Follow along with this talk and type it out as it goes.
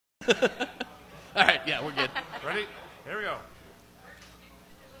All right, yeah, we're good. Ready? Here we go.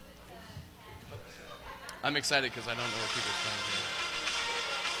 I'm excited because I don't know what people's playing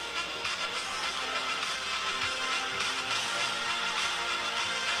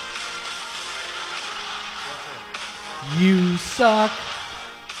here. You suck.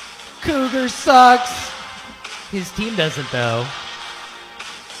 Cougar sucks. His team doesn't, though.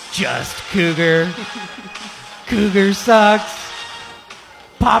 Just Cougar. Cougar sucks.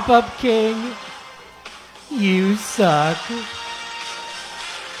 Pop-Up King. You suck.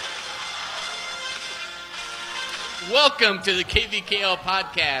 Welcome to the KVKL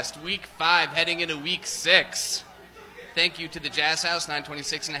podcast, week 5, heading into week 6. Thank you to the Jazz House,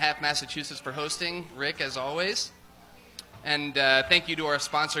 926 and a half Massachusetts, for hosting. Rick, as always. And thank you to our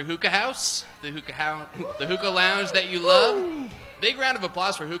sponsor, Hookah House, the hookah lounge that you love. Big round of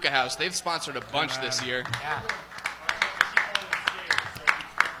applause for Hookah House. They've sponsored a bunch this year. Yeah.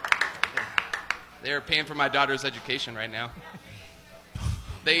 They're paying for my daughter's education right now.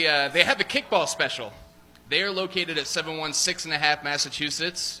 They have a kickball special. They are located at 716 and a half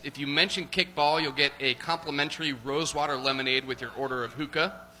Massachusetts. If you mention Kickball, you'll get a complimentary rosewater lemonade with your order of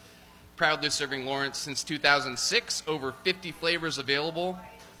hookah. Proudly serving Lawrence since 2006. Over 50 flavors available.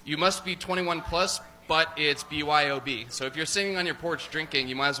 You must be 21 plus, but it's BYOB. So if you're sitting on your porch drinking,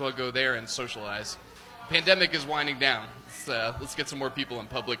 you might as well go there and socialize. The pandemic is winding down. Let's get some more people in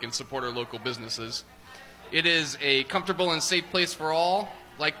public and support our local businesses. It is a comfortable and safe place for all.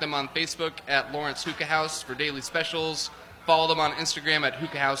 Like them on Facebook at Lawrence Hookah House for daily specials. Follow them on Instagram at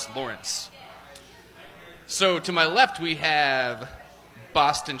Hookah House Lawrence. So to my left we have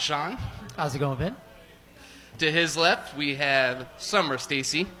Boston Sean. How's it going, Ben? To his left we have Summer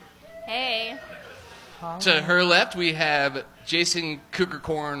Stacy. Hey. To her left we have Jason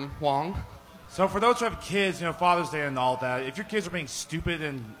Cougarcorn Wong. So for those who have kids, Father's Day and all that, if your kids are being stupid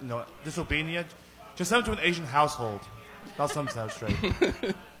and disobedient, just send them to an Asian household. That'll sound straight.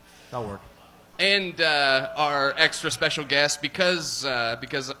 That'll work. And our extra special guest, because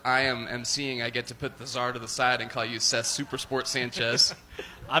I am emceeing, I get to put the czar to the side and call you Seth Supersport Sanchez.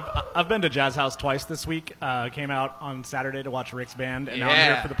 I've been to Jazz House twice this week. Came out on Saturday to watch Rick's band, and now I'm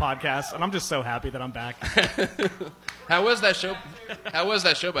Yeah. here for the podcast. And I'm just so happy that I'm back. How was that show?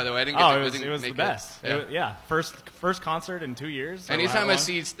 By the way? I didn't get It was the best. Yeah. First concert in 2 years. or Anytime however I long.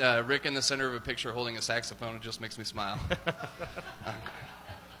 see Rick in the center of a picture holding a saxophone, it just makes me smile.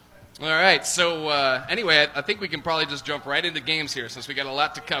 All right, so anyway, I think we can probably just jump right into games here since we got a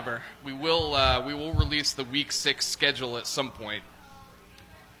lot to cover. We will release the Week 6 schedule at some point.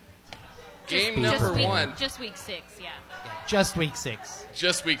 Game number 1. Just week 6, yeah. Just week 6.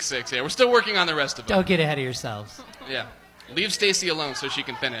 Just Week 6, yeah. We're still working on the rest of them. Don't get ahead of yourselves. Yeah. Leave Stacy alone so she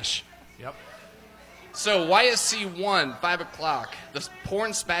can finish. Yep. So, YSC 1, 5 o'clock. The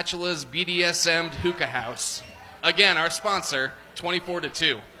Porn Spatula's BDSM'd Hookah House. Again, our sponsor,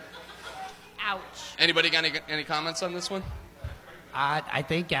 24-2. Ouch. Anybody got any comments on this one? I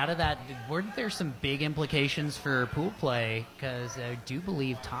think out of that, weren't there some big implications for pool play? Because I do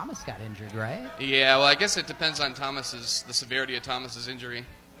believe Thomas got injured, right? Yeah, well, I guess it depends on the severity of Thomas's injury.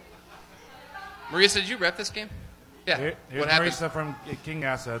 Marisa, did you ref this game? Yeah. Here's What happened? Marisa from King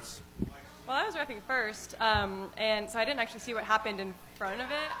Assets. Well, I was reffing first, and so I didn't actually see what happened in front of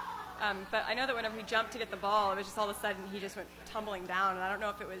it. But I know that whenever he jumped to get the ball, it was just all of a sudden he just went tumbling down. And I don't know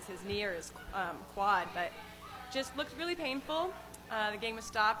if it was his knee or his quad, but just looked really painful. The game was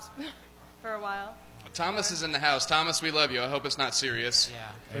stopped for a while. Thomas is in the house. Thomas, we love you. I hope it's not serious.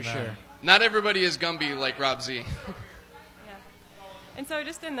 Yeah, for sure. Not everybody is Gumby like Rob Z. Yeah. And so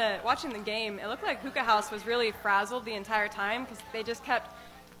just watching the game, it looked like Hookah House was really frazzled the entire time because they just kept,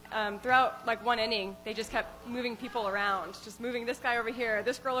 throughout like one inning, they just kept moving people around, just moving this guy over here,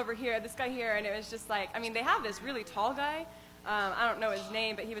 this girl over here, this guy here, and it was just like, they have this really tall guy. I don't know his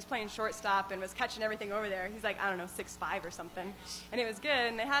name, but he was playing shortstop and was catching everything over there. He's like, 6'5" or something. And it was good,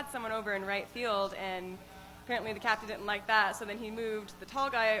 and they had someone over in right field, and apparently the captain didn't like that, so then he moved the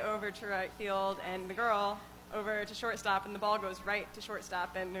tall guy over to right field and the girl over to shortstop, and the ball goes right to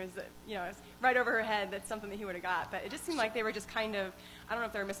shortstop, and there's, it's right over her head. That's something that he would have got. But it just seemed like they were just kind of, I don't know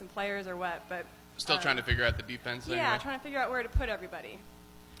if they were missing players or what, but... Still trying to figure out the defense. Yeah, anyway. trying to figure out where to put everybody.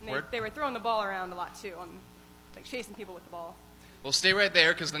 And they were throwing the ball around a lot, too, like chasing people with the ball. Well, stay right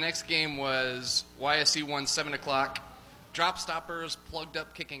there because the next game was YSC 1, 7 o'clock. Drop Stoppers plugged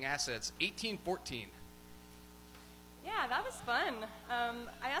up kicking assets, 18-14. Yeah, that was fun.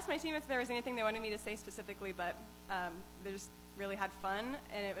 I asked my team if there was anything they wanted me to say specifically, but they just really had fun,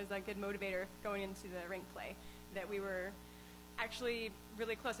 and it was a good motivator going into the rink play that we were actually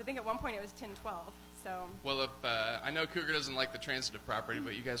really close. I think at one point it was 10-12. So Well, if I know Cougar doesn't like the transitive property,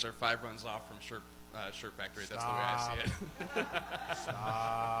 but you guys are 5 runs off from Shirt Factory. That's the way I see it.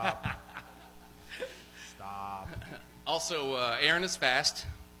 Stop. Also, Aaron is fast.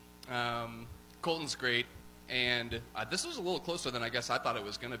 Colton's great. And this was a little closer than I guess I thought it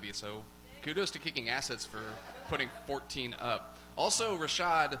was going to be. So kudos to Kicking Assets for putting 14 up. Also,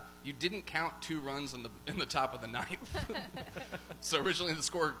 Rashad, you didn't count 2 runs in the top of the 9th. So originally the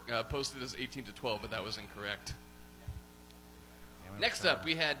score posted as 18-12, but that was incorrect. Next up,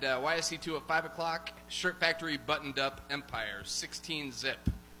 we had YSC2 at 5 o'clock. Shirt Factory buttoned up Empire, 16 zip.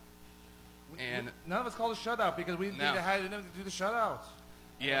 And None of us called a shutout because we No. didn't do the shutouts.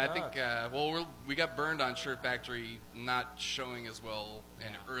 yeah, I think we got burned on Shirt Factory not showing as well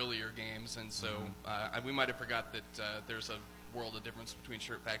in earlier games, and so we might have forgot that there's a world of difference between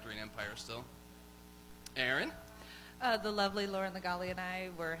Shirt Factory and Empire still. Aaron? The lovely Lauren Legali and I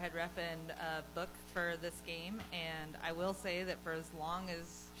were head ref and book for this game, and I will say that for as long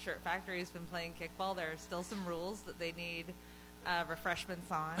as Shirt Factory has been playing kickball, there are still some rules that they need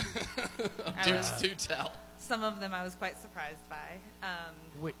refreshments on. Do tell. Some of them I was quite surprised by.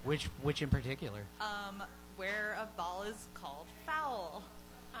 Which in particular? Where a ball is called foul.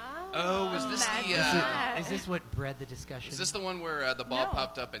 Oh, was this the Is this what bred the discussion? is this the one where the ball No.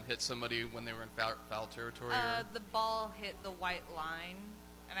 popped up and hit somebody when they were in foul territory? Or? The ball hit the white line,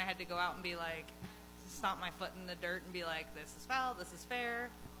 and I had to go out and be like, stomp my foot in the dirt and be like, this is foul, this is fair,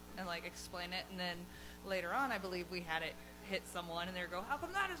 and like explain it. And then later on, I believe we had it hit someone, and they go, how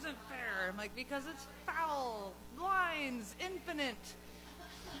come that isn't fair? I'm like, because it's foul, lines, infinite,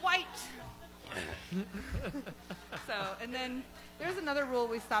 white. So, and then there's another rule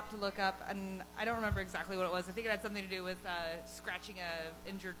we stopped to look up, and I don't remember exactly what it was. I think it had something to do with scratching a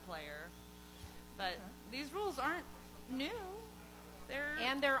injured player. But these rules aren't new.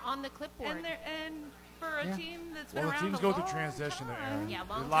 They're on the clipboard. And for a team that's been Well, the around teams a go long through transition there, time. Aaron. Yeah, There's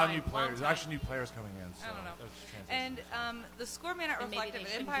long a lot of time, new players. long There's time. actually new players coming in. So I don't know. that's just transition. And the score may not And maybe reflect it, they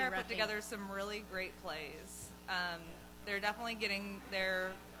but shouldn't Empire be put reffing. together some really great plays. They're definitely getting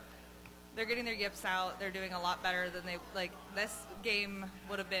their yips out. They're doing a lot better than they like. This game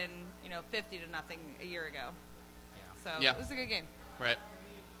would have been 50-0 a year ago. So Yeah. it was a good game. Right.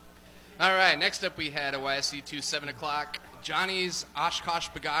 All right, next up we had a YSC2 7 o'clock. Johnny's Oshkosh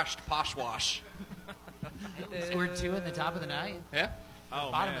Bagosh Poshwash. Scored 2 at the top of the night. Yeah?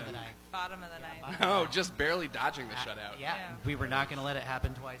 Bottom of the night. Bottom of the night. Oh, just barely dodging the shutout. Yeah, Yeah. we were not going to let it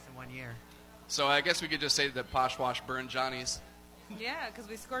happen twice in 1 year. So I guess we could just say that Poshwash burned Johnny's. Yeah, because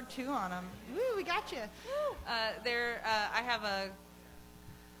we scored 2 on them. Woo, we got you.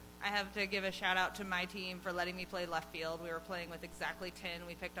 I have to give a shout out to my team for letting me play left field. We were playing with exactly 10.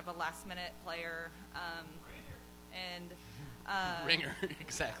 We picked up a last minute player, Ringer,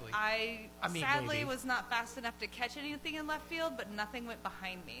 exactly. I mean, sadly maybe. was not fast enough to catch anything in left field, but nothing went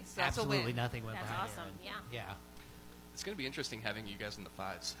behind me. So Absolutely that's a win. nothing went That's behind awesome. Aaron. Yeah. Yeah. It's going to be interesting having you guys in the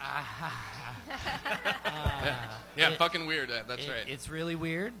 5s. Yeah, Fucking weird. That's right. It's really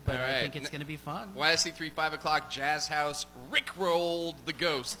weird, but All I right. think it's going to be fun. YSC3 5 o'clock Jazz House Rickrolled the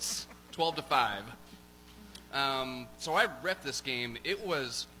Ghosts 12-5. So I ref this game. It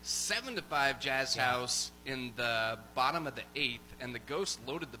was 7-5 Jazz House in the bottom of the 8th, and the Ghosts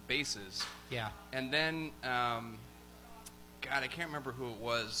loaded the bases. Yeah. And then, God, I can't remember who it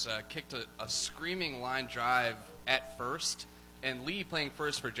was, kicked a screaming line drive at first, and Lee, playing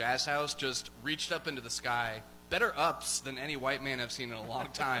first for Jazz House, just reached up into the sky, better ups than any white man I've seen in a long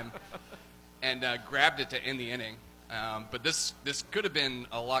time, and grabbed it to end the inning. But this could have been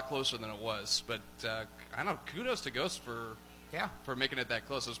a lot closer than it was. But I don't know, kudos to Ghosts for making it that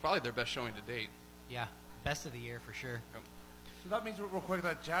close. It was probably their best showing to date. Yeah. Best of the year for sure. So that means, real quick,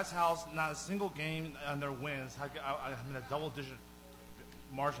 that Jazz House, not a single game on their wins, a double-digit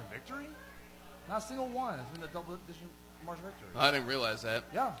margin victory? Not a single one. It's been a double-digit margin victory. I didn't realize that.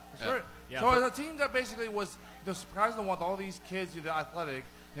 Yeah, sure. Yeah, So but- as a team that basically was surprising with all these kids who are athletic,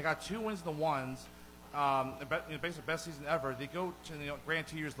 they got 2 wins in the ones, basically best season ever. They go to grand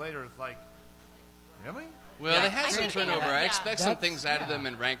 2 years later. It's like, really? Well, Yeah. they had I some think they turnover. have, I yeah. expect some That's- things out of yeah. them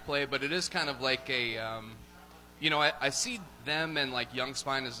in rank play, but it is kind of like a, I see them and like Young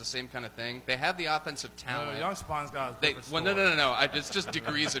Spine as the same kind of thing. They have the offensive talent. Young Spawn's got a They, different well, no. story. It's just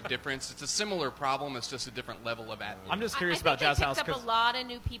degrees of difference. It's a similar problem. It's just a different level of athlete. I'm just I curious think about Jazz they House picked up because a lot of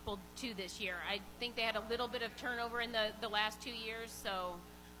new people too this year. I think they had a little bit of turnover in the last 2 years. So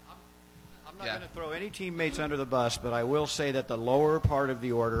I'm not Yeah. going to throw any teammates under the bus, but I will say that the lower part of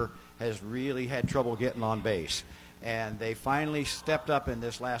the order has really had trouble getting on base. And they finally stepped up in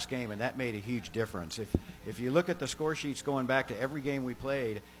this last game, and that made a huge difference. if you look at the score sheets going back to every game we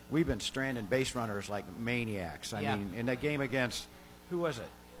played, we've been stranding base runners like maniacs. I mean, in that game against, who was it?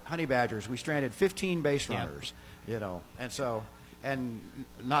 Honey Badgers, we stranded 15 base runners, and so, and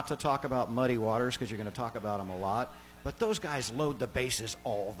not to talk about muddy waters because you're going to talk about them a lot, but those guys load the bases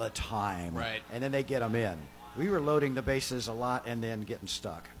all the time, right? And then they get them in. We were loading the bases a lot and then getting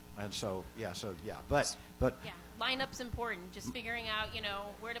stuck, and so but lineup's important. Just figuring out,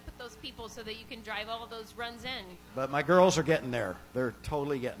 where to put those people so that you can drive all of those runs in. But my girls are getting there. They're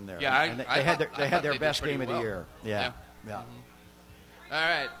totally getting there. Yeah, and they had their best game of the year. Yeah. Mm-hmm. All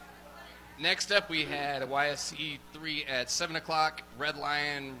right. Next up, we had YSC 3 at 7 o'clock. Red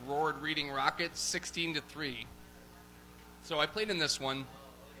Lion roared Reading Rockets 16-3. So I played in this one.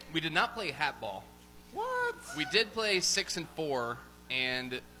 We did not play hat ball. What? We did play 6 and 4,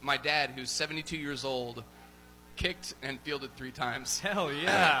 and my dad, who's 72 years old, kicked and fielded 3 times. Hell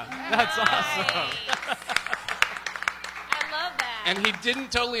yeah. That's awesome. I love that. And he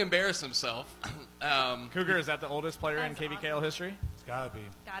didn't totally embarrass himself. Cougar, is that the oldest player in KBKL history? It's gotta be.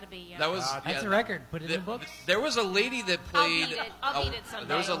 Gotta be, yeah. That was That's a record. Put it in the books. There was a lady that played. I'll beat it someday.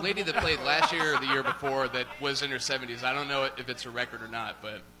 There was a lady that played last year or the year before that was in her 70s. I don't know if it's a record or not,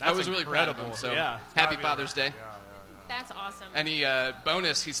 but I That's was really proud of him. incredible. So Yeah. happy Father's Day. That's awesome. And he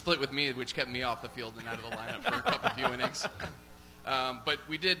bonus, he split with me, which kept me off the field and out of the lineup for a few innings. But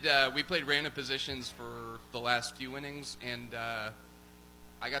we played random positions for the last few innings, and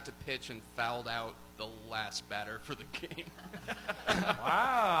I got to pitch and fouled out the last batter for the game.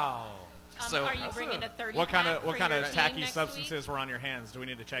 Wow. So are you bringing a 30? What kind of your team tacky next substances week? were on your hands? Do we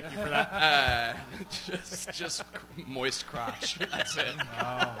need to check you for that? Just moist crotch. That's it. Oh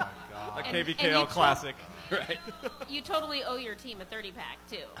my God. A And you KBKL classic. Right. You totally owe your team a 30-pack,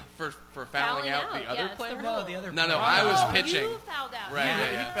 too. For fouling out the other yeah, player? It's No, the other No, player. I was Oh, pitching. You fouled out. Right,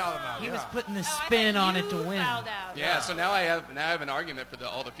 Yeah. yeah. He fouled him out. He yeah. was putting the Oh, I spin thought on it to you win. Fouled out. Yeah, so now I have an argument for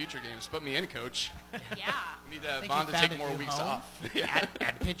all the future games. Put me in, coach. Yeah. We need think Vaughn you to found take a more new weeks home. off.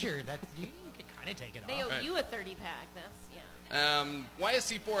 At pitcher, you can kind of take it They off. owe you a 30-pack. That's, yeah.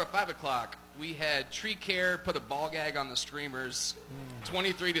 YSC 4 at 5 o'clock. We had Tree Care put a ball gag on the Screamers,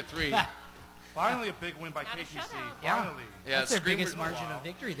 23-3. Finally a big win by Not a KQC. shutout. Yeah. Finally. Yeah, That's their Screamers- biggest margin of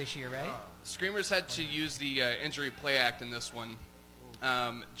victory this year, right? Screamers had to use the injury play act in this one.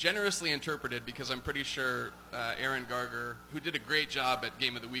 Generously interpreted because I'm pretty sure Aaron Garger, who did a great job at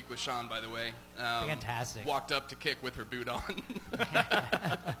Game of the Week with Sean, by the way, Fantastic. walked up to kick with her boot on.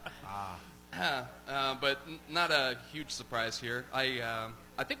 But not a huge surprise here.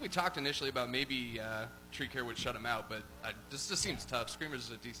 I think we talked initially about maybe Tree Care would shut him out, but this just seems tough. Screamers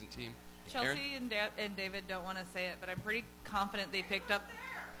is a decent team. Aaron? Chelsea and David don't want to say it, but I'm pretty confident they picked up.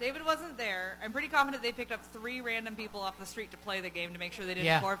 David wasn't there. I'm pretty confident they picked up 3 random people off the street to play the game to make sure they didn't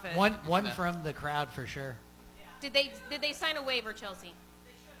Yeah, forfeit. one from the crowd for sure. Did they sign a waiver, Chelsea?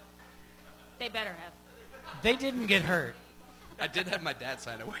 They better have. They didn't get hurt. I did have my dad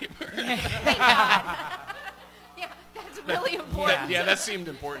sign a waiver. Yeah, that's really important. Yeah, that seemed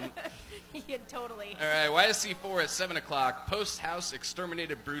important. Yeah, totally. All right, YSC 4 at 7 o'clock. Post House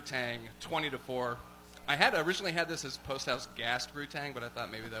exterminated Brutang, 20-4. I had originally had this as Post House gassed Brutang, but I thought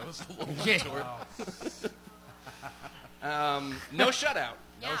maybe that was a little much toward. No shutout.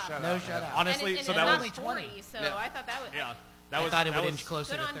 Yeah. No shutout. Honestly, and so it's that not was 40, so Yeah. I thought that was yeah. I thought it would inch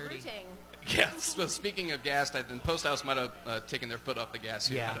closer good to on 30. Brutang. Yeah, so speaking of gassed, I think Post House might have taken their foot off the gas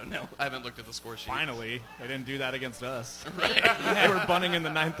here. Yeah. I don't know. I haven't looked at the score sheet. Finally, they didn't do that against us. They were bunting in the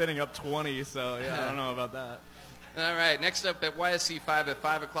 9th inning up 20, so yeah, I don't know about that. All right, next up at YSC 5 at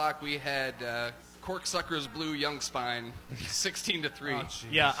 5 o'clock, we had Corksuckers Blue Young Spine, 16-3.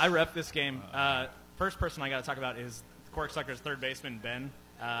 Yeah, I rep this game. First person I got to talk about is Corksuckers' third baseman, Ben.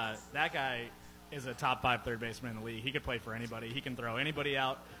 That guy is a top 5 third baseman in the league. He could play for anybody. He can throw anybody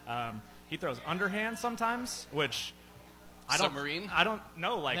out. He throws underhand sometimes, which Submarine? I don't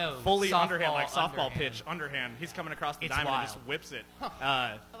know, like No, fully softball underhand, like softball underhand. pitch underhand. He's coming across the It's diamond and wild. just whips it.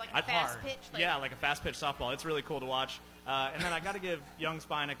 Like a fast pitch. Yeah, like a fast pitch softball. It's really cool to watch. And then I got to give Young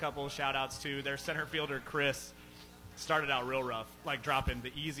Spine a couple shout outs to their center fielder, Chris. Started out real rough, like dropping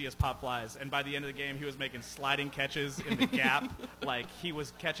the easiest pop flies. And by the end of the game, he was making sliding catches in the gap. Like he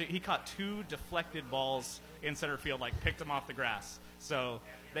caught 2 deflected balls in center field, like picked them off the grass. So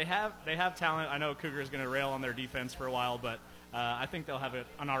they have talent. I know Cougar is going to rail on their defense for a while, but I think they'll have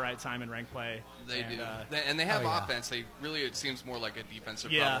an all right time in ranked play. They and, do. And they have oh, yeah. offense. They really, it seems more like a defensive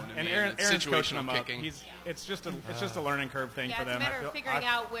Yeah, problem to and me. Aaron's coaching situational them up. kicking. It's just a learning curve thing Yeah, for it's a them. matter of figuring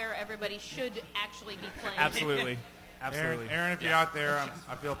out where everybody should actually be playing. Absolutely. Absolutely. Aaron, if you're out there,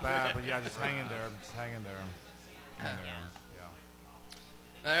 I feel bad, but yeah, just hang in there. Just hang in there. Hang in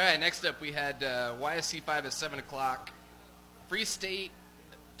there. All right, next up we had YSC 5 at 7 o'clock. Free State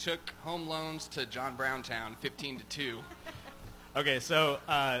took home loans to John Browntown, 15-2. Okay, so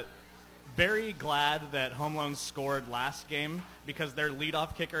very glad that Home Loans scored last game because their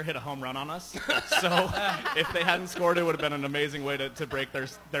leadoff kicker hit a home run on us. So if they hadn't scored, it would have been an amazing way to break their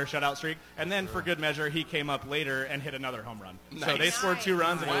shutout streak. And then for good measure, he came up later and hit another home run. Nice. So they scored 2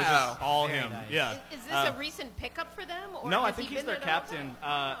 runs, and it was just all Very him. nice. Yeah. Is this a recent pickup for them? Or No, I has think he he's been their there the whole captain.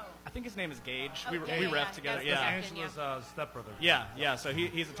 time? I think his name is Gage. Okay, we yeah, ref together. that's the Yeah. captain. Angela's stepbrother. Yeah. So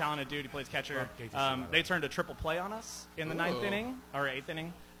he's a talented dude. He plays catcher. They turned a triple play on us in the ninth inning or 8th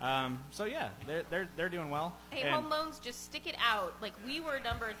inning. So yeah, they're doing well. Hey, And Home Loans, just stick it out. Like, we were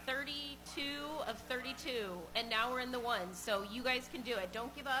number 32 of 32, and now we're in the ones. So you guys can do it.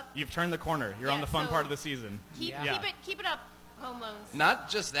 Don't give up. you've turned the corner. You're on Yeah, the fun so part of the season. Keep it up, Home Loans. Not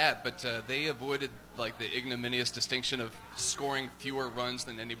just that, but they avoided like the ignominious distinction of scoring fewer runs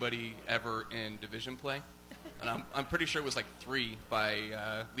than anybody ever in division play. And I'm pretty sure it was like 3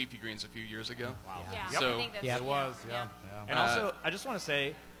 by Leafy Greens a few years ago. Wow. Yeah, So- I think that's, It was, yeah. And also, I just want to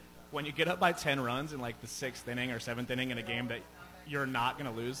say, when you get up by 10 runs in like the 6th inning or 7th inning in a game that you're not going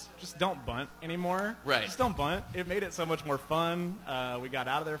to lose, just don't bunt anymore. Right. Just don't bunt. It made it so much more fun. We got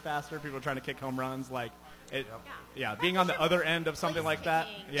out of there faster. People were trying to kick home runs. Like, being on the other end of something like that.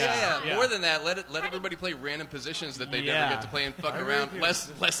 Yeah. More than that, let everybody play random positions that they never get to play and fuck I agree around. with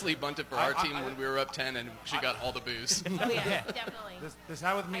you. Leslie bunted for our team when we were up 10, and she got all the booze. Oh, yeah, definitely. This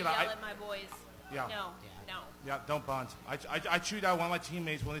happened with I me. yell at my boys. Yeah. No. Yeah, don't bunt. I chewed out one of my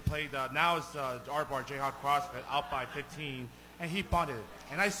teammates when they played. Now it's our bar, Jayhawk CrossFit, out by 15, and he bunted.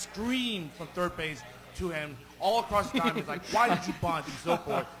 And I screamed from third base to him all across the diamond, like, "Why did you bunt?" and so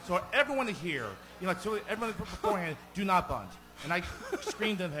forth. So everyone to hear, so everyone beforehand, do not bunt. And I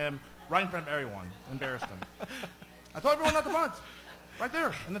screamed at him right in front of everyone, embarrassed him. I told everyone not to bunt, right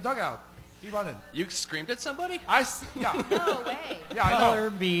there in the dugout. He bunted. You screamed at somebody? Yeah, No way. yeah, I know.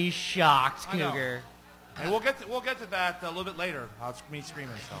 Color me shocked, I know. Cougar. And we'll get to that a little bit later. Me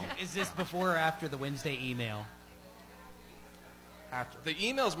screaming. So Is this before or after the Wednesday email? after. The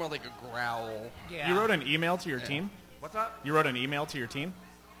email's more like a growl. Yeah. You wrote an email to your team? What's that? You wrote an email to your team?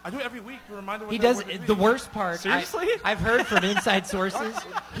 I do it every week to remind them. He does. The worst part. Seriously? I've heard from inside sources.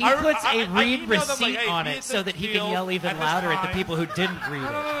 He I- puts I- a I read emailed them like, receipt hey, on be it at so the that he can field yell even at this louder at the time. people who didn't read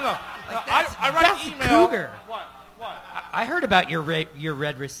it. No. I write that's an email. Cougar. What? I heard about your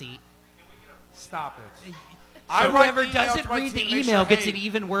red receipt. Stop it. So write whoever emails doesn't to my read the team, make email sure, gets hey, it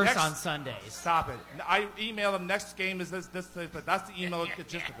even worse next- on Sundays. Stop it. I email them. Next game is this, but that's the email. The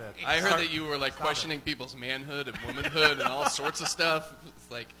gist of it. I heard that you were like questioning people's manhood and womanhood and all sorts of stuff. It's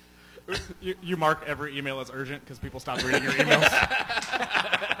like, You mark every email as urgent because people stop reading your emails.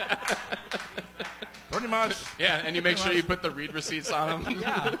 Pretty much. yeah, and you make sure you put the read receipts on them.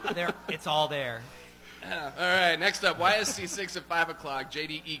 Yeah, it's all there. All right, next up, YSC 6 at 5 o'clock.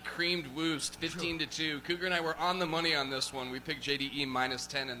 JDE creamed Woost, 15-2. Cougar and I were on the money on this one. We picked JDE minus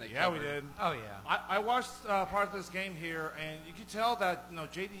 10, and they Yeah, covered. we did. Oh yeah. I watched part of this game here, and you could tell that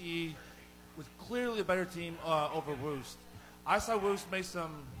JDE was clearly a better team over Woost. I saw Woost make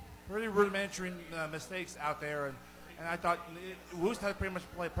some pretty rudimentary mistakes out there, and I thought Woost had pretty much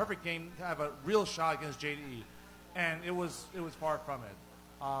play a perfect game to have a real shot against JDE, and it was far from it.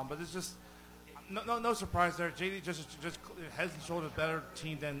 But it's just no surprise there. JDE just heads and shoulders better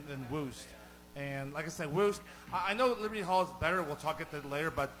team than Woost. And like I said, Woost, I know Liberty Hall is better. We'll talk about that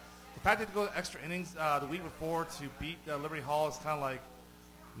later, but the fact that they go to extra innings the week before to beat Liberty Hall is kind of like,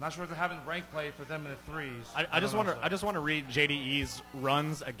 I'm not sure if they're having rank play for them in the threes. I just want to read JDE's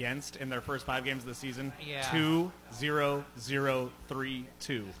runs against in their first 5 games of the season. Yeah.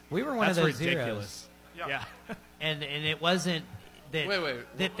 2-0-0-3-2. We were one That's of those ridiculous. Yeah. Yeah. And it wasn't that.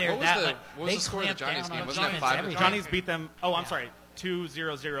 Wait. That they're What was that. the- like, what was they the score of the clamped Johnny's down game? on Wasn't it defense 5 to every 3? Johnny's beat them. Oh, I'm sorry.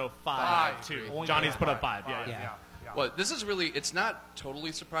 2-0-0-5-2. Only Johnny's put up 5. 5. Yeah. Yeah. Well, this is really, it's not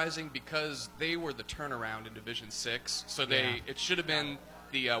totally surprising because they were the turnaround in Division 6. So it should have been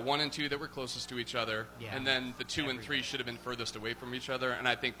the 1 and 2 that were closest to each other. Yeah. And then the 2 and 3 should have been furthest away from each other. And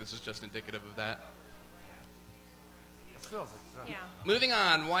I think this is just indicative of that. It feels like that. Yeah. Moving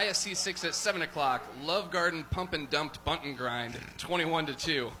on, YSC 6 at 7 o'clock. Love Garden pump and dumped bunt and grind,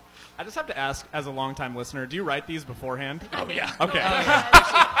 21-2. I just have to ask, as a longtime listener, do you write these beforehand? Oh, yeah. Okay.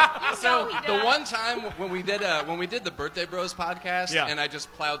 So he the does. one time when we did the Birthday Bros podcast, Yeah. and I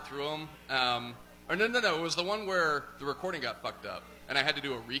just plowed through them. Or no, it was the one where the recording got fucked up, and I had to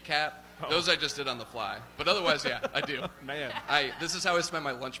do a recap. Those I just did on the fly, but otherwise, yeah, I do. Man. This is how I spend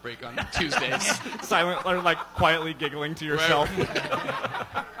my lunch break on Tuesdays. Silent or like quietly giggling to yourself.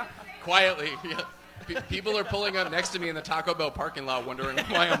 Quietly, yeah. People are pulling up next to me in the Taco Bell parking lot wondering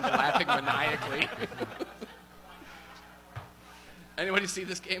why I'm laughing maniacally. Anybody see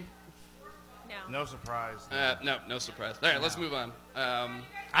this game? No surprise. No surprise. All right, let's move on.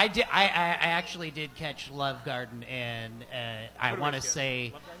 I actually did catch Love Garden, and I want to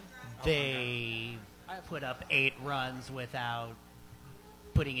say they put up 8 runs without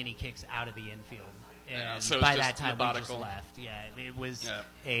putting any kicks out of the infield. And so by just that time, methodical. we just left. Yeah, it was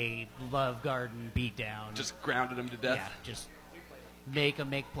a Love Garden beatdown. Just grounded them to death. Yeah, just make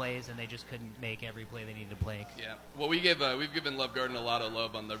plays, and they just couldn't make every play they needed to play. Yeah. Well, we've given Love Garden a lot of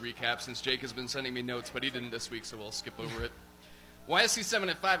love on the recap since Jake has been sending me notes, but he didn't this week, so we'll skip over it. YSC 7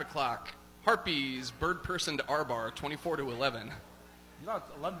 at 5 o'clock. Harpies, Bird Person to R-Bar, 24-11. You got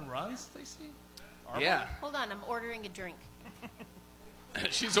 11 runs, Stacy? Yeah. Hold on, I'm ordering a drink.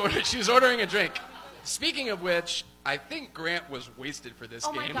 She's ordering a drink. Speaking of which, I think Grant was wasted for this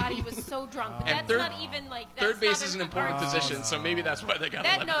Oh game. my God, he was so drunk. But And that's not even like third base not is an important position, so maybe that's why they got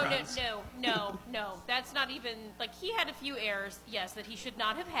 11 runs. No. That's not even like he had a few errors, yes, that he should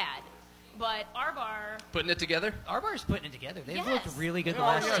not have had. But Arbar, Putting it together? Arbar's putting it together. They've Yes. looked really good the Yeah,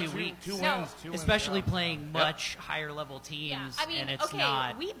 last yeah, 2 two weeks. wins, No. two wins, Especially yeah. playing much higher level teams, yeah. I mean, and it's okay,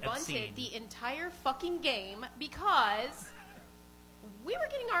 not we bunted obscene. the entire fucking game because we were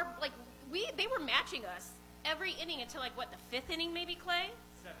getting they were matching us every inning until like what, the 5th inning maybe, Clay?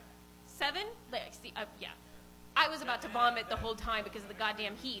 7? Like, see, yeah. I was about to vomit the whole time because of the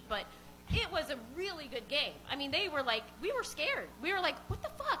goddamn heat, but it was a really good game. I mean, we were scared. We were like, what the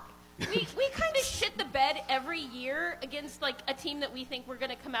fuck? We kind of shit the bed every year against like a team that we think we're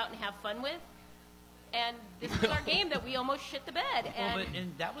going to come out and have fun with. And this was our game that we almost shit the bed. And,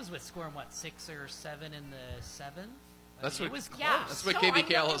 and that was with scoring, 6 or 7 in the 7th? That's it what- was close. yeah, That's what so, I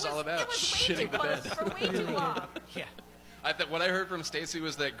KBKL know, is all about, It was shitting way the too close bed. for way too long. Yeah. What I heard from Stacy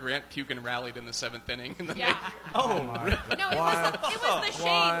was that Grant Pukin rallied in the 7th inning. And then Yeah. Oh, No, it was the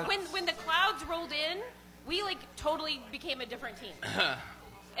shade. When the clouds rolled in, we like totally became a different team.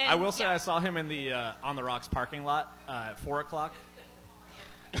 And, I will say yeah. I saw him in the On the Rocks parking lot at 4 o'clock.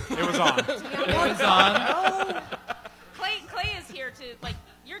 It was on. It was on. Clay is here to like.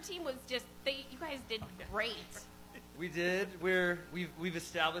 Your team was just. You guys did great. We did. We've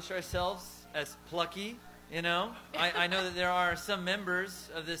established ourselves as plucky. You know, I know that there are some members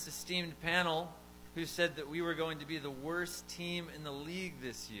of this esteemed panel who said that we were going to be the worst team in the league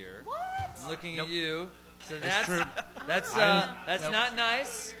this year. What? I'm looking at you. So true. that's not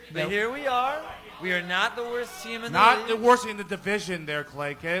nice. But here we are. We are not the worst team in the Not league. the worst in the division there,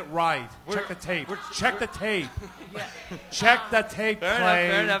 Clay. Get it right. Check the tape. Check the tape. Check the tape, Clay.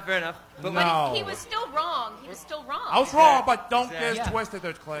 Fair enough. But No. He was still wrong. I was wrong, but don't get Exactly. it twisted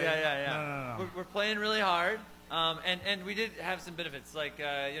there, Clay. Yeah. No. We're playing really hard, and we did have some benefits. Like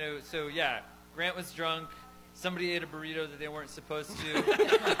so yeah, Grant was drunk. Somebody ate a burrito that they weren't supposed to.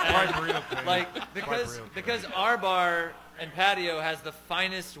 Because our bar and patio has the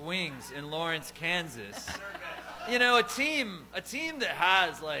finest wings in Lawrence, Kansas. You know, a team that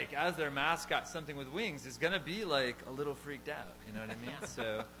has like as their mascot something with wings is gonna be like a little freaked out. You know what I mean?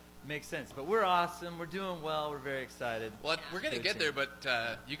 So. Makes sense, but we're awesome. We're doing well. We're very excited. Well, we're going to get there, but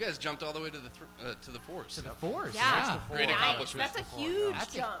you guys jumped all the way to the fours. To the 4s, Yeah. Great Nice. accomplishment. That's a huge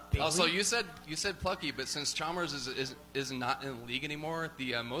That's a jump. big Also, you said plucky, but since Chalmers is not in the league anymore,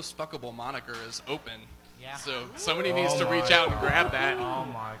 the most fuckable moniker is open. Yeah. So somebody needs to reach out and grab that. Oh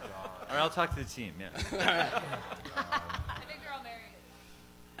my God. Or I'll talk to the team. Yeah. I think they're all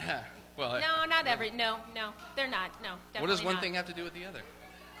married. Well, No, not every. No, they're not. No, definitely what does one not. thing have to do with the other?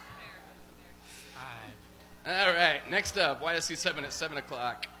 All right, next up, YSC 7 at 7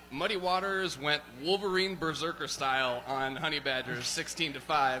 o'clock. Muddy Waters went Wolverine Berserker style on Honey Badgers,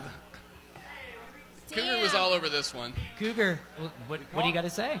 16-5. Cougar was all over this one. Cougar, what do you got to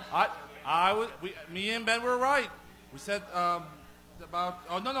say? Me and Ben were right. We said about.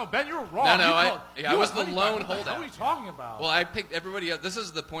 Oh no, Ben, you were wrong. No, I I was the lone What holdout. are you talking about? Well, I picked everybody else. This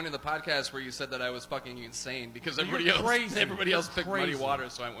is the point of the podcast where you said that I was fucking insane because everybody else picked Muddy crazy.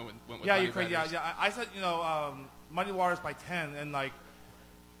 Waters, so I went with Yeah, Honey you're crazy. Badgers. Yeah. I said Muddy Waters by 10, and like,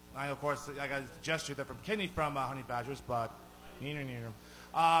 of course I got a gesture there from Kenny from Honey Badgers, but neither.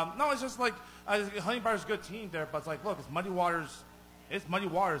 No, it's just like Honey Badgers is a good team there, but it's like, look, it's Muddy Waters. It's Muddy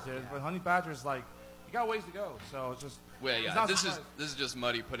Waters there, but Honey Badgers like you got ways to go. So it's just. Well, it's yeah, not this surprising. is just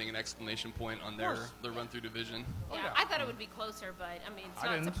Muddy putting an exclamation point on their run-through division. Yeah, yeah. I thought it would be closer, but I mean, it's I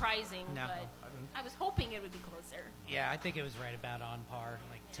not didn't. surprising. No. But I was hoping it would be closer. Yeah, I think it was right about on par,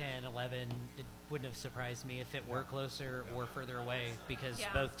 like 10, 11. It wouldn't have surprised me if it were closer or further away because Yeah.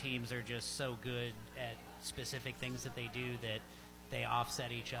 both teams are just so good at specific things that they do that they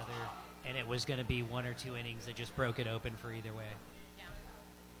offset each other and it was going to be 1 or 2 innings that just broke it open for either way.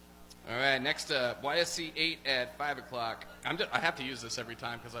 All right, next up, YSC 8 at 5 o'clock. I have to use this every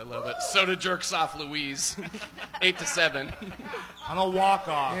time because I love it. Soda Jerks off Louise, 8 to 7. On a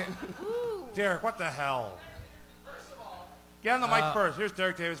walk-off. Derek, what the hell? Get on the mic first. Here's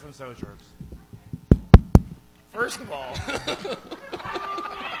Derek Davis from Soda Jerks. First of all,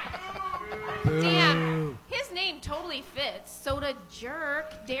 Damn, his name totally fits. Soda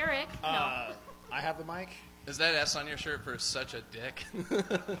Jerk, Derek. No. I have the mic. Is that S on your shirt for such a dick?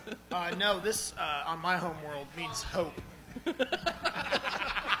 No, this on my home world means hope. Big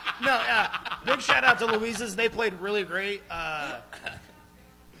shout out to Louise's. They played really great.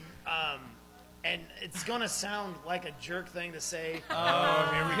 And it's going to sound like a jerk thing to say. Oh,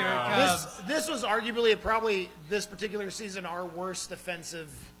 here we go. This was arguably, probably this particular season, our worst defensive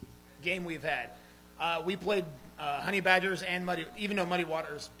game we've had. We played Honey Badgers and Muddy, even though Muddy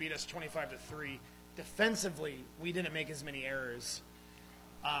Waters beat us 25-3. Defensively, we didn't make as many errors.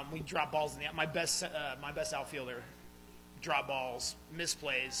 We dropped balls in the my best outfielder drop balls,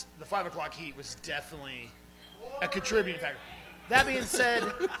 misplays. The 5 o'clock heat was definitely a contributing factor. That being said,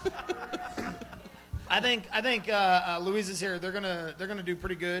 I think Louise is here. They're gonna do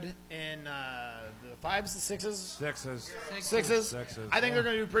pretty good in the 5s, the 6s. Sixes. I think they're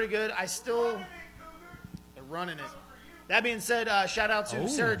gonna do pretty good. They're running it. That being said, shout out to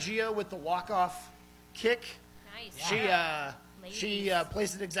Sarah Gia with the walk-off kick. Nice. She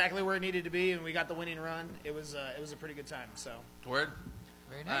placed it exactly where it needed to be, and we got the winning run. It was a pretty good time. So Word.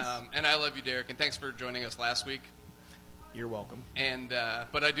 Very nice. And I love you, Derek, and thanks for joining us last week. you're welcome. And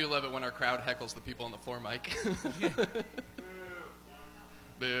but I do love it when our crowd heckles the people on the floor mic.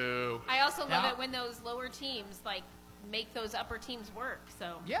 Boo. I also love it when those lower teams make those upper teams work.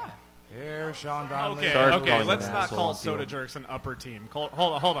 So Yeah. Here's Sean Donnelly. Okay, let's not call Soda Jerks an upper team. Hold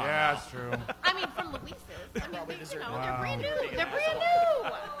on. Yeah, that's true. I mean, from Luis's. I mean, they're Wow. brand new. They're brand new.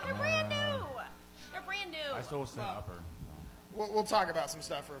 They're brand new. They're brand new. I still say upper. We'll talk about some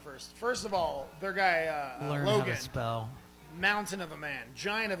stuff first. First of all, their guy Learn how Logan, to spell. mountain of a man,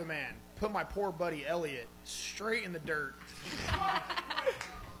 giant of a man, put my poor buddy Elliot straight in the dirt.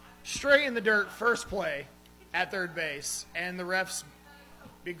 Straight in the dirt, first play at third base, and the refs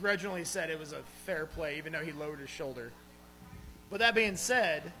begrudgingly said it was a fair play, even though he lowered his shoulder. But that being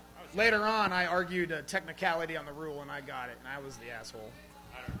said, later on I argued a technicality on the rule, and I got it, and I was the asshole.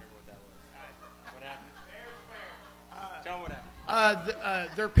 I don't remember what that was. What happened? Tell me what happened.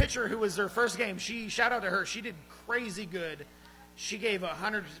 Their pitcher, who was their first game, shout out to her. She did crazy good. She gave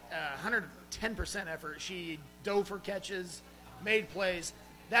 110% effort. She dove for catches, made plays.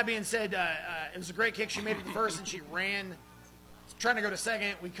 That being said, it was a great kick. She made it to first, and she ran, trying to go to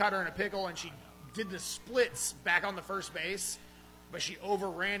second. We caught her in a pickle, and she did the splits back on the first base, but she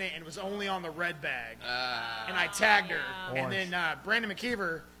overran it and was only on the red bag. And I tagged her. And then Brandon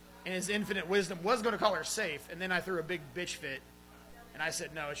McKeever, in his infinite wisdom, was going to call her safe, and then I threw a big bitch fit. And I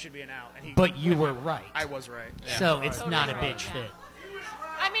said, no, it should be an out. And But you were right. I was right. So it's not a bitch fit.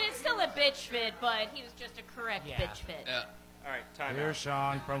 I mean, it's still a bitch fit, but he was just a correct bitch fit. Yeah. All right, time Here's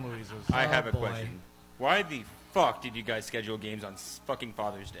out. Sean from Louise's. I have a boy. question. Why the fuck did you guys schedule games on fucking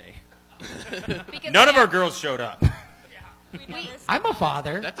Father's Day? Because None of we our have- girls showed up. I'm a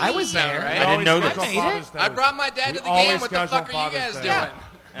father. That I doesn't was sound there. right. I didn't know Always this. schedule I made Father's it. Day. I brought my dad to the always game. What the schedule fuck are you Father's guys Day. doing?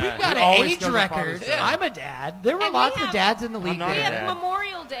 Yeah. We've got an always age schedule record. Father's Day. I'm a dad. There were And we lots of have- dads in the league not We a there. dad. have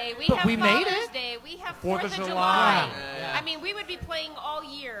Memorial Day. We But have we made Father's it. Day. We have 4th 4th of of July. July. Yeah. I mean, we would be playing all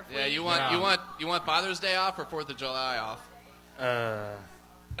year. If Yeah, we, you want Father's Day off or 4th of July off?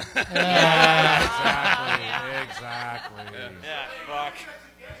 Exactly. Yeah, fuck.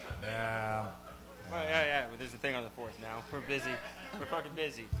 Yeah. Well, yeah. Well, there's a thing on the 4th now. We're busy. We're fucking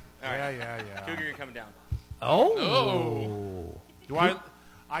busy. All right. Yeah. Cougar, you're coming down. Oh. Do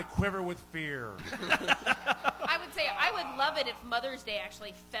I quiver with fear. I would say I would love it if Mother's Day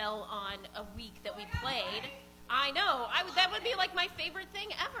actually fell on a week that we played. I know. That would be like my favorite thing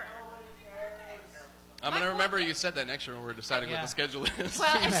ever. I'm going to remember you said that next year when we're deciding what the schedule is.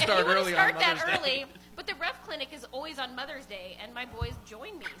 Well, You if you start want early to on start that Mother's Day. early, but the ref clinic is always on Mother's Day, and my boys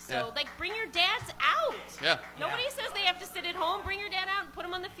join me. So, Yeah. bring your dads out. Yeah. Nobody says they have to sit at home. Bring your dad out and put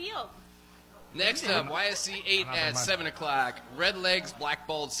him on the field. Next up, YSC 8 at 7 o'clock. Red Legs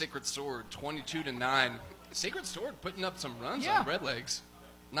blackballed Sacred Sword, 22-9. Sacred Sword putting up some runs on Red Legs.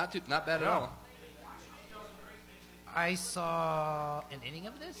 Not bad at all. I saw an inning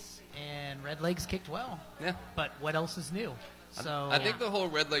of this, and Red Legs kicked well. Yeah. But what else is new? So I think the whole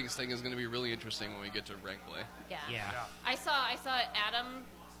Red Legs thing is going to be really interesting when we get to rank play. Yeah. I saw Adam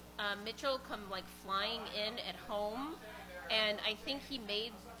Mitchell come flying in at home, and I think he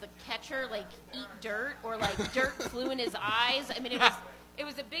made the catcher like eat dirt, or like dirt flew in his eyes. I mean, it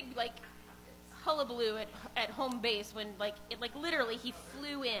was a big like hullabaloo at home base when like literally he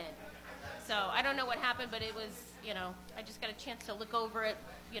flew in. So I don't know what happened, but it was, I just got a chance to look over it,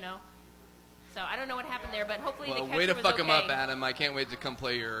 So I don't know what happened there, but hopefully the catcher way to was fuck okay. him up, Adam. I can't wait to come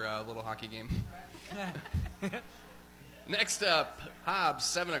play your little hockey game. Next up, Hobbs,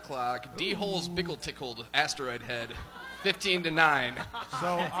 7 o'clock. D-Holes Bickle-Tickled Asteroid Head, 15-9.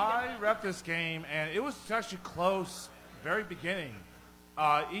 So I repped this game, and it was actually close very beginning.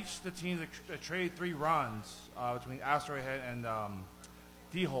 Each the teams traded 3 runs between Asteroid Head and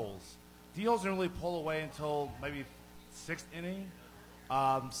D-Holes. D-Holes didn't really pull away until maybe 6th inning.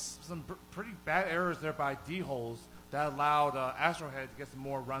 Some pretty bad errors there by D-Holes that allowed Asteroid Head to get some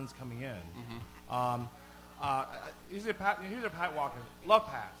more runs coming in. Here's a Pat Walker. Love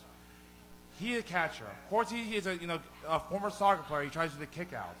Pat. He's a catcher. Of course, he is a former soccer player. He tries to do the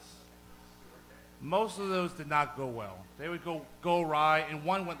kickouts. Most of those did not go well. They would go awry, and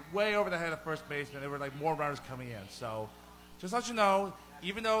one went way over the head of first baseman. There were like more runners coming in. So, just to let you know,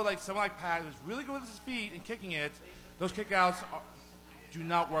 even though like someone like Pat was really good with his feet and kicking it, those kickouts do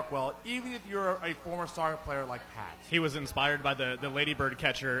not work well, even if you're a former soccer player like Pat. He was inspired by the Ladybird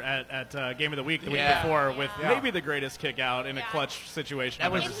catcher at Game of the Week the week before with maybe the greatest kick out in a clutch situation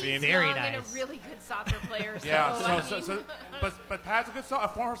I've ever seen. Very nice. And a really good soccer player. But Pat's a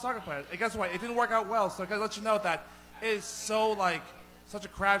former soccer player. And guess what? It didn't work out well. So I gotta let you know that it is so such a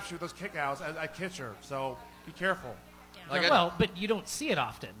crapshoot, those kickouts at catcher. So be careful. Yeah. But you don't see it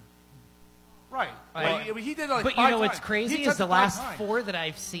often. Right. Well, he did like but 5 you know times. what's crazy He is the touched it 5 last times. 4 that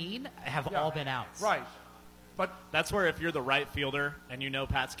I've seen have all been outs. Right. But that's where if you're the right fielder and you know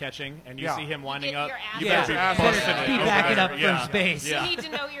Pat's catching and you see him winding up, you better be backing up first base. You need to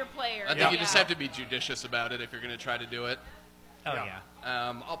know your player. I think you just have to be judicious about it if you're going to try to do it. Oh, yeah.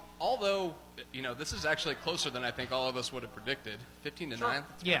 Although, this is actually closer than I think all of us would have predicted. 15-9. Sure.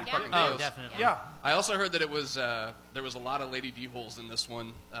 Yeah. Oh, definitely. Yeah. I also heard that it was there was a lot of Lady D-holes in this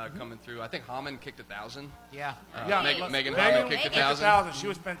one coming through. I think Hammond kicked 1,000. Yeah. Megan Hammond kicked 1,000. She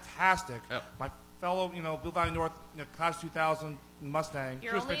was fantastic. Yep. My fellow, Blue Valley North, class 2000 Mustang.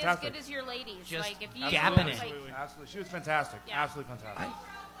 You're she was only fantastic. as good as your ladies. Just if you gapping it. Absolutely. She was fantastic. Yeah. Absolutely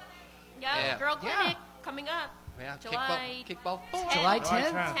fantastic. Girl clinic coming up. Yeah, July kickball. 10th. July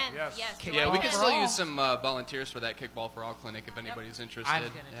 10th? Yes. Yeah, we can Kickball still for All. use some volunteers for that Kickball for All clinic if anybody's interested. I'm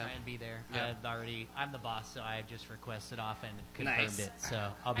going to try and be there. Yeah. I'm the boss, so I just requested off and confirmed it.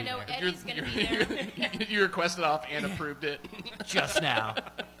 So I'll be I know there. Eddie's going to be there. You requested off and approved it. Just now.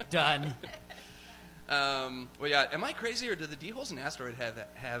 Done. Am I crazy or do the D-Holes and Asteroid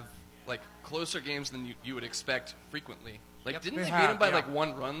have like closer games than you would expect frequently? Like, didn't they beat them by like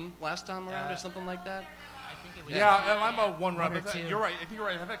 1 run last time around or something like that? I think it was I'm about 1 run. or But 2. you're right. I think you're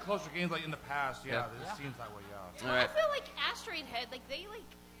right. I've had closer games like in the past. Yeah, it seems that way. Yeah. All right. I feel like Asteroid Head, they they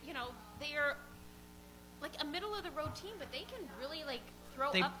are like a middle of the road team, but they can really throw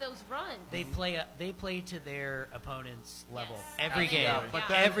up those runs. They play to their opponent's level Yes. every game, Yeah,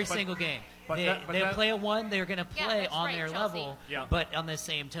 every single game. They play a 1, they're going to play that's on right, their Chelsea. level. Yeah. But on the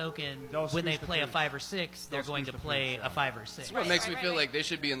same token, They'll when they squeeze the play a food. 5 or 6, they're They'll going to squeeze the play food, a 5 or 6. That's what makes me feel like they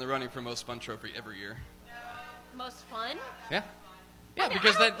should be in the running for most fun trophy every year. Most fun. Yeah. Yeah,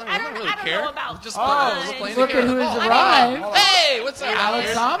 because they don't really I don't care. know about Just fun. playing Look the at game. who's Oh, arrived. Hey, what's up?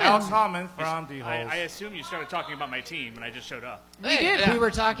 Alex Alex Hammond. Hammond from D-Holes. I assume you started talking about my team and I just showed up. We did. Yeah. We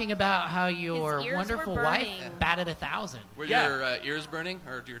were talking about how your His ears wonderful were wife burning. batted 1,000. Were Yeah. your ears burning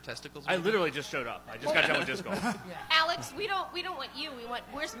or do your testicles? I burning? literally just showed up. I just got done with disc golf. Alex, we don't want you. We want.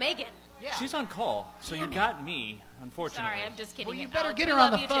 Where's Megan? She's on call, so you got me, unfortunately. Sorry, I'm just kidding. Well, you better Alex, get we her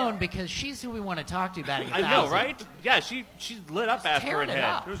on love the you phone too. because she's who we want to talk to batting 1,000. I know, right? Yeah, she lit up Asteroid tearing it Head.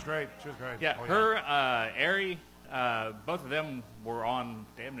 up. She was great. Yeah, Oh, her, Ari, both of them were on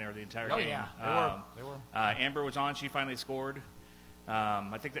damn near the entire game. yeah. They were. Amber was on. She finally scored.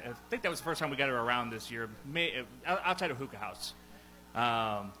 I think that was the first time we got her around this year, outside of Hookah House.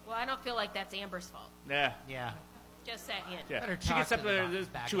 Well, I don't feel like that's Amber's fault. Yeah, Yeah. Just saying. yeah. Better She talk gets up to the there. boss There's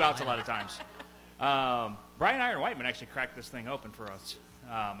back 2 in the outs a lineup. lot of times. Brian Iron Whiteman actually cracked this thing open for us.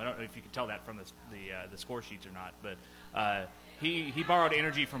 I don't know if you can tell that from the score sheets or not, but he borrowed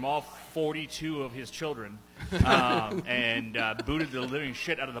energy from all 42 of his children and booted the living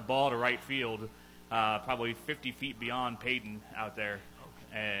shit out of the ball to right field, probably 50 feet beyond Peyton out there.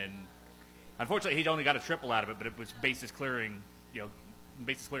 And unfortunately, he only got a triple out of it, but it was bases clearing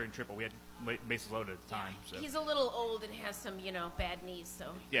triple. We had bases loaded at the time. So. He's a little old and has some, bad knees.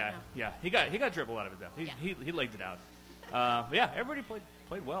 So. Yeah. He got triple out of it though. He legged it out. But yeah, everybody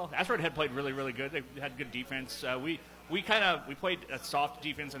played well. Asteroid Head played really, really good. They had good defense. We we played a soft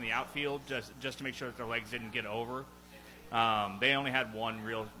defense in the outfield just to make sure that their legs didn't get over. They only had one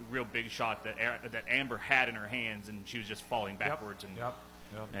real big shot that Amber had in her hands, and she was just falling backwards and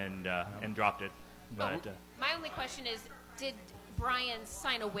dropped it. But my only question is, did Brian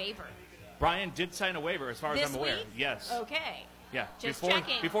sign a waiver? Brian did sign a waiver, as far as I'm aware. Week? Yes. Okay. Yeah. Just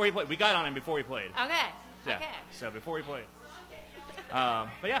checking. Before he played, we got on him before he played. Okay. Yeah. Okay. So before he played. But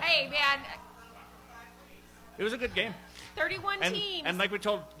yeah. Hey man. It was a good game. 31 teams. And like we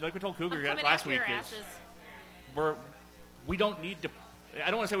told Cougar last week, we don't need to. I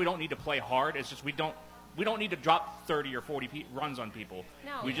don't want to say we don't need to play hard. It's just we don't need to drop 30 or 40 runs on people.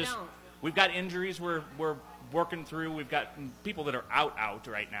 No, we don't. We've got injuries we're working through. We've got people that are out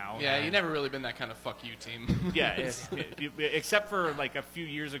right now. Yeah, you've never really been that kind of fuck you team. Yeah, except for like a few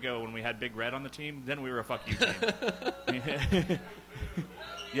years ago when we had Big Red on the team. Then we were a fuck you team.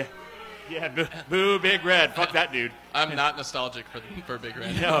 Yeah, boo Big Red. Fuck that dude. I'm not nostalgic for Big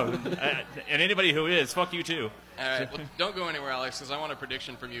Red. No, and anybody who is, fuck you too. All right, well, don't go anywhere, Alex, because I want a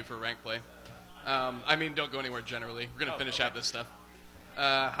prediction from you for rank play. I mean, don't go anywhere generally. We're going to finish out this stuff.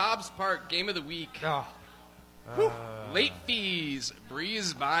 Hobbs Park Game of the Week. Late fees,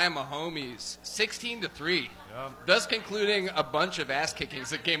 breeze by Mahomes, 16-3. Thus concluding a bunch of ass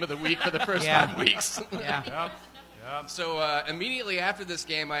kickings at Game of the Week for the first 5 weeks. So immediately after this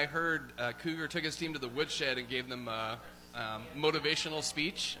game, I heard Cougar took his team to the woodshed and gave them motivational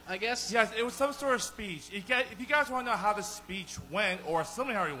speech, I guess. Yes, it was some sort of speech. If you guys want to know how the speech went, or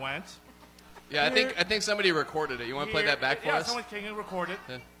something how it went. Yeah, I think somebody recorded it. You want to play that back for us? Yeah, someone came and recorded.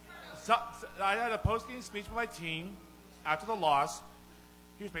 Yeah. So I had a post-game speech with my team after the loss.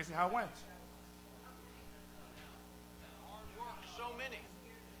 Here's basically how it went. Hard work, so many.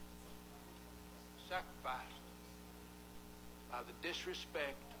 Sacrifice by the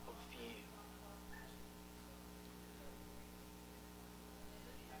disrespect of few.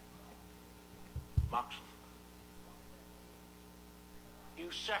 Moxley,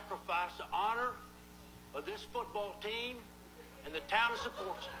 you sacrifice the honor of this football team and the town that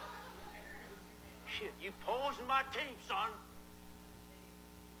supports it. Shit, you poisoned my team, son.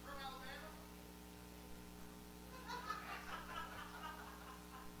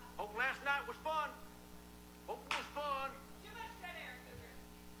 Hope last night was fun. Hope it was fun.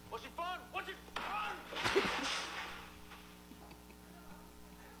 Was it fun? Was it fun?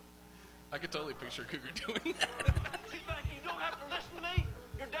 I could totally picture Cougar doing that. You think you don't have to listen to me?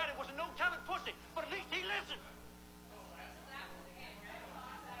 Your daddy was a no-talent pussy, but at least he listened.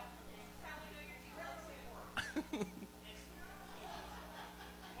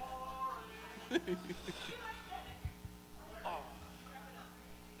 Oh,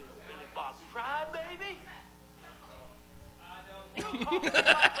 Billy Bob cry, baby.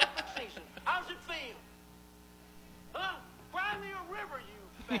 Season. How's it feel? Huh? Cry me a river,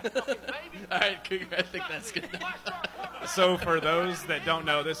 you fat fucking baby. All right, Cougar, I think that's good. So for those that don't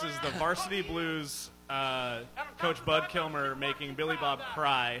know, this is the Varsity Blues Coach Bud Kilmer making Billy Bob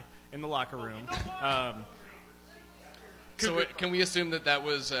cry in the locker room. So can we assume that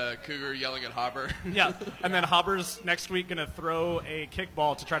was Cougar yelling at Hobber? Yeah, and then Hobber's next week going to throw a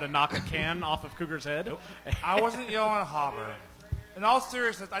kickball to try to knock a can off of Cougar's head. Nope. I wasn't yelling at Hobber. In all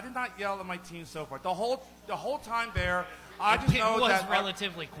seriousness, I did not yell at my team so far. The whole time there, I just know that it was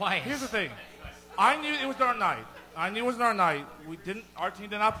relatively quiet. Here's the thing. I knew it was our night. Our team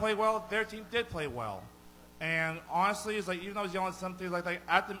did not play well. Their team did play well. And honestly, it's like even though I was yelling something like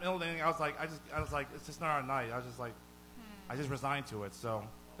at the middle of the inning, I was like, it's just not our night. I just resigned to it. So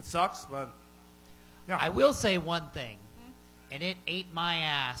it sucks, but yeah. I will say one thing, and it ate my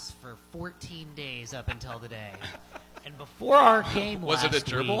ass for 14 days up until today. And before our game was last it a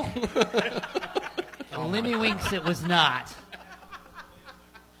gerbil? Limmy Winks, it was not.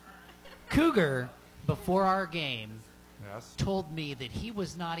 Cougar, before our game, told me that he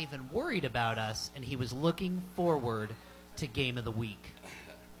was not even worried about us, and he was looking forward to Game of the Week.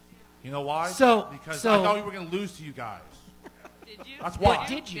 You know why? Because I thought we were going to lose to you guys. Did you? That's why. But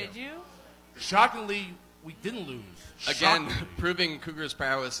did you? Did you? Shockingly, we didn't lose. Again, proving Cougar's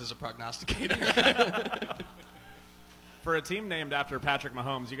prowess as a prognosticator. For a team named after Patrick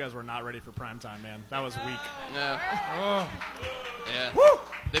Mahomes, you guys were not ready for primetime, man. That was weak. Yeah. Oh. Yeah. Woo!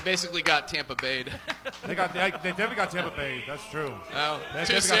 They basically got Tampa Bay'd. They definitely got Tampa Bay. That's true. Oh,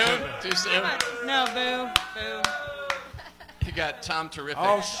 too soon? Too soon? No, boo. Boo. You got Tom Terrific.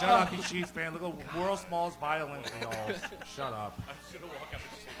 Oh, shut up, you Chiefs fan. Look at the world's smallest violin for y'all. Shut up.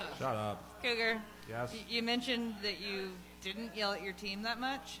 Shut up. Cougar. Yes. You mentioned that you didn't yell at your team that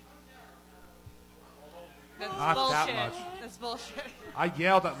much. That's Not that bullshit. much. That's bullshit. I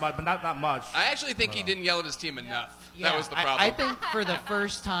yelled at much, but not that much. I actually think he didn't yell at his team enough. Yeah, That was the problem. I think for the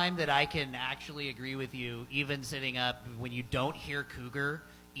first time that I can actually agree with you, even sitting up, when you don't hear Cougar,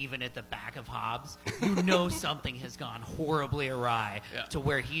 even at the back of Hobbs, you know something has gone horribly awry to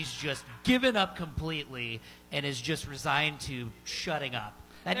where he's just given up completely and is just resigned to shutting up.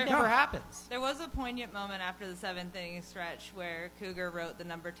 That never happens. There was a poignant moment after the 7th inning stretch where Cougar wrote the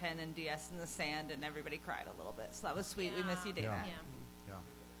number 10 and DS in the sand, and everybody cried a little bit. So that was sweet. We miss you, Dana. Yeah.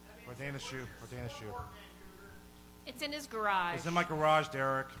 For Dana's shoe. It's in his garage. It's in my garage,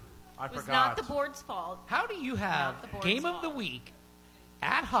 Derek. I It was forgot. not the board's fault. How do you have Not the board's game of fault. the week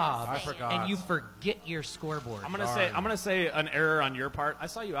at Hobbs I forgot. and you forget your scoreboard? I'm gonna say an error on your part. I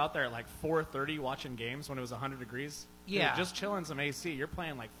saw you out there at like 4:30 watching games when it was 100 degrees. Yeah. Dude, just chilling some AC. You're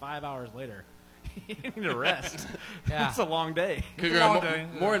playing like 5 hours later. You need to rest. Yeah. It's a long day. Cougar, Long a day.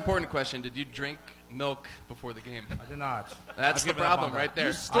 more important question: did you drink milk before the game? I did not. That's I've the given up problem on right that.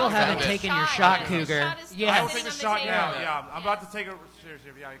 there. Still I haven't found it. taken your shot, The Cougar. shot is still Yes. I will sitting take the on shot the now. table. Yeah, I'm about to take it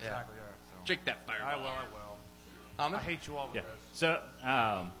seriously. Yeah, exactly. Yeah. So. Drink that I fireball. will. Ahmed? I hate you all with Yeah. this. So,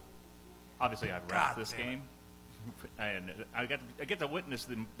 obviously, I've God rest this damn it. game, and I get to witness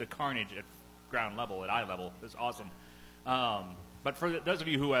the carnage at ground level, at eye level. It's awesome. But for those of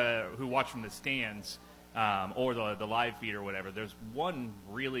you who watch from the stands or the live feed or whatever, there's one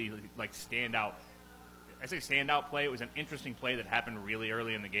really like standout. I say standout play. It was an interesting play that happened really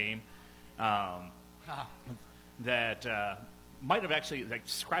early in the game. That might have actually like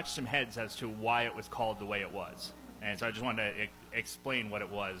scratched some heads as to why it was called the way it was. And so I just wanted to explain what it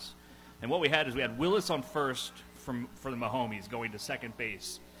was. And what we had is we had Willis on first for the Mahomies going to second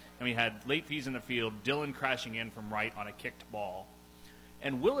base. And we had late fees in the field, Dillon crashing in from right on a kicked ball.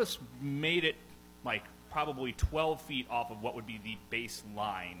 And Willis made it like probably 12 feet off of what would be the base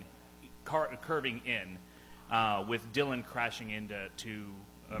line, curving in, with Dillon crashing into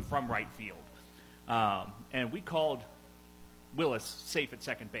from right field. And we called Willis safe at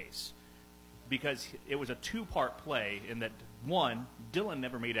second base because it was a two-part play in that, one, Dillon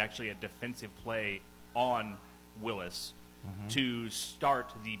never made actually a defensive play on Willis to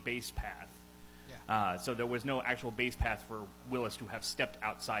start the base path. So there was no actual base path for Willis to have stepped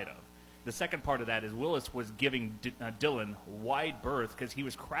outside of. The second part of that is Willis was giving Dillon wide berth because he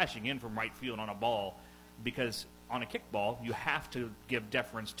was crashing in from right field on a ball, because on a kickball you have to give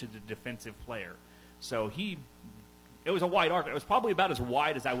deference to the defensive player. So it was a wide arc. It was probably about as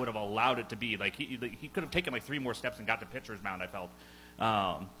wide as I would have allowed it to be. Like he could have taken like 3 more steps and got to pitcher's mound, I felt.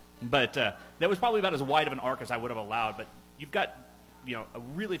 But that was probably about as wide of an arc as I would have allowed. But you've got a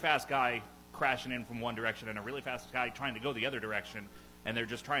really fast guy crashing in from one direction and a really fast guy trying to go the other direction, and they're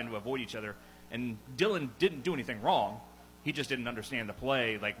just trying to avoid each other. And Dillon didn't do anything wrong. He just didn't understand the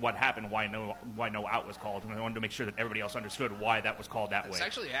play, like what happened, why no out was called, and I wanted to make sure that everybody else understood why that was called that way. It's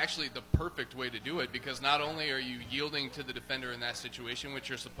actually the perfect way to do it, because not only are you yielding to the defender in that situation, which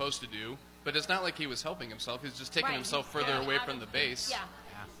you're supposed to do, but it's not like he was helping himself. He's just taking himself further away from the base.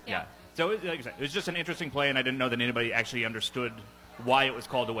 Yeah. So like I said, it was just an interesting play, and I didn't know that anybody actually understood why it was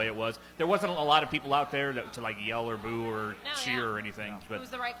called the way it was. There wasn't a lot of people out there to like yell or boo or cheer or anything. But It was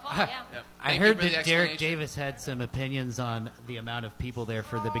the right call, yeah. I heard that Derek Davis had some opinions on the amount of people there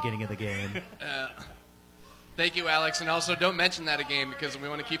for the beginning of the game. Thank you, Alex. And also, don't mention that again, because we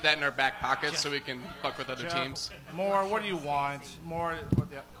want to keep that in our back pocket so we can fuck with other Jeff, teams. More, what do you want? More.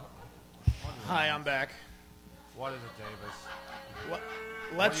 Hi, I'm back. What is it, Davis?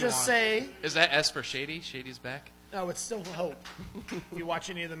 Let's just say. Is that S for Shady? Shady's back? No, it's still hope. If you watch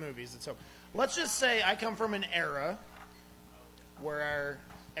any of the movies, it's hope. Let's just say I come from an era where our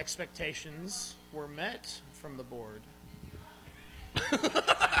expectations were met from the board.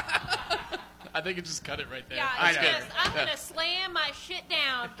 I think it just cut it right there. Yeah, I'm going to slam my shit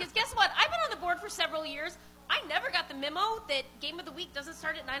down. Because guess what? I've been on the board for several years. I never got the memo that Game of the Week doesn't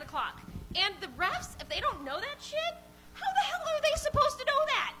start at 9 o'clock. And the refs, if they don't know that shit, how the hell are they supposed to know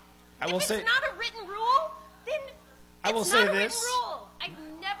that? If it's not a written rule, then I will it's say not a this. written rule.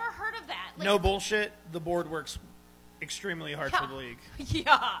 I've never heard of that. Like, No bullshit. The board works extremely hard for the league.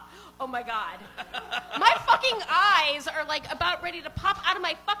 Yeah. Oh my God. My fucking eyes are like about ready to pop out of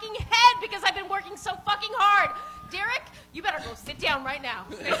my fucking head because I've been working so fucking hard. Derek, you better go sit down right now.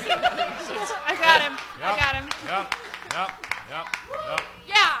 I got him. I got him. Yep.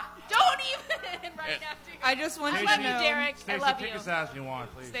 Yeah. Don't even right now. I just want I you love to you, know, Derek. I love kick you. his ass if you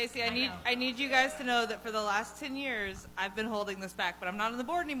want, please. Stacey, I need you guys to know that for the last 10 years, I've been holding this back, but I'm not on the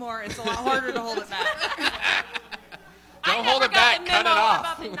board anymore. It's a lot harder to hold it back. Don't hold it back. Cut it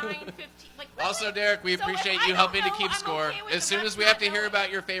off. About the 9:15. Like, Also, Derek, we So appreciate if I you don't helping to know, keep I'm score. okay with As the soon refs as we have not to hear knowing.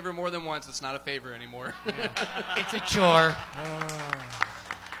 about your favor more than once, it's not a favor anymore. It's a chore.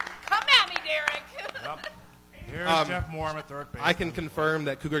 Come at me, Derek. Yep. Here's Jeff Moore, I'm at third base. I can confirm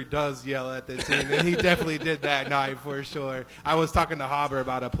that Cougar does yell at the team, and he definitely did that night for sure. I was talking to Hobber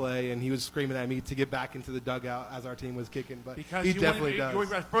about a play, and he was screaming at me to get back into the dugout as our team was kicking, but Because he you definitely You were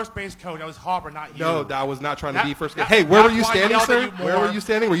does. at first base coach. That was Harbor, not you. No, I was not trying to be first base. that- Hey, where were that's you why I standing, yelled at sir? you Where were more. you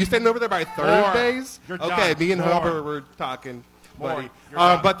standing? Were you standing over there by third More. base? You're Okay, done. me and More. Hobber were talking. More. Buddy. You're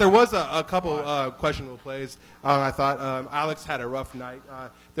done. But there was a couple questionable plays. I thought Alex had a rough night.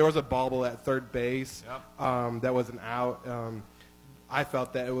 There was a bobble at third base that was an out. I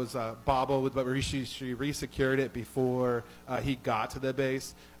felt that it was a bobble, but she re-secured it before he got to the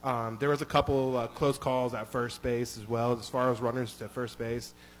base. There was a couple close calls at first base as well, as far as runners to first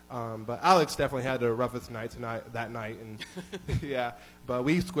base. But Alex definitely had the roughest night that night, and yeah. But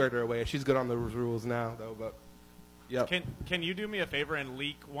we squared her away. She's good on the rules now, though. But yep. Can you do me a favor and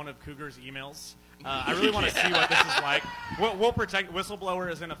leak one of Cougar's emails? I really want to see what this is like. We'll protect.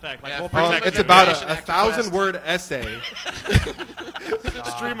 Whistleblower is in effect. Like, we'll protect it's about a information. 1,000-word essay.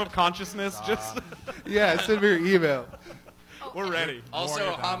 Stream of consciousness. Just yeah, send me your email. We're ready.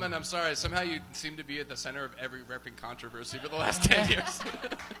 Also, Haman, I'm sorry. Somehow you seem to be at the center of every repping controversy for the last 10 years.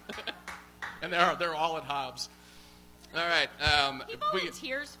 And they're all at Hobbs. All right. He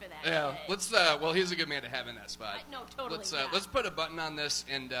volunteers for that. Yeah. shit. Let's. Well, he's a good man to have in that spot. No, totally. Let's put a button on this,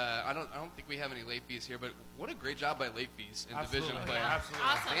 and I don't think we have any late fees here, but what a great job by late fees in division play. Absolutely.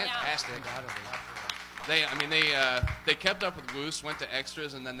 Awesome, yeah. Fantastic. They kept up with Woos, went to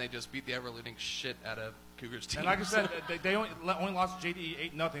extras, and then they just beat the ever-leading shit out of Cougars team. And like I said, they only lost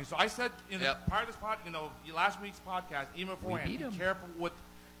JDE 8-0. So I said prior to this last week's podcast, even beforehand, be careful with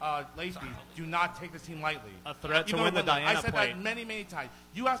late fees. Do not take this team lightly. A threat to win the Diana I said plate. that many, many times.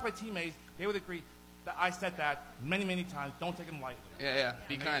 You ask my teammates, they would agree that I said that many, many times. Don't take them lightly. Yeah.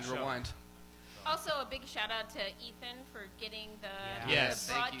 Be kind. Rewind. Also, a big shout out to Ethan for getting the Yes,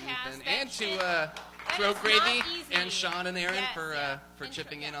 thank you, broadcast. Ethan, That and shit- to that Throw is Gravy not easy. and Sean and Aaron Yes, for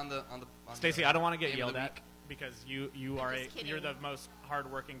chipping in on the. Stacey, I don't want to get game of yelled the at week. because you're the most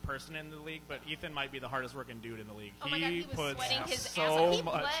hardworking person in the league, but Ethan might be the hardest working dude in the league. Oh my God, he was puts sweating his ass so off. He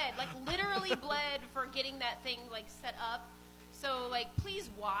much. bled, like literally bled for getting that thing like set up. So like, please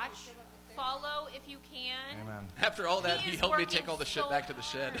watch, follow if you can. Amen. After all that, He he is helped me working take all the shit so back to the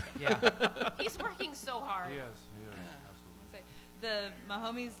shed. He's working so hard. He is. The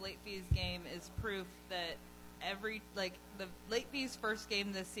Mahomes late fees game is proof that the late fees first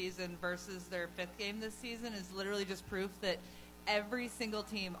game this season versus their fifth game this season is literally just proof that every single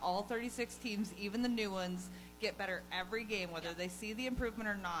team, all 36 teams, even the new ones, get better every game, whether they see the improvement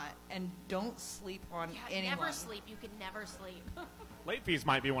or not, and don't sleep on anyone. Never sleep. You can never sleep. Late fees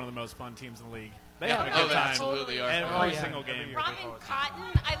might be one of the most fun teams in the league. They Yeah. have a Oh, good they time absolutely are. every single game. Robin Cotton.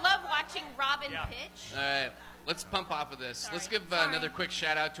 I love watching Robin pitch. All right, let's pump off of this. Let's give another quick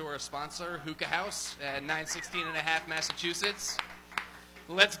shout out to our sponsor, Hookah House at 916 and a half Massachusetts.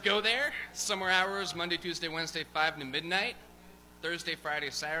 Let's go there. Summer hours, Monday, Tuesday, Wednesday, 5 to midnight. Thursday,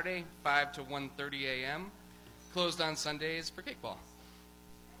 Friday, Saturday, 5 to 1:30 a.m. Closed on Sundays for kickball.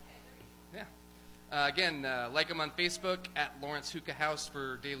 Yeah. Again, like them on Facebook at Lawrence Hookah House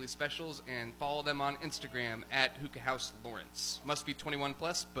for daily specials, and follow them on Instagram at Hookah House Lawrence. Must be 21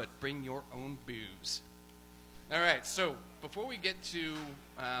 plus, but bring your own booze. All right, so before we get to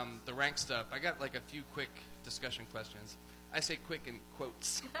the rank stuff, I got like a few quick discussion questions. I say quick in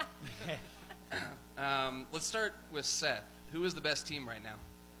quotes. Let's start with Seth. Who is the best team right now?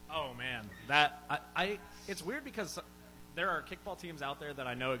 Oh man, it's weird because there are kickball teams out there that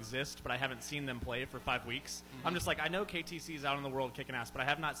I know exist, but I haven't seen them play for 5 weeks. Mm-hmm. I'm just like, I know KTC's out in the world kicking ass, but I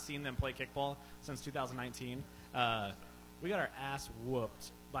have not seen them play kickball since 2019. We got our ass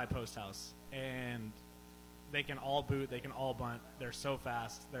whooped by Post House, and they can all boot, they can all bunt. They're so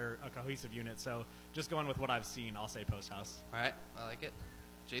fast. They're a cohesive unit. So just going with what I've seen, I'll say Post House. All right, I like it.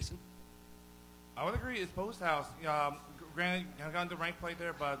 Jason? I would agree. It's Post House. Granted, I got into rank play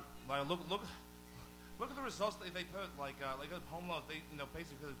there, but like, look at the results they put. Like home loans, they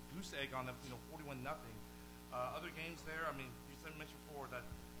basically put a goose egg on them. 41-0. Other games there. I mean, you mentioned before that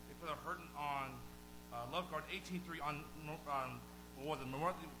they put a hurting on Love Guard 18-3 on what was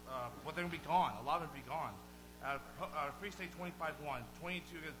it? What they're gonna be gone. A lot of them be gone. Free State 25-1,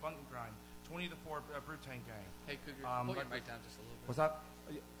 22 against Bunton Grind, 20-4 Brutane Gang. Hey, Cougar, pull your mic down just a little bit. What's that?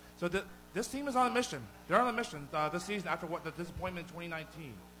 So this team is on a mission. They're on a mission this season after the disappointment in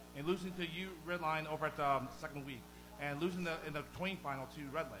 2019 and losing to Redline over at the second week and losing in the tween final to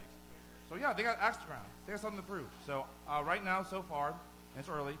Red Lakes. So yeah, they got axe to ground. They got something to prove. So right now, so far, and it's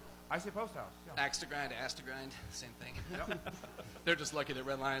early, I say post house. Yeah. Axe to grind, ass to grind, same thing. Yep. They're just lucky that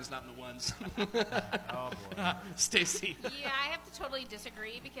Red Lion's not in the ones. Oh boy. Stacy. Yeah, I have to totally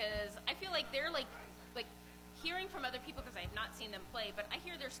disagree because I feel like they're like hearing from other people because I have not seen them play, but I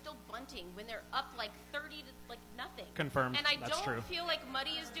hear they're still bunting when they're up like 30 to like nothing. Confirmed. And I That's don't true. feel like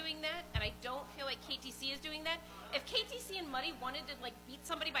Muddy is doing that, and I don't feel like KTC is doing that. If KTC and Muddy wanted to like beat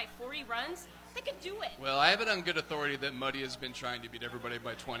somebody by 40 runs, they could do it. Well, I have it on good authority that Muddy has been trying to beat everybody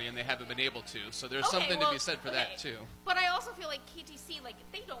by 20, and they haven't been able to. So there's something to be said for that too. But I also feel like KTC, like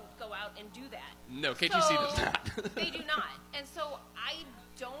they don't go out and do that. No, KTC does not. They do not, and so I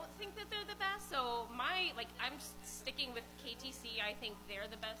don't think that they're the best. So I'm sticking with KTC. I think they're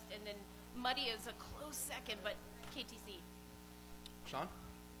the best, and then Muddy is a close second, but KTC. Sean?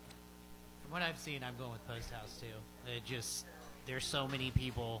 From what I've seen, I'm going with Post House too. There's so many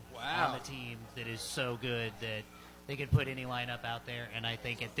people Wow. on the team that is so good that they could put any lineup out there, and I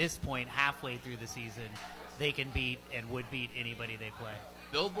think at this point, halfway through the season, they can beat and would beat anybody they play.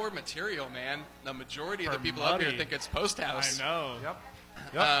 Billboard material, man. The majority of For the people up here Muddy. think it's Post House. I know. Yep.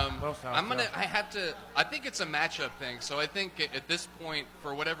 Post house. I think it's a matchup thing. So I think at this point,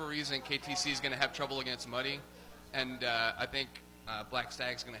 for whatever reason, KTC is going to have trouble against Muddy, and I think Black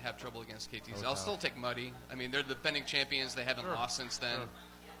Stag's going to have trouble against KTC. I'll still take Muddy. I mean, they're the defending champions. They haven't lost since then.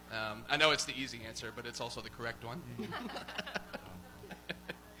 I know it's the easy answer, but it's also the correct one.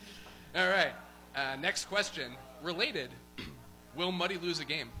 All right. Next question. Related. Will Muddy lose a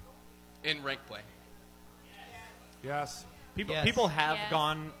game in rank play? Yes. People have Yes.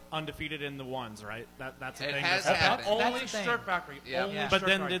 gone undefeated in the ones, right? That's a It thing. has That's- happened. Only the thing. Shirt Factory. Yeah. Only Yeah. But Shirt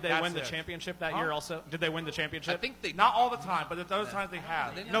then Factory. did they That's win the it. championship that Huh? year also? Did they win the I championship? think they Not all the time, but at those times they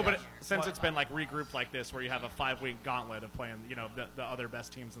have. No, but Yeah. since But- it's been like regrouped like this, where you have a 5-week gauntlet of playing, the other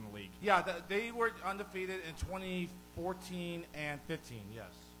best teams in the league. Yeah, they were undefeated in 2014 and 15. Yes.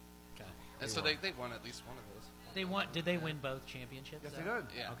 And so they won at least one of those. Did they win both championships? Yes, they did.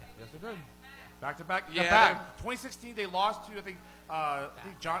 Yeah. Okay. Yes, they did. Back to back. Yeah, back. they're- 2016 they lost to I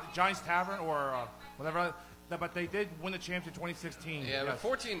think Johnny's Tavern or whatever. But they did win the championship in 2016. Yeah, but Yes.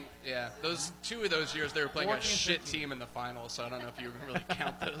 14, two of those years they were playing a 14 and shit 15. team in the finals, so I don't know if you really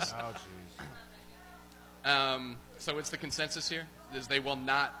count those. Oh jeez. So it's the consensus here is they will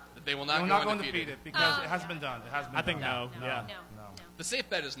not We're go not going to undefeated. defeat it because it hasn't been done. It hasn't been I think done. no. Yeah. No. No. The safe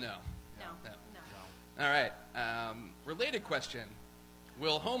bet is no. No. No. No. All right. Related question: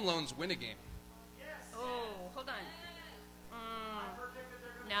 will home loans win a game? Oh, hold on.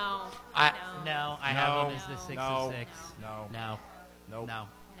 No. No, I No. have them as the 6 No. of 6. No. No. Nope. No.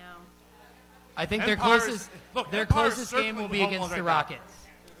 No. I think Empire's- their Empire's closest game circling will the be home against loans the right now. Rockets.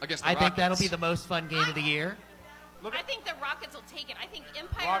 Against the I think that'll Rockets. be the most fun game of the year. Look I at think the Rockets will take it. I think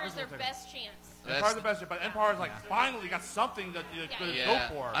Empire Rockets is their will take it. best chance. Empire's the best, but Empire's like finally got something that you could Yeah,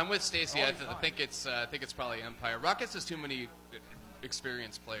 go for. I'm with Stacy. All I these think it's probably Empire. Rockets has too many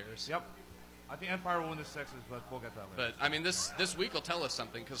experienced players. Yep. I think Empire will win the Sixers, but we'll get that later. But I mean, this week will tell us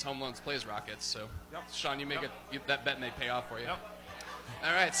something because home loans plays Rockets. So, Yep. Sean, you make Yep. that bet may pay off for you. Yep.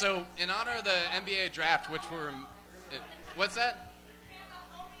 All right. So, in honor of the NBA draft, which what's that?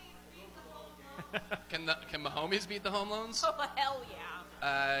 Can Mahomes beat the home loans? Oh, hell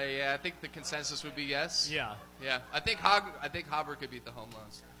yeah. Yeah, I think the consensus would be yes. Yeah. Yeah, I think Hobber could beat the home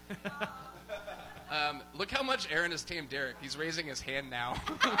loans. Look how much Aaron has tamed Derek. He's raising his hand now.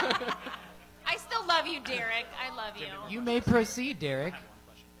 I still love you, Derek. I love you. You may proceed, Derek.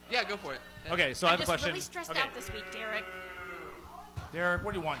 Yeah, go for it. Okay, so I I'm have a just question. really stressed Okay. out this week, Derek. Derek,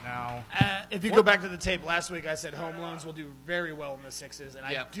 what do you want now? If you go back to the tape last week, I said home loans will do very well in the Sixes, and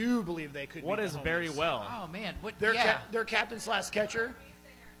Yeah. I do believe they could. What beat is the home very loans. well? Oh man, what? Their yeah. their captain / catcher,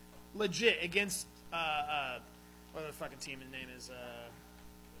 legit against what the fucking team name is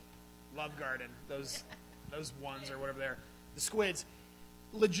Love Garden. Those ones or whatever they're the Squids.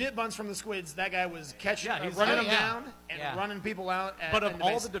 Legit bunts from the Squids. That guy was catching, Yeah, he's running good. them down and Yeah. running people out. But in of the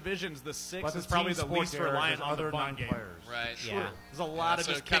all base. the divisions, the Six But is the probably team the sport, least Derek, reliant there's on the other fun 9 game. players. Right. Yeah. There's a lot of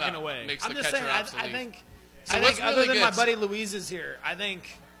so just it kinda kicking away. makes I'm the just catcher saying. obsolete. I think. So I what's think other really than good- my buddy Louise is here, I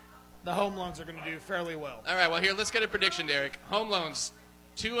think the home loans are going to do fairly well. All right, well, here, let's get a prediction, Derek. Home loans,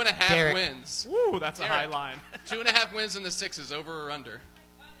 2.5 Derek. wins. Woo, that's a Derek. high line. 2.5 wins in the Sixes, over or under?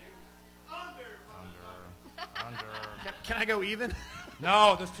 Under. Can I go even?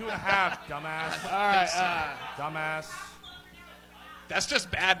 No, there's 2.5, dumbass. All right. Dumbass. That's just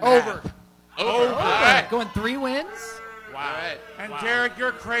bad math. Over. Over. All right. Going 3 wins? Wow. All right. And Wow. Derek,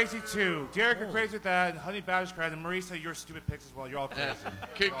 you're crazy too. Derek, you're crazy with that. And Honey Badger's crazy. And Marisa, you're stupid picks as well. You're all crazy.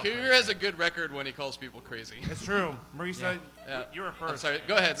 Cougar has a good record when he calls people crazy. It's true. Marisa, Yeah. you were I'm first. sorry.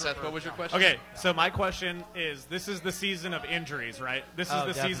 Go ahead, Seth. What was your question? Okay, so my question is, this is the season of injuries, right? This is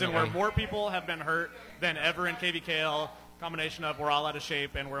the season where more people have been hurt than ever in KVKL. Combination of we're all out of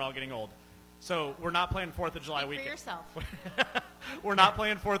shape and we're all getting old. So we're not playing 4th of July Speak for weekend. yourself. We're not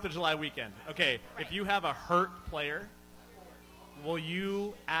playing 4th of July weekend. Okay, if you have a hurt player, will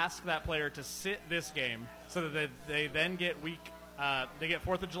you ask that player to sit this game so that they then get they get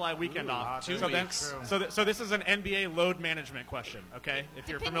 4th of July weekend off? 2 so weeks. So this is an NBA load management question, okay? If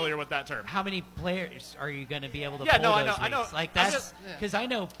you're familiar with that term. How many players are you going to be able to Yeah, pull no, those I know. weeks? Like I'm that's just- because I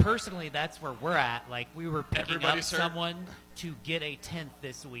know personally that's where we're at. Like we were picking Everybody's up hurt. someone to get a 10th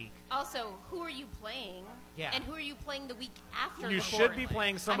this week. Also, who are you playing? Yeah. And who are you playing the week after? You the should fourth? be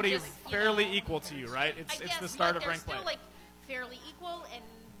playing somebody I'm just, fairly equal to you, right? I It's guess, the start but of ranked they're play. still like fairly equal, and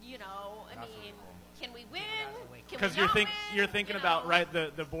I mean, can we win? Can Because we not win? you're thinking You about know? right.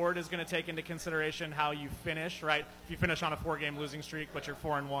 The board is going to take into consideration how you finish, right? If you finish on a 4-game losing streak, but you're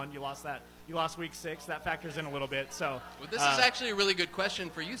 4-1, you lost week 6. That factors in a little bit. So Well, this is actually a really good question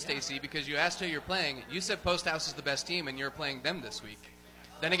for you, Stacy, because you asked who you're playing. You said Post House is the best team, and you're playing them this week.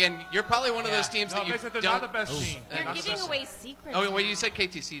 Then again, you're probably one of those teams No, that you they said they're don't. not the best team. You're Not the giving best away secrets. Oh, well, now. you said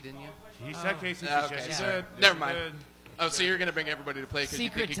KTC, didn't you? He said KCC. Okay, She sorry. said, Never she mind. said- Oh, so you're going to bring everybody to play because you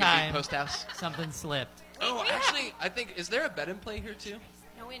think Secret you can time. beat Post House? Something slipped. Oh, actually, I think is there a bet in play here too?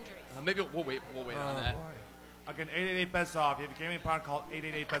 No injuries. Maybe we'll wait on that. Again, 888 bets off. You have a gaming pod called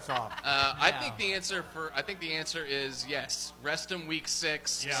 888 bets off. I think the answer is yes. Rest them week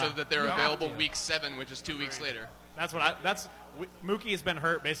 6 Yeah. so that they're You have available to. week 7, which is 2 weeks later. Mookie has been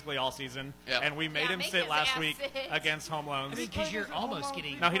hurt basically all season, Yep. and we made him make sit his last ass week sit. against Home Loans. I mean, because you're almost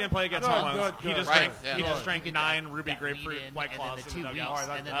getting. No, he didn't play against Good, Home Loans. good, He good. just Right, drank. yeah. He just Good. drank You get 9 that Ruby lead grapefruit in, White and Claws then the in 2 the weeks,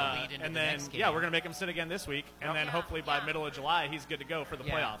 dugout. and then the lead into And the then next game. yeah, we're gonna make him sit again this week, and then hopefully by middle of July he's good to go for the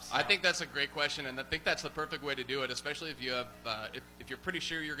Yeah. playoffs. I think that's a great question, and I think that's the perfect way to do it, especially if you have if you're pretty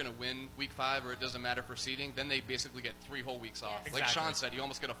sure you're going to win week 5 or it doesn't matter for seeding, then they basically get 3 whole weeks off. Yes. Like Exactly. Sean said, you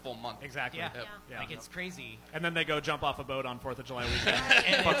almost get a full month. Exactly. Yeah. Yeah. Like it's crazy. And then they go jump off a boat on 4th of July weekend.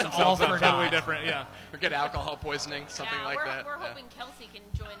 And Fuck it's themselves all up. for Totally naught. different. Yeah. Or get alcohol poisoning, something yeah, like we're, that. We're Yeah. hoping Kelsey can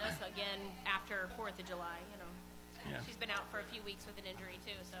join us again after 4th of July. She's been out for a few weeks with an injury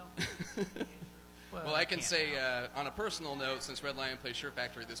too. So Well, I can say on a personal note, since Red Lion plays Shirt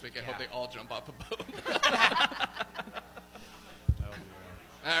Factory this week, I hope they all jump off a boat.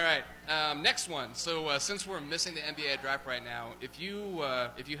 All right, next one. So since we're missing the NBA draft right now, if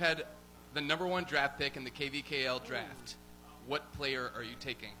you had the number 1 draft pick in the KVKL draft, what player are you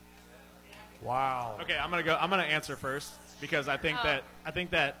taking? Wow. Okay, I'm gonna answer first because I think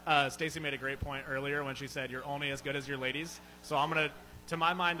that Stacy made a great point earlier when she said you're only as good as your ladies. So to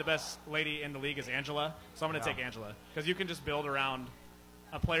my mind, the best lady in the league is Angela. So I'm gonna take Angela because you can just build around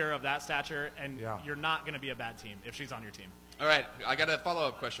a player of that stature, and you're not gonna be a bad team if she's on your team. All right, I got a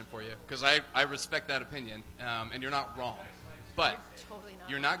follow-up question for you because I respect that opinion, and you're not wrong. But totally not.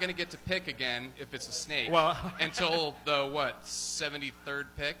 you're not going to get to pick again if it's a snake Well- until the 73rd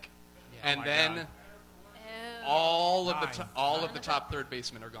pick, and my then God. all of the top third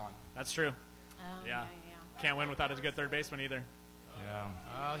basemen are gone. That's true. Oh, Yeah. Can't win without a good third baseman either. Yeah.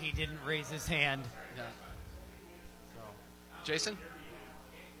 Oh, he didn't raise his hand. Yeah. Jason?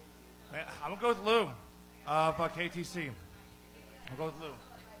 I'm going to go with Lou of KTC. I'm going to go with Lou.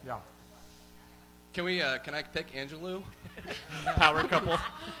 Yeah. Can I pick Angelou? Power couple. No.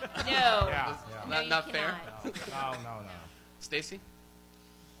 Yeah. No, you Not fair. cannot. No. Stacy?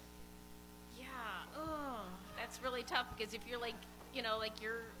 Yeah. Oh, that's really tough because if you're like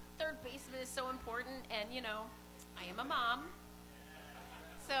your third baseman is so important, and I am a mom.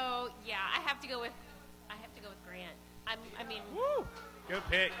 So yeah, I have to go with Grant. I mean. Woo! Good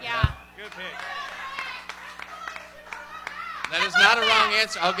pick. Yeah. Good pick. That is not a wrong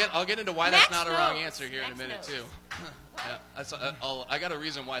answer. I'll get into why that's Next not a wrong notes. answer here in a Next minute notes. too. I got a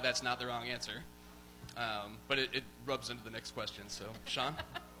reason why that's not the wrong answer, but it rubs into the next question. So, Sean,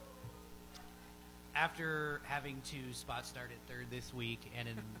 After having to spot start at third this week and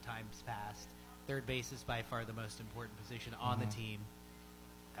in times past, third base is by far the most important position on the team.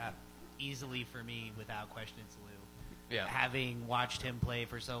 Easily for me, without question, it's Lou. Yeah. Having watched him play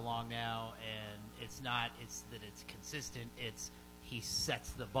for so long now, and it's that it's consistent. It's he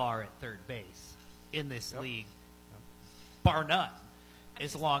sets the bar at third base in this league, bar none,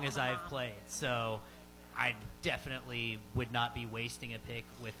 as long as I've played. So I definitely would not be wasting a pick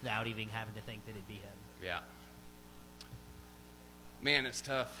without even having to think that it'd be him. yeah. Man, it's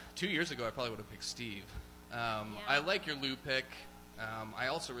tough. 2 years ago, I probably would have picked Steve. I like your Lou pick. I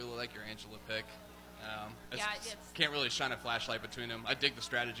also really like your Angela pick. Can't really shine a flashlight between them. I dig the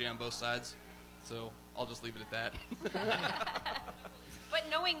strategy on both sides, so I'll just leave it at that. But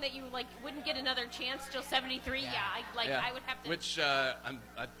knowing that you wouldn't get another chance till 73, I would have to. Which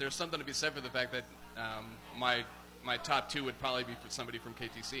there's something to be said for the fact that my top two would probably be for somebody from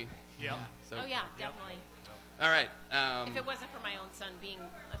KTC. Yeah. So, oh yeah, definitely. All right. If it wasn't for my own son being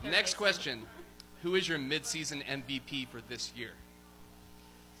a third Next baseman. question: who is your midseason MVP for this year?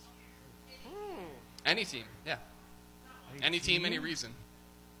 Any team, yeah. Any team, any reason.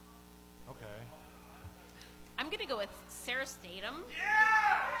 Okay. I'm going to go with Sarah Statham.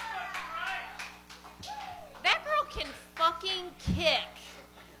 That girl can fucking kick.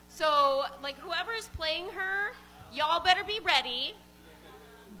 So, whoever's playing her, y'all better be ready.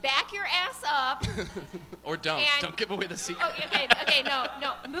 Back your ass up. Or don't. And- Don't give away the secret. Oh, okay, no.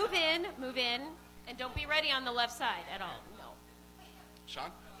 Move in, and don't be ready on the left side at all. No. Sean?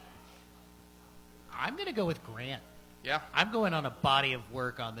 I'm going to go with Grant. Yeah. I'm going on a body of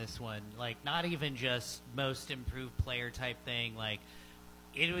work on this one. Not even just most improved player type thing.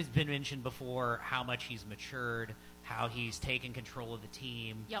 It has been mentioned before how much he's matured, how he's taken control of the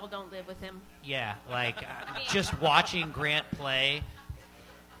team. Y'all don't live with him. Yeah, just watching Grant play,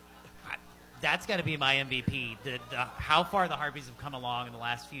 that's got to be my MVP. How far the Harpies have come along in the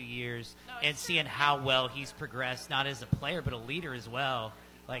last few years, and seeing how well he's progressed, not as a player but a leader as well.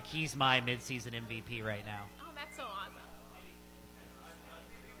 He's my midseason MVP right now. Oh, that's so awesome.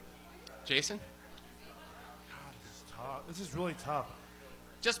 Jason? God, this is tough. This is really tough.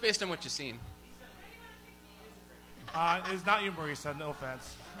 Just based on what you've seen. It's not you, Marisa. No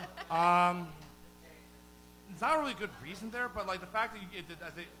offense. It's not a really good reason there, but the fact that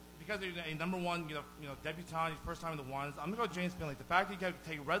I think because you're a number one, debutante, first time in the ones. I'm gonna go James Finley. The fact that you got to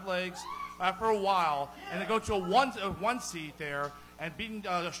take Red Legs for a while and then go to a one seed there and beating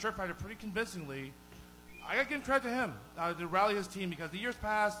the Street Fighter pretty convincingly. I got to give credit to him to rally his team because the years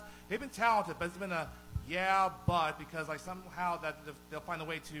past they've been talented, but it's been a but because somehow that they'll find a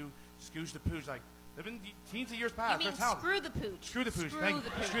way to scooch the pooch. They've been teams of years past. You mean They're talented. screw the pooch? Screw the pooch. Screw Thank the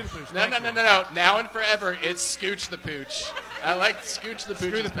you. pooch. Screw the pooch. No. Now and forever, it's Scooch the Pooch. I like Scooch the Pooch.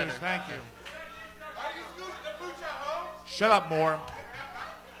 Screw the is better. pooch. Thank you. Shut up, Moore.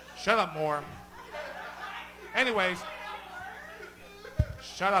 Shut up, Moore. Anyways.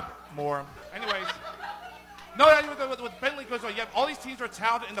 Shut up, Moore. Anyways. No, with Bentley goes on. You have all these teams are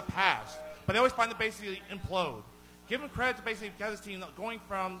talented in the past, but they always find to basically implode. Give him credit to basically get his team going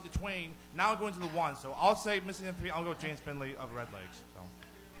from the twain, now going to the one. So I'll say missing in 3, I'll go James Finley of Red Legs. So.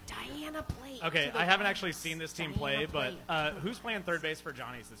 Diana Plate. Okay, I haven't actually seen this team play, but who's playing third base for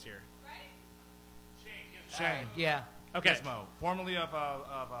Johnny's this year? Shane. Yeah. Okay. Gizmo, formerly of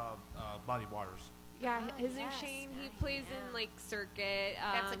Muddy Waters. Yeah, his name's Shane. He plays in circuit.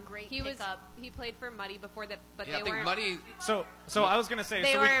 That's a great He pickup. He played for Muddy before that, but Yeah, I they think weren't. Muddy. So I was gonna say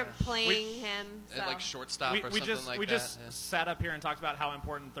They so weren't playing him. So. Like shortstop or we something just like we that. just yeah. sat up here and talked about how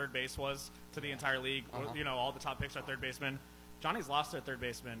important third base was to the entire league. Uh-huh. All the top picks are third basemen. Johnny's lost their third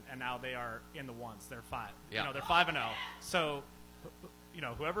baseman, and now they are in the ones. They're 5. Yeah. They're 5-0. So,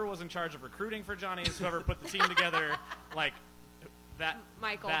 whoever was in charge of recruiting for Johnny's, whoever put the team together, that.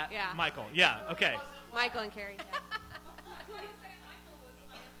 Michael, that, yeah. Michael. Yeah. Okay. Michael and Carrie. Yeah.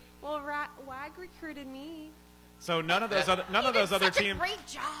 Well, WAG recruited me. So none of those other Such a teams. great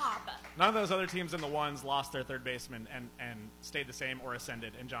job. None of those other teams in the ones lost their third baseman and stayed the same or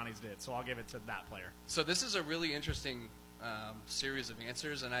ascended, and Johnny's did. So I'll give it to that player. So this is a really interesting series of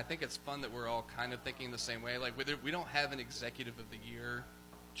answers, and I think it's fun that we're all kind of thinking the same way. We don't have an Executive of the Year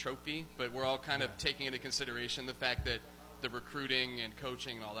trophy, but we're all kind of taking into consideration the fact that the recruiting and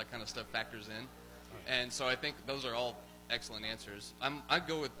coaching and all that kind of stuff factors in. And so I think those are all excellent answers. I'd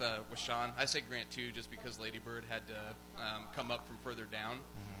go with Sean. I say Grant too, just because Lady Bird had to come up from further down.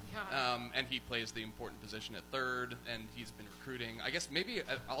 And he plays the important position at third, and he's been recruiting. I guess maybe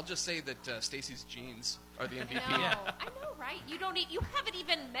I'll just say that Stacy's jeans are the MVP. I know, right? You haven't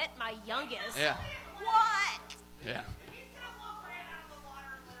even met my youngest. Yeah. What? Yeah.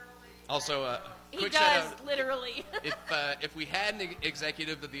 Also, He quick does, shout out. literally. If we had an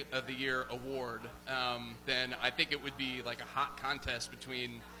Executive of the Year award, then I think it would be like a hot contest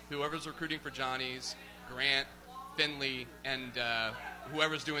between whoever's recruiting for Johnny's, Grant, Finley, and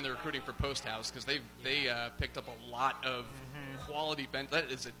whoever's doing the recruiting for Post House, because they picked up a lot of quality bench.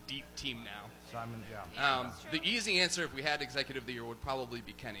 That is a deep team now. So I mean, yeah. The easy answer, if we had Executive of the Year, would probably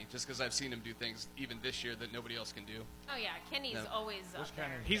be Kenny, just because I've seen him do things even this year that nobody else can do. Oh yeah, Kenny's always up there.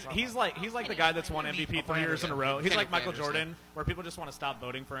 He's like the guy that's won MVP 3 years in a row. He's Kenny like Michael Flanders, Jordan, where people just want to stop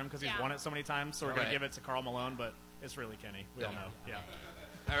voting for him because he's won it so many times. So we're going Right. to give it to Karl Malone, but it's really Kenny. We all know. Yeah.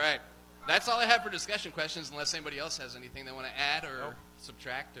 All right. That's all I have for discussion questions, unless anybody else has anything they want to add or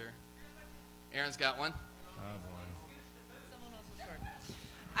subtract. Or Aaron's got one.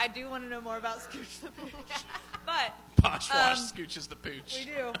 I do want to know more about Scooch the Pooch. But Poshwash scooches the pooch.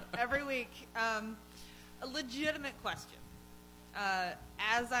 we do every week. A legitimate question.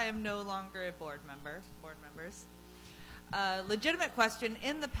 As I am no longer a board members, legitimate question.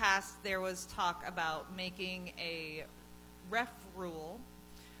 In the past, there was talk about making a ref rule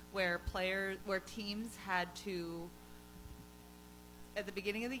where teams had to, at the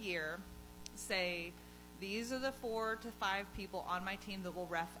beginning of the year, say, these are the 4 to 5 people on my team that will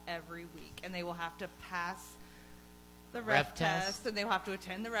ref every week, and they will have to pass the ref test, and they will have to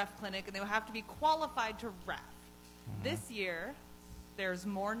attend the ref clinic, and they will have to be qualified to ref. Mm-hmm. This year, there's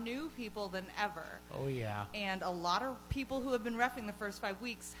more new people than ever. Oh, yeah. And a lot of people who have been reffing the first 5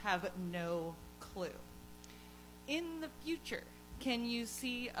 weeks have no clue. In the future, can you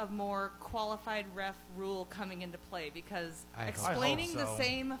see a more qualified ref rule coming into play? Because explaining the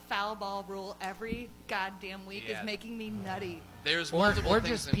same foul ball rule every goddamn week is making me nutty. There's or things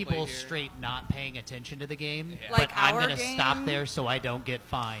just in people play here. straight not paying attention to the game. Yeah. But Like I'm our going to game? stop there so I don't get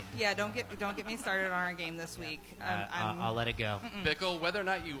fined. Yeah, don't get me started on our game this week. I'll let it go. Bickle, whether or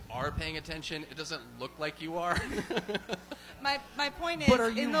not you are paying attention, it doesn't look like you are. My point is, But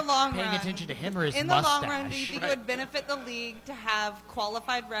are you in the long paying run, attention to him or his in mustache? the long run, do you think it would benefit the league to have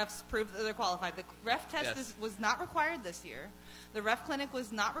qualified refs prove that they're qualified? The ref test was not required this year. The ref clinic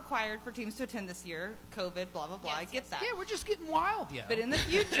was not required for teams to attend this year. COVID, blah blah blah. I get that. Yeah, we're just getting wild, yeah. But in the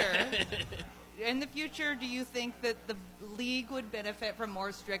future, do you think that the league would benefit from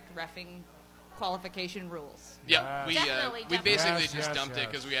more strict reffing qualification rules? Yeah, we Definitely. basically Yes, just yes, dumped it yes.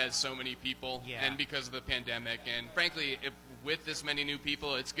 because we had so many people and because of the pandemic. And frankly, with this many new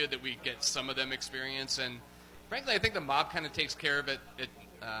people, it's good that we get some of them experience. And frankly, I think the mob kind of takes care of it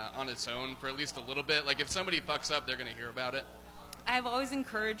on its own for at least a little bit. Like if somebody fucks up, they're going to hear about it. I've always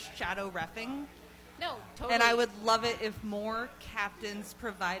encouraged shadow reffing. No, totally. And I would love it if more captains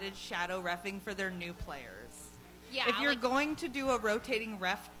provided shadow reffing for their new players. Yeah, if you're going to do a rotating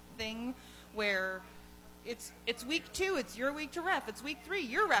ref thing where it's week 2, it's your week to ref. It's week 3,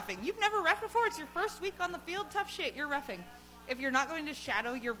 you're reffing. You've never reffed before. It's your first week on the field. Tough shit. You're reffing. If you're not going to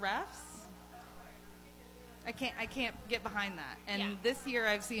shadow your refs, I can't get behind that. And this year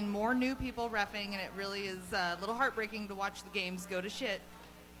I've seen more new people reffing, and it really is a little heartbreaking to watch the games go to shit.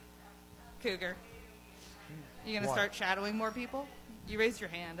 Cougar, you gonna start shadowing more people? You raised your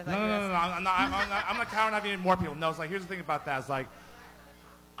hand. I thought you were No. I'm not counting on having more people. No, it's like here's the thing about that. It's like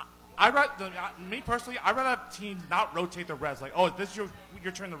me personally, I'd rather have teams not rotate the refs. Like, oh, this is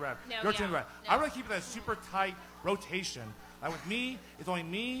your turn to ref. Your turn to ref. I'd rather keep it a super tight rotation. Like with me, it's only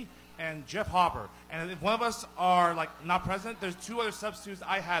me and Jeff Hopper. And if one of us are like not present, there's 2 other substitutes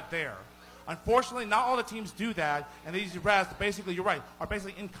I had there. Unfortunately, not all the teams do that, and these refs, basically, you're right, are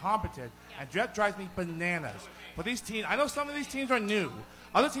basically incompetent. And that drives me bananas. For these teams, I know some of these teams are new.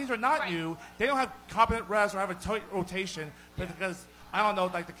 Other teams are not new. They don't have competent refs or have a tight rotation because, I don't know,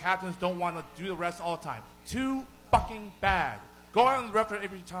 like the captains don't want to do the refs all the time. Too fucking bad. Go out and ref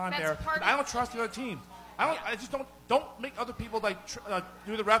every time there. I don't trust the other teams. I just don't make other people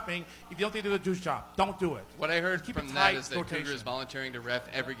do the reffing if you don't think they do the douche job. Don't do it. What I heard Keep from it that tight is that rotation. Cougar is volunteering to ref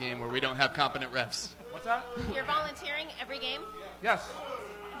every game where we don't have competent refs. What's that? You're volunteering every game Yes.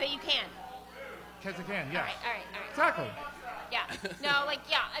 that you can. Kids can, yes. All right. Exactly. Yeah. No,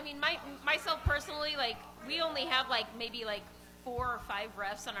 I mean, myself personally, we only have maybe 4 or 5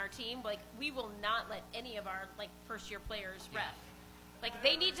 refs on our team. We will not let any of our first year players ref.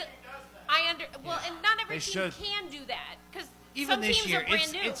 They need to. And not every team can do that because Even some this teams year, are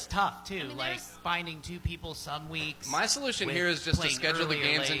brand new. it's tough too. I mean, finding 2 people some weeks. My solution here is just to playing schedule the early or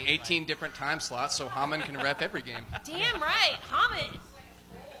games in late, 18 different time slots so Haman can ref every game. Damn right, Hamid.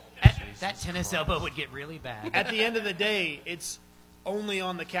 That tennis elbow would get really bad. At the end of the day, it's only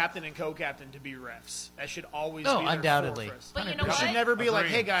on the captain and co-captain to be refs. That should always be their undoubtedly. fortress. But you know It should what? never be like,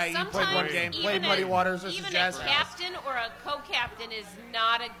 hey, guy, you played one Sometimes game, even played Muddy Waters versus even Jazz a House. captain or a co-captain is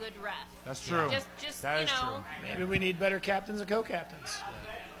not a good ref. That's true. Just That you is know. true. Maybe we need better captains and co-captains.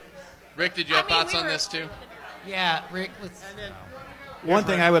 Rick, did you have thoughts on this too? Yeah, Rick, let's. One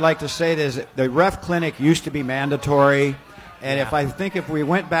thing I would like to say is the ref clinic used to be mandatory, And if we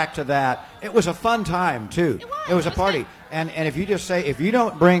went back to that, it was a fun time too. It was a party. And if you just say, if you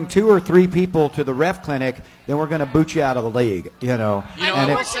don't bring 2 or 3 people to the ref clinic, then we're going to boot you out of the league.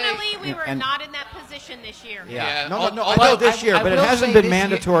 Unfortunately, we were not in that position this year. Yeah. No, I know this year, but it hasn't been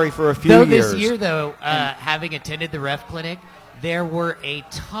mandatory for a few years. This year, though, having attended the ref clinic, there were a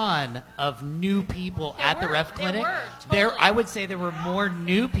ton of new people at the ref clinic. I would say there were more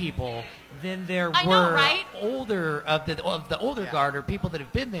new people than there were older of the older guard or people that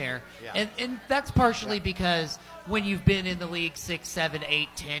have been there, and that's partially because when you've been in the league 6, 7, 8,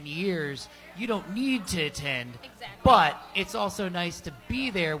 10 years, you don't need to attend. Exactly. But it's also nice to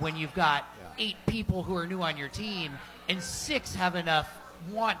be there when you've got 8 people who are new on your team and 6 have enough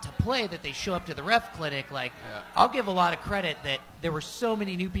want to play that they show up to the ref clinic. I'll give a lot of credit that there were so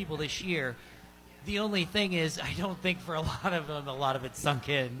many new people this year. The only thing is, I don't think for a lot of them, a lot of it sunk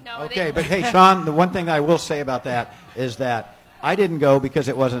in. No, okay, but hey, Sean, the one thing I will say about that is that I didn't go because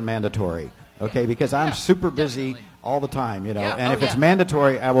it wasn't mandatory. Okay, because I'm super busy all the time, and if it's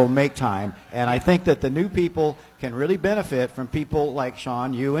mandatory, I will make time. And I think that the new people can really benefit from people like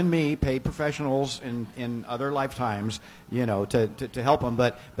Sean, you and me, paid professionals in other lifetimes, to help them.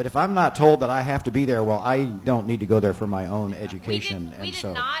 But if I'm not told that I have to be there, well, I don't need to go there for my own education. We did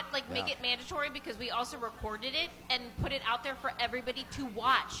not make it mandatory because we also recorded it and put it out there for everybody to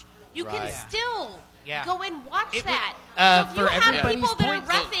watch. You can still go and watch that. So if you have people that are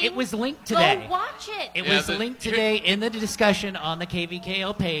reffing, it was linked today. Go watch it. It was linked today in the discussion on the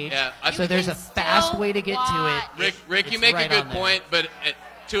KVKO page. So there's a fast way to get to it. Rick, you make a good point, but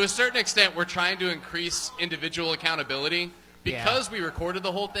to a certain extent, we're trying to increase individual accountability. Because we recorded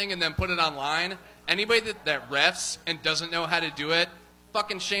the whole thing and then put it online, anybody that refs and doesn't know how to do it,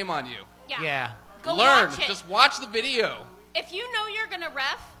 fucking shame on you. Yeah. Go learn. Watch it. Just watch the video. If you know you're going to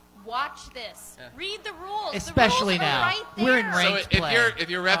ref, watch this. Read the rules. Especially the rules now. are right there. We're in ranked play. If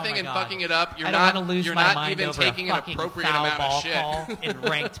you're reffing and fucking it up, you're not even taking an appropriate amount of shit. In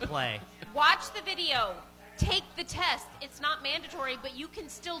ranked play. Watch the video. Take the test. It's not mandatory, but you can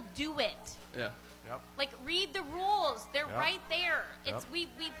still do it. Yeah. Read the rules. They're right there. We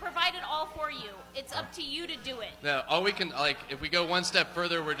provided all for you. It's up to you to do it. No, all we can if we go one step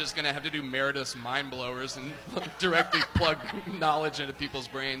further, we're just gonna have to do Meredith's mind blowers and directly plug knowledge into people's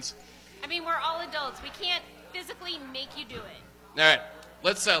brains. I mean, we're all adults. We can't physically make you do it. All right,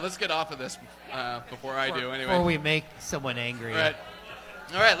 let's get off of this before I do anyway. Before we make someone angry.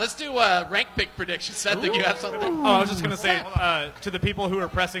 All right, let's do rank pick predictions. I think you have something. Oh, I was just gonna say to the people who are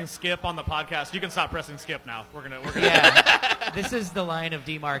pressing skip on the podcast, you can stop pressing skip now. We're gonna. Yeah. This is the line of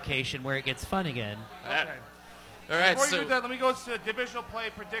demarcation where it gets fun again. Okay. All right. Before you do that, let me go to the divisional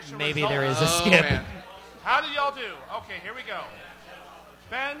play prediction. Maybe results. there is a skip. Man. How did y'all do? Okay, here we go.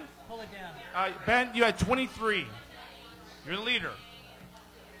 Ben, pull it down. Ben, you had 23. You're the leader.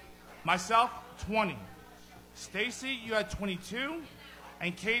 Myself, 20. Stacy, you had 22.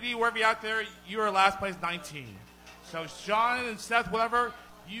 And Katie, wherever you're out there, you were last place, 19. So Sean and Seth, whatever,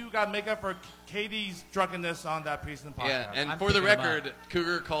 you got to make up for Katie's drunkenness on that piece in the podcast. Yeah, and for the record,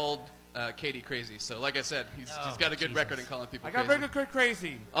 Cougar called Katie crazy. So like I said, he's got a good record in calling people crazy. I got very good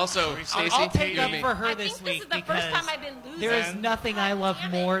crazy. Also, Stacy, I'll take you up and me. for her I this think week this is the first time I've been losing. there is nothing I love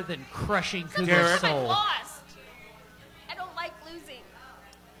more than crushing Cougar's Garrett. I've soul. lost. I don't like losing.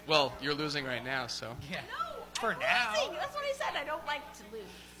 Well, you're losing right now, so. Yeah. No, For I'm now. losing. That's what I said. I don't like to lose.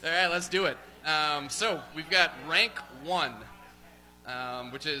 All right, let's do it. So we've got rank 1,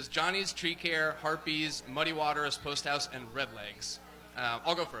 which is Johnny's, Tree Care, Harpies, Muddy Waters, Post House, and Red Legs.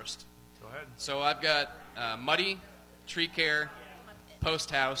 I'll go first. Go ahead. So I've got Muddy, Tree Care,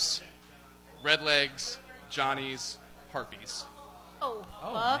 Post House, Red Legs, Johnny's, Harpies. Oh,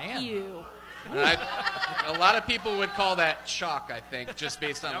 Oh, fuck man. you. And a lot of people would call that chalk, I think, just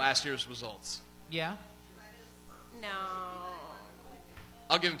based on last year's results. Yeah. No.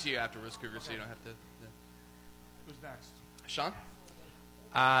 I'll give them to you afterwards, Cougar, so you don't have to. Who's next? Sean?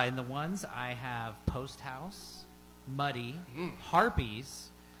 In the ones, I have Post House, Muddy, Harpies,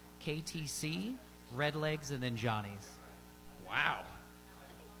 KTC, Red Legs, and then Johnny's. Wow.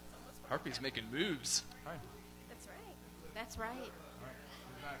 Harpies making moves. That's right. That's right.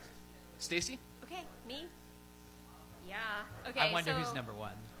 Who's next? Stacy? Okay, me? Yeah. Okay, I wonder so who's number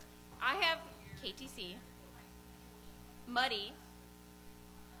one. I have KTC, Muddy,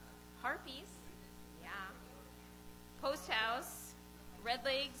 Harpies, yeah, Post House, Red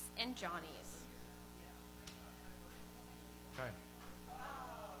Legs, and Johnny's. Okay.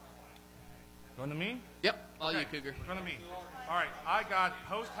 Going to me? Yep, all you, Cougar. Going to me. All right, I got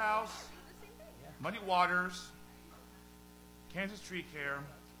Post House, Muddy Waters, Kansas Tree Care,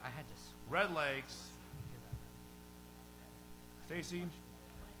 I had to. Red Legs, Stacy,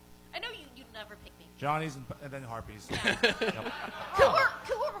 I know you'd never pick me. Johnny's, and then Harpies. Cooper,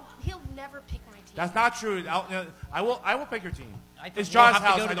 he'll never pick my team. That's not true. I will pick your team. I think It's we'll John's have to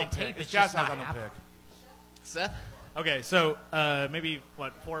house. go to I the don't tape. pick. It's It's John's just house. I not don't happening. pick. Seth? Okay, so maybe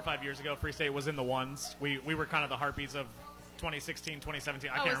 4 or 5 years ago, Free State was in the ones. We were kind of the Harpies of 2016, 2017.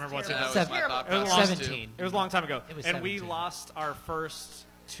 I can't remember what's in That those. was my thought It was process, 17. too. It was a long time ago. It was And we 17. lost our first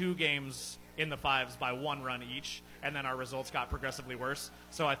 2 games in the 5s by 1 run each, and then our results got progressively worse.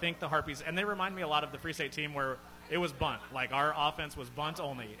 So I think the Harpies, and they remind me a lot of the Free State team where it was bunt. Like, our offense was bunt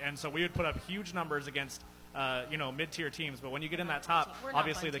only. And so we would put up huge numbers against, mid-tier teams. But when you get in that top, We're not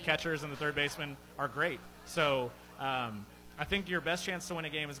obviously the bunting. catchers and the third baseman are great. So I think your best chance to win a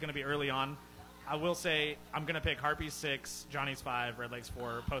game is going to be early on. I will say I'm going to pick Harpies 6, Johnny's 5, Red Lakes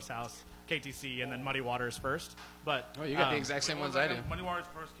 4, Post House, KTC, and then Muddy Waters first. But Oh, you got the exact same ones I do. Money Waters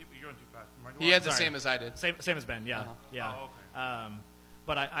first. You're going too fast. He had the Sorry. same as I did. Same as Ben, yeah. Uh-huh. Yeah. Oh, okay.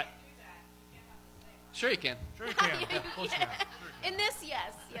 But I Sure you can. Sure you can. Yeah, of course you can. In this,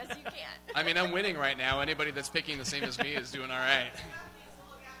 yes. Yes, you can. I mean, I'm winning right now. Anybody that's picking the same as me is doing all right.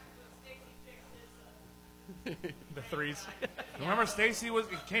 the 3s. Remember, Stacy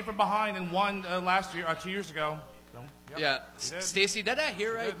came from behind and won last year, 2 years ago. So, yep, Yeah. he did. Stacy, did I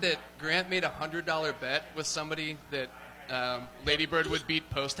hear right that Grant made a $100 bet with somebody that Ladybird would beat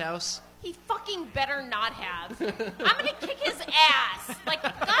Post House? He fucking better not have. I'm gonna kick his ass. Like,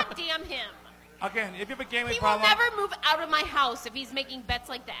 goddamn him. Again, if you have a gaming He will problem, never move out of my house if he's making bets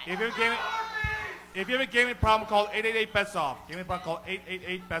like that. if you have a gaming problem, call 888 bets off. Gaming problem, call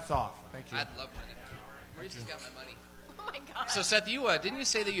 888 bets off. Thank you. I'd love winning. Where's just got my money? Oh my god. So Seth, you didn't you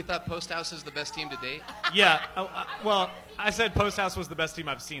say that you thought Post House is the best team to date? Yeah. Well, I said Post House was the best team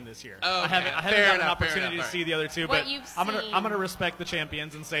I've seen this year. Oh, I haven't okay. had Fair an enough, fair opportunity enough, to see the other two, What but you've I'm seen. gonna respect the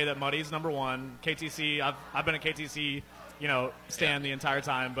champions and say that Muddy's number 1. KTC, I've been a KTC, stan the entire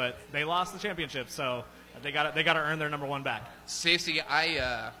time, but they lost the championship, so they got to earn their number 1 back. Stacey,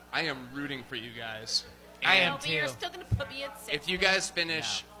 I am rooting for you guys. I And am But you're too. still gonna put me at 6. If you guys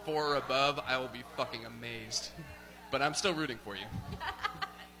finish 4 or above, I will be fucking amazed. But I'm still rooting for you.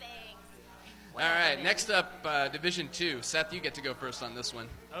 Thanks. All right, next up, Division 2. Seth, you get to go first on this one.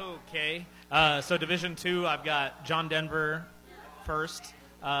 Okay. So Division 2, I've got John Denver first.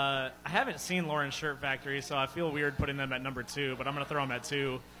 I haven't seen Lawrence Shirt Factory, so I feel weird putting them at number 2, but I'm going to throw them at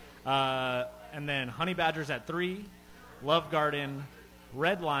 2. And then Honey Badgers at 3, Love Garden,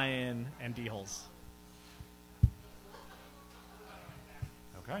 Red Lion, and D-Holes.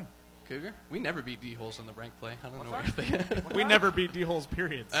 Okay. Cougar? We never beat D-Holes in the rank play. I don't know what you're thinking. We never beat D-Holes,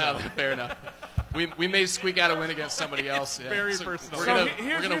 period. So. Fair enough. We may squeak out a win against somebody else. Yeah. Very So personal. We're So gonna,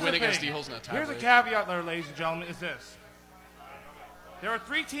 here's we're gonna the win against thing. D-Holes in a tie. Here's a caveat there, ladies and gentlemen, is this. There are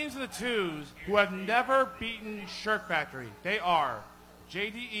 3 teams in the 2s who have never beaten Shirt Factory. They are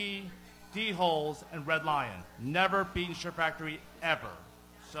JDE, D-Holes, and Red Lion. Never beaten Shirt Factory ever.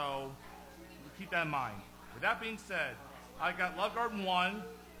 So keep that in mind. With that being said, I got Love Garden 1,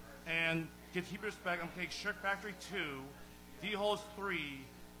 and to keep respect, I'm going to take Shirt Factory 2, D-Holes 3,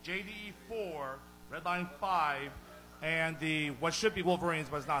 JDE 4, Red Lion 5, and the what should be Wolverines,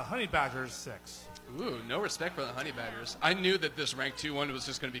 but it's not, Honey Badgers 6. Ooh, no respect for the Honey Badgers. I knew that this rank 2-1 was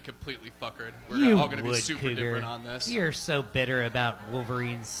just going to be completely fuckered. We're You all going to be would, super Cougar. different on this. You're so bitter about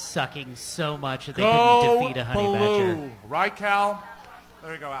Wolverines sucking so much that they Go couldn't defeat a Honey Badger. Blue. Right, Cal?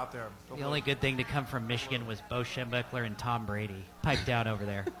 There you go, out there. Go The Blue. only good thing to come from Michigan was Bo Schembechler and Tom Brady. Pipe down over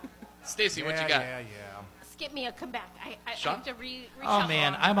there. Stacy, what Yeah, you got? yeah. Skip me a comeback. I Sean? have to reach Oh out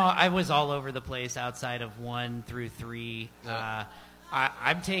man, long. I was all over the place outside of 1 through 3. Yeah.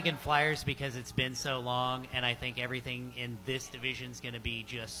 I'm taking Flyers because it's been so long, and I think everything in this division is going to be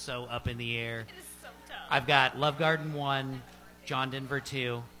just so up in the air. It is so tough. I've got Love Garden 1, John Denver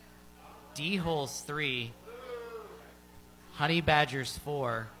 2, D-Holes 3, Honey Badgers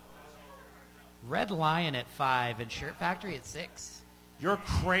 4, Red Lion at 5, and Shirt Factory at 6. You're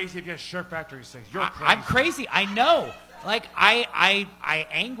crazy if you have Shirt Factory 6. You're crazy. I'm crazy. I know. Like, I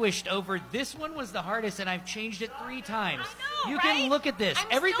anguished over this one was the hardest, and I've changed it 3 times. I know, You right? can look at this. I'm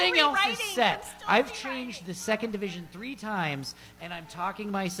still Everything else is rewriting. set. I'm still I've rewriting. changed the second division 3 times, and I'm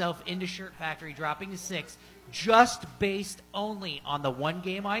talking myself into Shirt Factory, dropping to 6, just based only on the one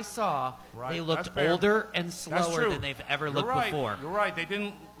game I saw. Right, They looked that's fair. older and That's slower true. than they've ever You're looked right. before. You're right.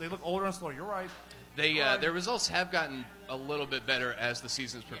 They look older and slower. You're right. Their results have gotten a little bit better as the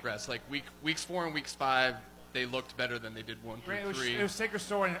seasons progress. Like weeks 4 and weeks 5, they looked better than they did 1 Granted, through 3. It was Sacred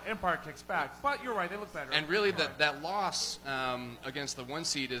Story and Empire Kicks Back, but you're right, they look better. And really, that loss against the 1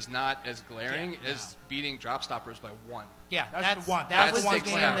 seed is not as glaring as beating Drop Stoppers by 1. Yeah, That's the one. That was That's the the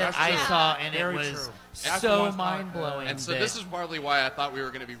game one. that That's I true. saw, and Very it was true. That's the so one spot. mind-blowing. And so that- this is partly why I thought we were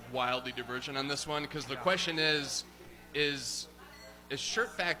going to be wildly divergent on this one, because the question is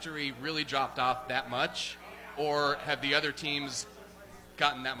Shirt Factory really dropped off that much, or have the other teams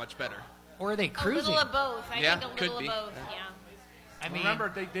gotten that much better? Or are they A cruising? little of both. I Yeah, think a could little be. of both. Yeah. Yeah. I mean, remember,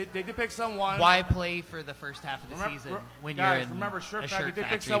 they did pick someone. why play for the first half of the season when guys, you're in remember, a Shirt shirt Factory did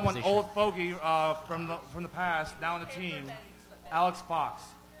pick factory someone position? old fogey from the past, now on the team, Alex Fox.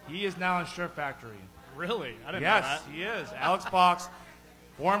 He is now in Shirt Factory. Really? I didn't know Yes, that. he is. Alex Fox,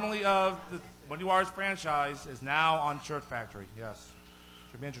 formerly of the Wendy Wires franchise, is now on Shirt Factory. Yes.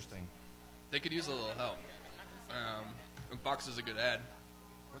 Should be interesting. They could use a little help. And Fox is a good ad.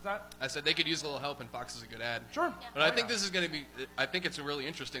 What's that? I said they could use a little help, and Fox is a good ad. Sure. But I think this is going to be. I think it's really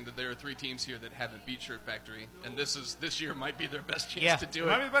interesting that there are 3 teams here that haven't beat Shirt Factory, and this year might be their best chance to do It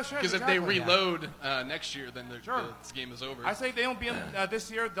might be the best chance, Because exactly. if they reload next year, then Sure. this game is over. I say if they don't beat them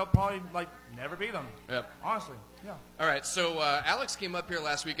this year, they'll probably never beat them. Yep. Honestly, yeah. All right, so Alex came up here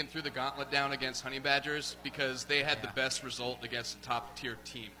last week and threw the gauntlet down against Honey Badgers because they had the best result against a top-tier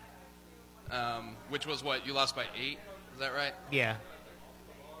team, which was what? You lost by 8? Is that right? Yeah.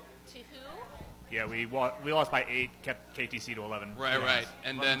 To who? Yeah, we lost by 8, kept KTC to 11. Right.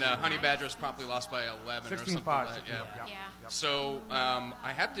 And then Honey Badgers promptly lost by 11 or something 16-5, like that. Yeah. Yeah. So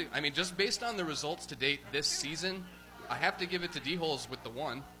I have to. I mean, just based on the results to date this season, I have to give it to D-Holes with the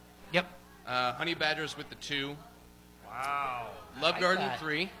 1. Yep. Honey Badgers with the 2. Wow. Love like Garden that.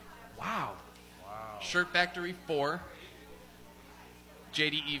 3. Wow. Shirt Factory 4.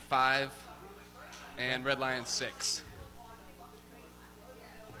 JDE 5. And Red Lion 6.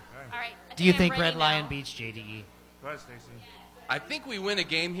 All right. I Do you I'm think ready Red Lion now. beats JDE? Go ahead, Stacy. I think we win a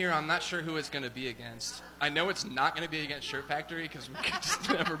game here. I'm not sure who it's going to be against. I know it's not going to be against Shirt Factory because we could just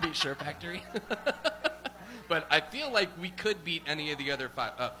never beat Shirt Factory. But I feel like we could beat any of the other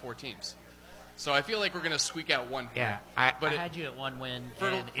 4 teams. So I feel like we're going to squeak out one here. Yeah, I But had you at 1 win, for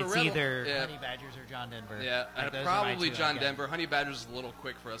and it's Red- either yeah. Honey Badgers or John Denver. Yeah, Like, and those are my probably 2 I John got. Denver. Honey Badgers is a little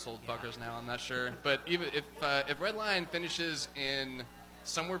quick for us old fuckers now. I'm not sure, but even if Red Lion finishes in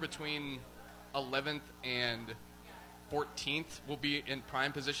somewhere between 11th and 14th, we'll be in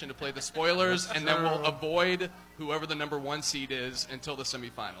prime position to play the spoilers, and then we'll avoid whoever the number 1 seed is until the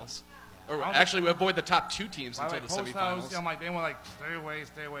semifinals. Or actually, we avoid the top 2 teams By the until way, the post house, semifinals. I'm like, they want stay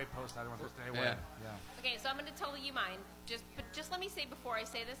away, post house. They want to stay away. Yeah. Okay, so I'm going to tell you mine. Just let me say before I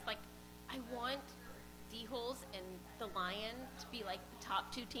say this, like, I want D-Holes and the Lion to be like the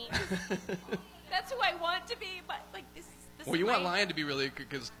top 2 teams. That's who I want to be, but like this. Well, is you want my- Lion to be really good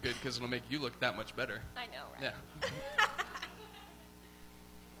because it'll make you look that much better. I know, right? Yeah.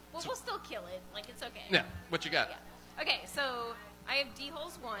 Well, we'll still kill it. Like, it's okay. Yeah. What you got? Yeah. Okay, so I have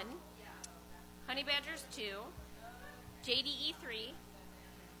D-Holes 1, Honey Badgers 2, JDE 3,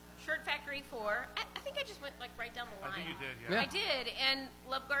 Shirt Factory 4. I think I just went like right down the line. I think you did, yeah. I did, and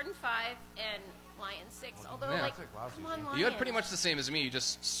Love Garden 5 and Lion 6. Although, Yeah. like, That's a lousy come on, team. Lion. You had pretty much the same as me. You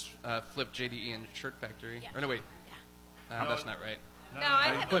just flipped JDE and Shirt Factory. Yeah. Or no, wait. That's not right. No,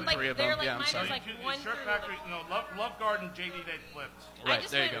 I you had put like 3 of they're them. like Yeah, I'm mine sorry. was like 1 Shirt through. Factory, Love Garden, JD, they flipped. Right, I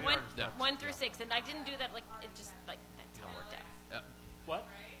just there you went go. 1, Yeah. 1 through 6, and I didn't do that. Like, it just like that all worked out. Yeah.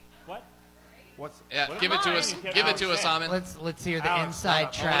 What? What's Yeah, What give am it to I? us. Give it to us, Amin. Let's hear the Alex, inside I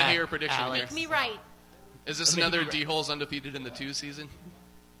wanna track. I want to hear your prediction Alex. Make me right. here. Is this another D-Holes undefeated in the 2 season?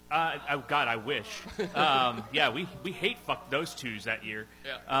 Oh God, I wish. Yeah, we hate fuck those 2s that year.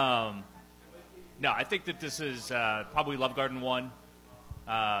 Yeah. No, I think that this is probably Love Garden 1.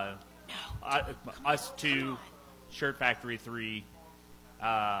 Us 2, Shirt Factory 3,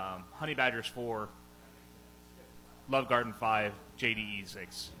 Honey Badgers 4, Love Garden 5, JDE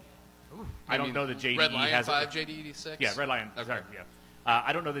 6. I don't know that JDE Red Lion has 5, JDE 6? Yeah, Red Lion. Okay. Sorry, yeah.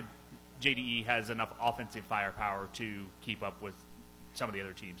 I don't know that JDE has enough offensive firepower to keep up with some of the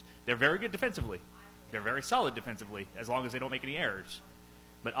other teams. They're very good defensively. They're very solid defensively, as long as they don't make any errors.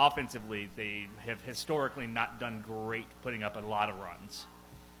 But offensively, they have historically not done great putting up a lot of runs.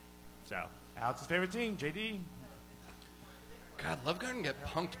 So, Alex's favorite team, JD. God, Love Garden got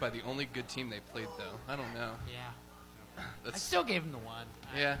punked by the only good team they played, though. I don't know. Yeah. I That's, still gave him the 1.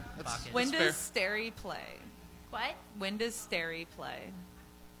 yeah, that's, Fuck it. When that's does fair. Sterry play? What? When does Sterry play?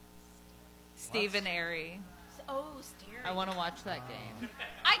 Stephen Airy. Oh, Stereo. I want to watch that game.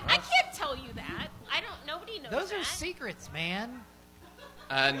 I can't tell you that. I don't. Nobody knows Those that. are secrets, man.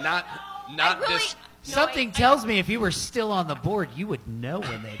 Not not really- this. Something tells me if you were still on the board, you would know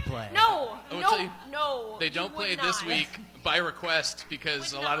when they play. No, I will no, tell you, no. They you don't play would this not. week by request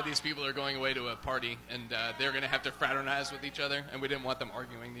because Would a lot of not. these people are going away to a party and they're going to have to fraternize with each other, and we didn't want them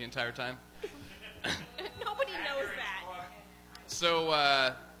arguing the entire time. Nobody knows that. So,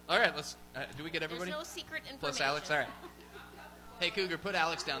 all right, let's. Do we get There's everybody? no secret information. Plus Alex. All right. Hey, Cougar, put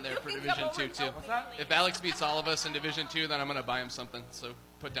Alex down there You for can Division come over 2 and too. help me. If Alex beats all of us in Division 2, then I'm going to buy him something. So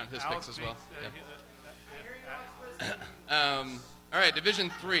put down his picks as well. Yeah. All right,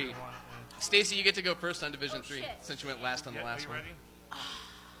 Division 3. Stacy, you get to go first on Division 3 shit. since you went last on the last one. Ready?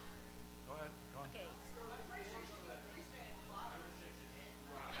 Go ahead. Okay.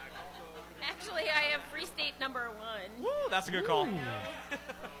 Actually, I have Free State number 1. Woo, that's a good call.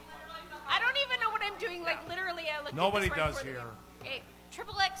 I don't even know what I'm doing. Like, literally, I looked Nobody at this right does before the here. game. Okay,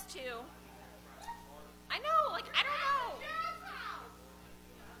 Triple X2. I know, like, I don't know.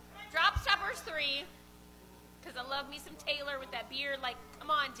 Drop Stoppers 3. Because I love me some Taylor with that beard. Like,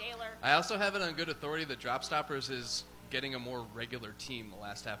 come on, Taylor. I also have it on good authority that Drop Stoppers is getting a more regular team the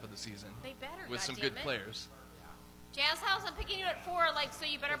last half of the season. They better, with some goddammit. good players. Jazz House, I'm picking you at 4, like, so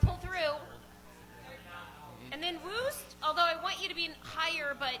you better pull through. And then Woost, although I want you to be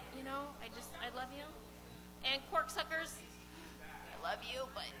higher, but, you know, I love you. And Corksuckers, I love you,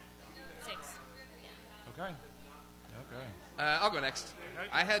 but 6. Yeah. Okay. I'll go next.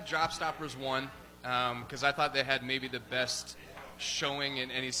 I had Drop Stoppers 1 because I thought they had maybe the best showing in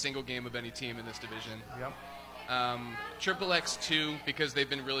any single game of any team in this division. Yep. Triple X 2 because they've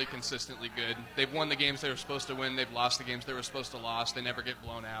been really consistently good. They've won the games they were supposed to win. They've lost the games they were supposed to lose. They never get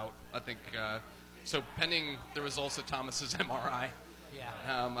blown out. I think so. Pending the results of Thomas's MRI,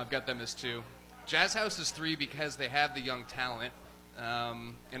 I've got them as 2. Jazz House is 3 because they have the young talent.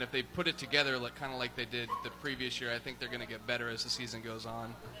 And if they put it together, kind of like they did the previous year, I think they're going to get better as the season goes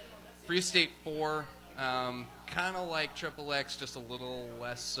on. Free State 4, kind of like Triple X, just a little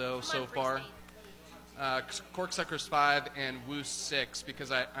less so far. Corksuckers 5 and Woost 6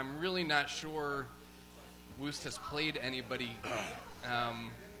 because I'm really not sure Woost has played anybody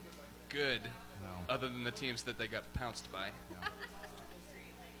good other than the teams that they got pounced by.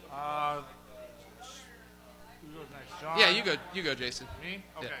 Who goes next? John? Yeah, you go, Jason. Me?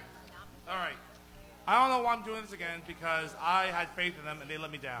 Okay. Yeah. All right. I don't know why I'm doing this again because I had faith in them and they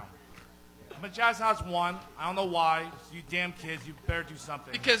let me down. I'm at Jazz House 1. I don't know why. You damn kids, you better do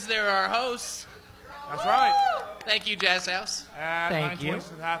something. Because they're our hosts. That's right. Thank you, Jazz House. At Thank you.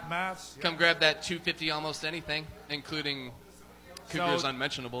 9/20 half mass. Come grab that 250 almost anything, including Cougar's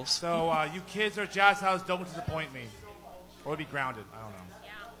Unmentionables. So you kids are at Jazz House. Don't disappoint me. Or be grounded. I don't know.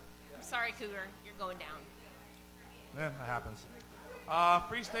 Yeah. I'm sorry, Cougar. You're going down. Yeah, that happens.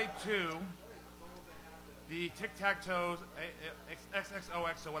 Free State 2. The Tic-Tac-Toes,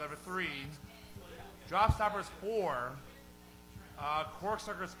 XXOX or whatever, 3. Drop Stoppers 4.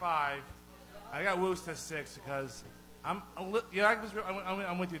 Corksuckers 5. I got Woost at 6 because I'm with you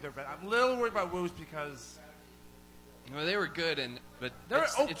there, but I'm a little worried about Woost because Well, they were good, but They're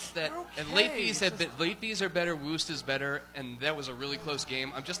it's that. okay. And late fees are better. Woost is better, and that was a really close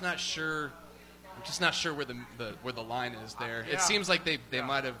game. I'm just not sure. Where the line is there. Yeah. It seems like they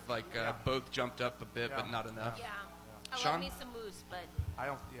might have both jumped up a bit, but not enough. Yeah. I Sean? love me some moose, but I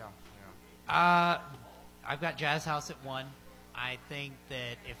don't. Yeah. I've got Jazz House at 1. I think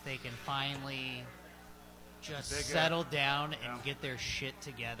that if they can finally just settle down and get their shit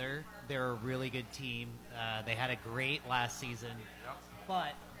together, they're a really good team. They had a great last season,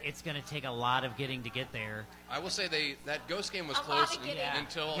 but it's going to take a lot of getting to get there. I will say that Ghost game was A close lot of getting.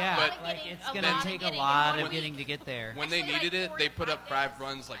 until. Yeah, But like it's a going lot to of take a getting lot in of one getting week. to get there. when they Actually, needed like it, they put up 45 5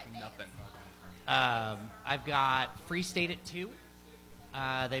 runs like nothing. I've got Free State at 2.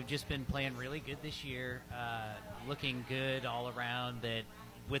 They've just been playing really good this year, looking good all around. That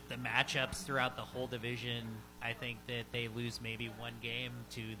with the matchups throughout the whole division, I think that they lose maybe one game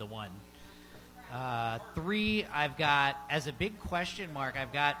to the 1. 3, I've got as a big question mark.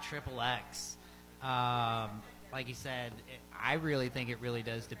 I've got Triple X. Like you said, I really think it really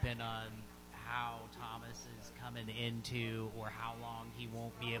does depend on how Thomas is coming into or how long he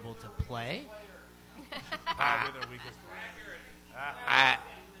won't be able to play. Probably their weakest.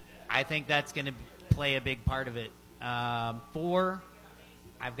 I think that's going to play a big part of it. 4,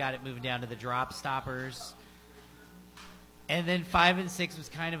 I've got it moving down to the Drop Stoppers. And then 5 and 6 was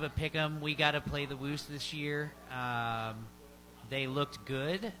kind of a pick-em. We got to play the Woos this year. They looked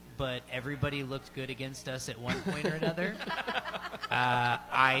good, but everybody looked good against us at one point or another.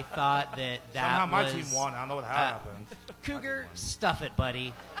 I thought that Somehow my was... team won. I don't know what happened. Cougar, stuff it,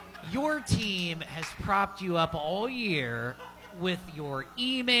 buddy. Your team has propped you up all year with your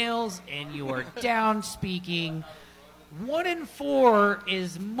emails and your down speaking. 1-4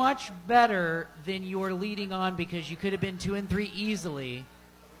 is much better than your leading on because you could have been 2-3 easily.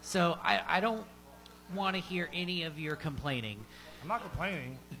 So I don't want to hear any of your complaining. I'm not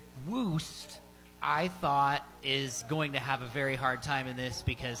complaining. Woost, I thought, is going to have a very hard time in this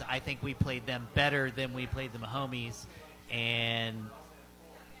because I think we played them better than we played the Mahomies. And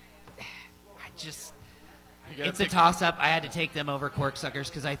it's a toss-up. I had to take them over Corksuckers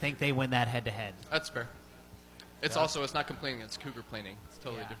because I think they win that head-to-head. That's fair. It's not complaining. It's cougar planing. It's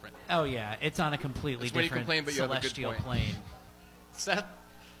totally different. Oh, yeah. It's on a completely It's when you different complain, but you have a good celestial point. plane. Seth?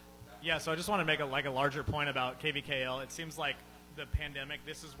 Yeah, so I just want to make a larger point about KVKL. It seems like the pandemic,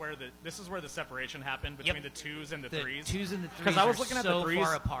 this is where the separation happened between the twos and the threes. The twos and the threes Because I was are looking at so the threes,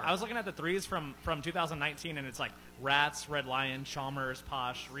 far apart. I was looking at the threes from 2019, and it's like Rats, Red Lion, Chalmers,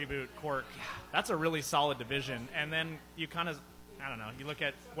 Posh, Reboot, Cork. That's a really solid division. And then you kind of, I don't know, you look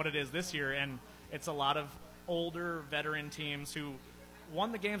at what it is this year, and it's a lot of older veteran teams who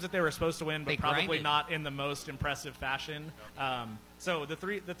won the games that they were supposed to win, but They probably grinded. not in the most impressive fashion. So the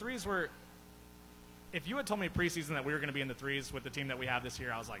threes were. If you had told me preseason that we were going to be in the threes with the team that we have this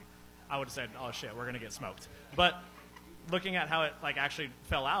year, I would have said, "Oh shit, we're going to get smoked." But looking at how it actually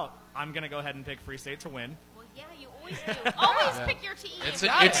fell out, I'm going to go ahead and pick Free State to win. Well, yeah, you always do. Always pick your team.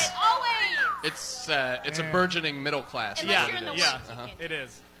 It's a burgeoning middle class. Unless you're in the yeah, West, you can't. it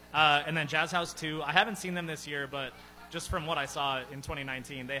is. And then Jazz House 2. I haven't seen them this year, but just from what I saw in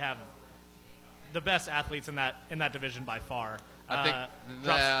 2019, they have the best athletes in that division by far. I think It's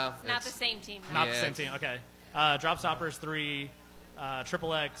not the same team. Not the same team. Okay. Drop Stoppers 3,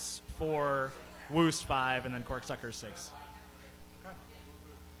 Triple X 4, Woost 5, and then Corksuckers 6. All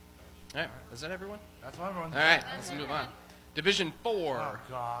right. Is that everyone? That's everyone. All right. Let's move on. Division 4. Oh,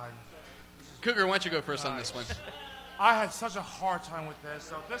 God. Cougar, why don't you go first on this one? I had such a hard time with this.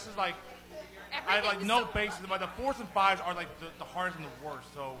 So this is I have like no basis, but the 4s and 5s are like the hardest and the worst.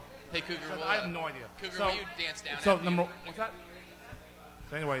 So Hey, Cougar, I have no idea. Cougar, so, will you dance down? So after number you? what's that?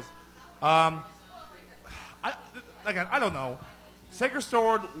 So anyways, I don't know. Sacred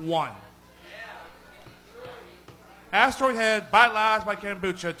Sword 1. Asteroid Head by Last by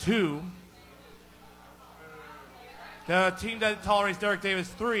Kombucha 2. The team that tolerates Derek Davis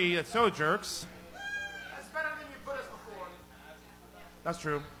 3. That's So Jerks. That's better than you put us before. That's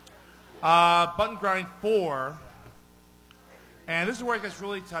true. Button Grind 4. And this is where it gets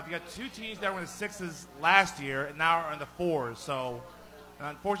really tough. You got two teams that were in the 6s last year and now are in the 4s. So,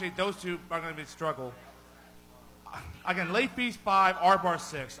 unfortunately, those two are going to be a struggle. Again, Late Feast 5, R-Bar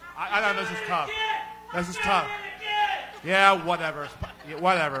 6. I know this is tough. This is tough. Yeah, whatever. Yeah,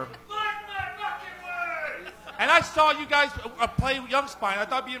 whatever. And I saw you guys play Young Spine. I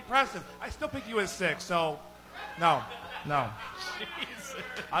thought it'd be impressive. I still pick you as 6, so no.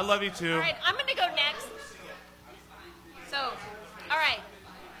 I love you too. All right, I'm going to go next. So, all right.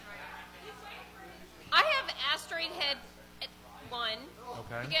 I have Asteroid Head at 1.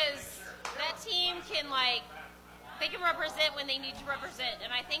 Okay. Because that team can, they can represent when they need to represent,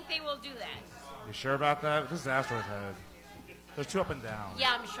 and I think they will do that. You sure about that? This is Asteroid Head. There's 2 up and down.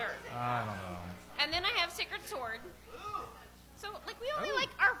 Yeah, I'm sure. I don't know. And then I have Sacred Sword. So, we only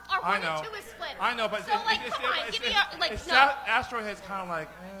our 1 and 2 is split. I know, but so, come on, give me a, no. Asteroid Head's kind of like,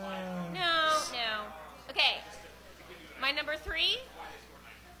 No. Okay. My number 3,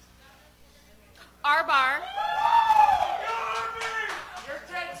 R-Bar.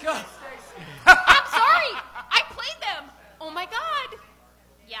 I'm sorry. I played them. Oh, my God.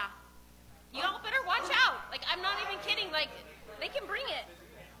 Yeah. You all better watch out. I'm not even kidding. They can bring it.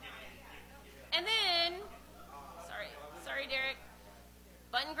 And then, sorry, Derek.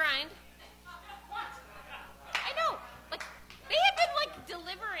 Button Grind. I know. They have been,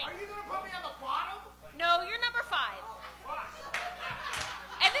 delivering. Are you going to put me on the bottom? No, you're number 5.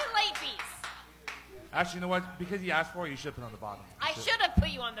 And then Late Feast. actually, you know what? Because you asked for it, you should put it on the bottom. I should have put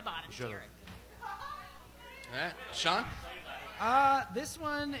you on the bottom, You Derek. All right. Sean? This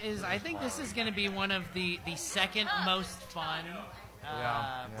one is, I think this is going to be one of the second most fun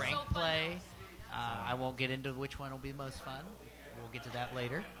ranked So fun. play. I won't get into which one will be most fun. We'll get to that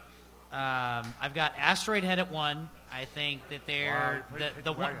later. I've got Asteroid Head at 1. I think that they're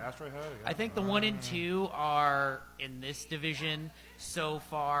the one. Asteroid Head? I think the 1 and 2 are in this division so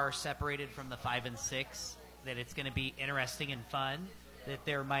far separated from the 5 and 6 that it's going to be interesting and fun. That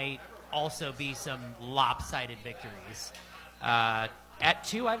there might also be some lopsided victories. At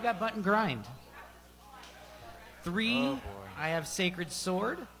 2, I've got Button Grind. 3, I have Sacred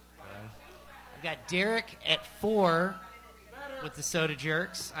Sword. I've got Derek at 4 with the Soda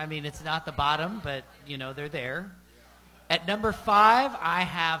Jerks. I mean, it's not the bottom, but, they're there. At number 5, I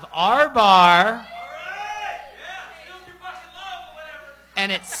have our bar.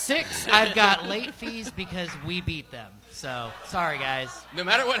 And at 6, I've got late fees because we beat them. So, sorry, guys. No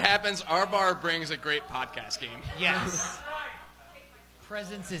matter what happens, our bar brings a great podcast game. Yes.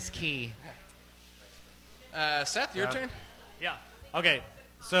 Presence is key. Seth, your turn? Yeah. Okay.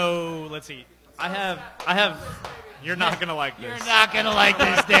 So let's see. I have. You're not gonna like this. You're not gonna like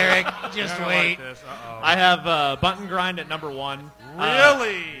this, Derek. Just wait. Like I have Bunt and Grind at number 1.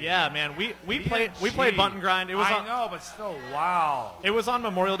 Really? Yeah, man. We played Bunt and Grind. It was I know, but still, wow. It was on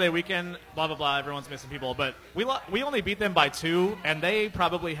Memorial Day weekend. Blah blah blah. Everyone's missing people, but we only beat them by 2, and they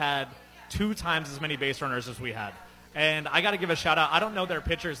probably had 2 times as many base runners as we had. And I got to give a shout out. I don't know their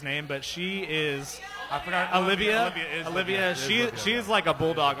pitcher's name, but she is. I forgot. Olivia. She's like a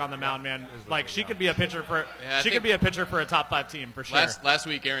bulldog on the mound, man. Like she could be a pitcher for. Yeah, she could be a pitcher for a top 5 team for sure. Last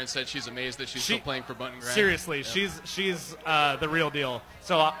week, Aaron said she's amazed that she's still playing for Bunt and Grind. Seriously, she's the real deal.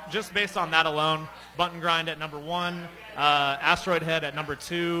 So just based on that alone, Bunt and Grind at number 1, Asteroid Head at number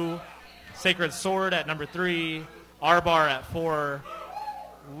 2, Sacred Sword at number 3, R Bar at 4,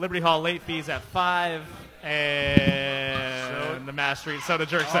 Liberty Hall late fees at 5, and the Mass Street Soda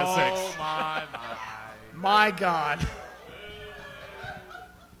Jerks at 6. Oh my God.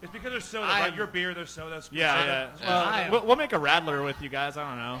 It's because there's soda, right? Your beer, there's soda. Yeah. Well, we'll make a rattler with you guys. I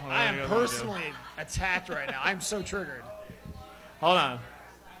don't know. I am personally attacked right now. I'm so triggered. Hold on.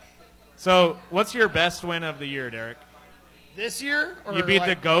 So, what's your best win of the year, Derek? This year? Or you beat like,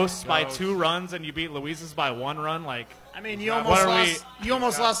 the Ghosts by 2 runs, and you beat Louise's by 1 run. Like, I mean, you almost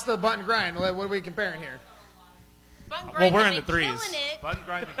lost the Bunt and Grind. What are we comparing here? Well, we're in the 3s. Bunt and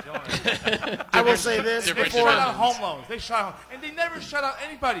Grind is killing it. I will say this They before shut out home loans. They shut out, and they never shut out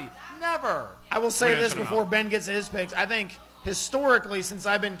anybody. Never. I will say this before Ben gets his picks. I think historically, since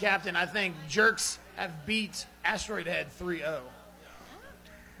I've been captain, I think Jerks have beat Asteroid Head 3-0. Okay.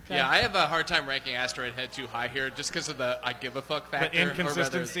 Yeah, I have a hard time ranking Asteroid Head too high here just because of the I give a fuck factor. The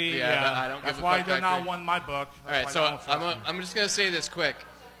inconsistency. I don't That's give a fuck why they're factor. not won my book. All right, so I'm just going to say this quick.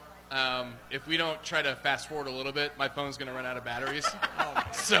 If we don't try to fast forward a little bit, my phone's going to run out of batteries.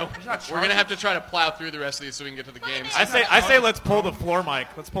 So we're going to have to try to plow through the rest of these so we can get to the games. I say let's pull the floor mic.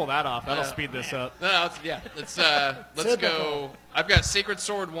 Let's pull that off. That'll speed this up. No, let's go. I've got Sacred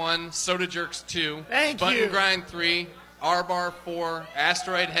Sword 1, Soda Jerks 2, Bunt and Grind 3, R Bar 4,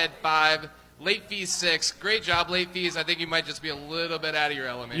 Asteroid Head 5, Late Fees 6. Great job, Late Fees. I think you might just be a little bit out of your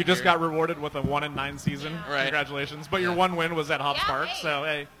element. You just got rewarded with a 1-9 season. Right. Congratulations. But your one win was at Hobbs Park, so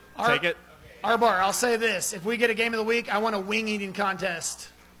hey, take it. R Bar, I'll say this: if we get a game of the week, I want a wing eating contest.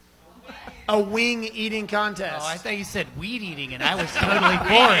 A wing eating contest. Oh, I thought you said weed eating, and I was totally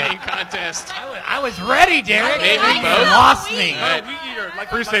for it. Eating contest. I was ready, Derek. Maybe You both. lost me.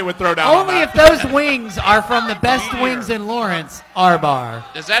 Free State would throw down. Only if those wings are from the best wings in Lawrence, R Bar.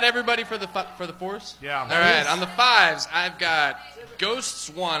 Is that everybody for the 4s? Yeah. All right. On the 5s, I've got Ghosts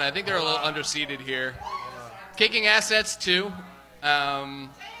 1. I think they're a little underseeded here. Kicking Assets 2.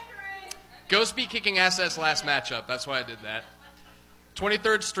 Ghost beat Kicking Assets last matchup. That's why I did that.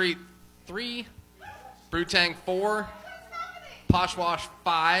 23rd Street 3. Brutang 4. Poshwash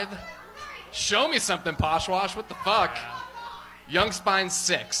 5. Show me something, Poshwash. What the fuck? Young Spine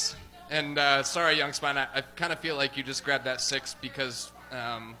 6. And sorry, Young Spine, I kind of feel like you just grabbed that 6 because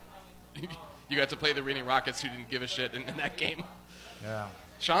you got to play the Reading Rockets who didn't give a shit in that game. Yeah.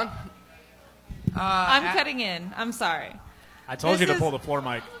 Sean? I'm cutting in. I'm sorry. I told you to pull the floor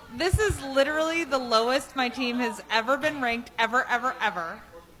mic. This is literally the lowest my team has ever been ranked, ever.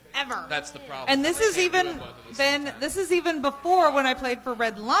 That's the problem. And this is even before when I played for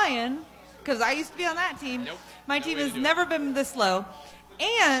Red Lion, because I used to be on that team. Nope. My team has never been this low,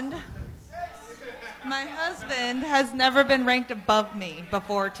 and my husband has never been ranked above me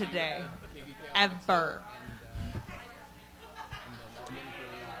before today, ever.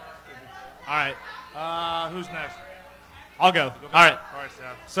 All right. Who's next? I'll go. All right. All right,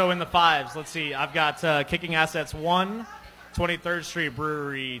 Seth. So in the 5s, let's see. I've got Kicking Assets 1, 23rd Street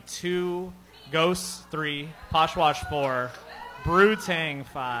Brewery 2, Ghosts 3, Poshwash 4, Brutang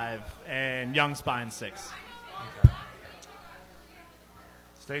 5, and Young Spine 6. Okay.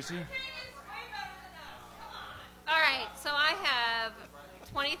 Stacy? All right, so I have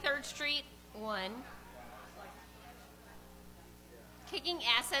 23rd Street 1, Kicking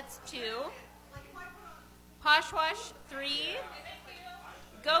Assets 2, Poshwash 3,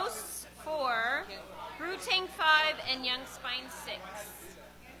 Ghosts 4, Brutang 5, and Young Spine 6.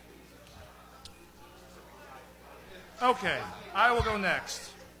 Okay, I will go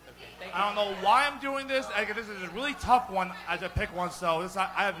next. I don't know why I'm doing this. This is a really tough one as I pick one, so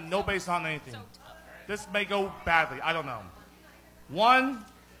I have no base on anything. this may go badly. I don't know. 1,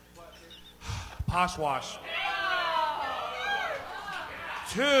 Poshwash.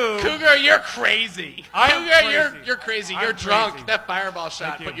 2, Cougar, you're crazy. You're crazy. You're I'm drunk. crazy. That fireball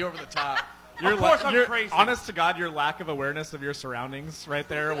shot put you over the top. Of course I'm crazy. Honest to God, your lack of awareness of your surroundings right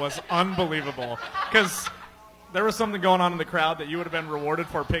there was unbelievable. Because there was something going on in the crowd that you would have been rewarded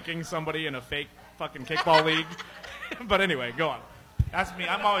for picking somebody in a fake fucking kickball league. But anyway, go on. That's me.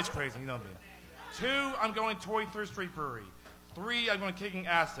 I'm always crazy. You know me. 2, I'm going Toy Third Street Brewery. 3, I'm going Kicking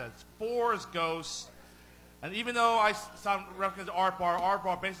Assets. 4 is Ghosts. And even though I sound reference to Art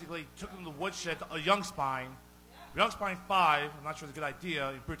Bar basically took them to Woodshed to a Young Spine. Young Spine 5, I'm not sure it's a good idea,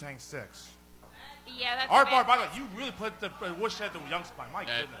 and Brutang 6. Yeah, that's Art Bar, by the way, you really put the Woodshed to Young Spine. My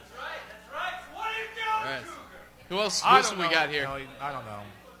goodness. That's right. What are you doing, Right. Who else have we got here? Kelly, I don't know.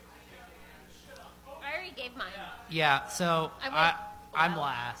 I already gave mine. Yeah, so I'm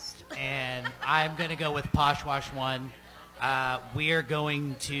last, and I'm going to go with Poshwash 1. We are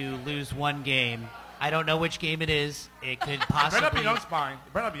going to lose one game. I don't know which game it is. It could possibly... It better not be Young Spine.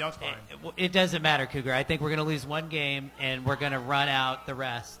 It better not be Young Spine. It doesn't matter, Cougar. I think we're going to lose one game, and we're going to run out the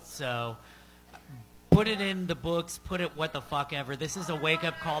rest. So put it in the books. Put it what the fuck ever. This is a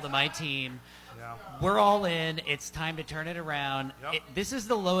wake-up call to my team. Yeah. We're all in. It's time to turn it around. Yep. This is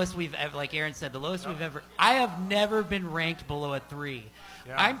the lowest we've ever, like Aaron said, the lowest we've ever. I have never been ranked below a 3.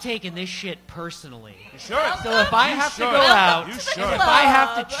 Yeah. I'm taking this shit personally. You should. So if I have to go out, You if should. I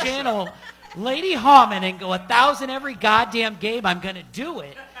have to channel Lady Hawman and go 1,000 every goddamn game, I'm going to do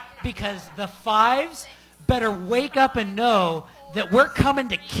it because the 5s better wake up and know that we're coming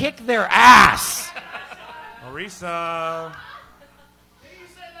to kick their ass. Marisa.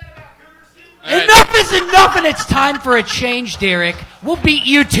 Right. Enough is enough, and it's time for a change, Derek. We'll beat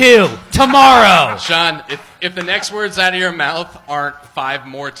you too tomorrow. Sean, if the next words out of your mouth aren't 5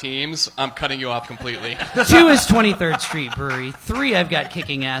 more teams, I'm cutting you off completely. 2 is 23rd Street Brewery. 3, I've got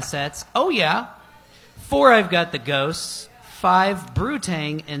Kicking Assets. Oh, yeah. 4, I've got the Ghosts. 5,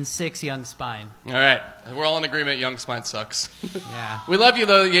 Brutang. And 6, Young Spine. All right. We're all in agreement. Young Spine sucks. Yeah. We love you,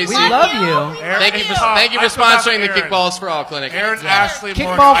 though, Yacy. We love you. Thank you for sponsoring the Kickballs for All clinic. Aaron Ashley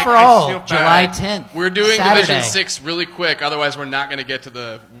Kickball for All, July 10th. We're doing Saturday. Division 6 really quick. Otherwise, we're not going to get to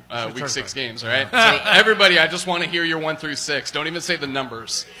the Week 6 games, all right? So everybody, I just want to hear your 1 through 6. Don't even say the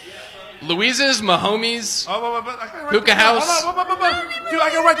numbers. Louise's, Mahomes, Hookah House. Dude, I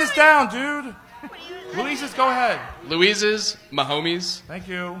can write this down, dude. Louise's, go ahead. Louise's, Mahomes, Thank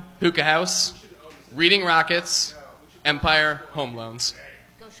you. Hookah House, Reading Rockets, Empire, Home Loans.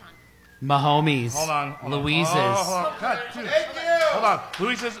 Go, Sean. Mahomes. Hold on. Louise's. Hold on. God, dude. Hold on.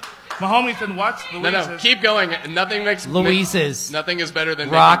 Louise's, Mahomes, and what? Louise's. No, keep going. Nothing makes Louise's. Nothing is better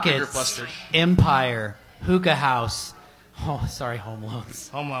than making Cougar Rockets. flustered. Empire. Hookah House. Oh, sorry, Home Loans.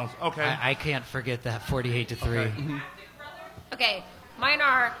 Home Loans. Okay. I can't forget that 48-3. Okay, mine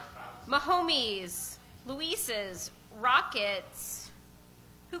are Mahomes, Luis's, Rockets,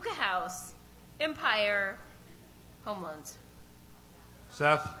 Hookah House, Empire, Home Loans.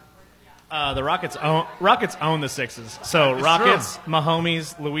 Seth. The Rockets own the 6s. So It's Rockets,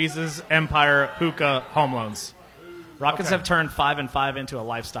 Mahomes, Louise's, Empire, Hookah, Home Loans. Rockets Okay. have turned 5-5 into a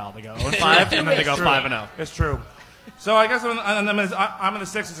lifestyle. They go 0-5 and then they go 5-0. It's true. So I guess I'm in the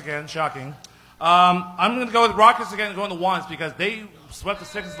 6s again. Shocking. I'm going to go with Rockets again and go in the 1s because they swept the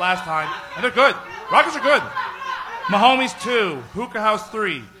 6s last time, and they're good. Rockets are good. Mahomes 2, Hookah House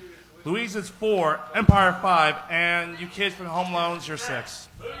 3, Louise's 4, Empire 5, and you kids from Home Loans, you're 6.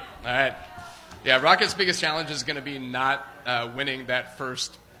 All right. Yeah, Rockets' biggest challenge is going to be not winning that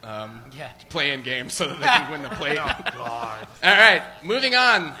first play-in game so that they can win the play. Oh, God. All right, moving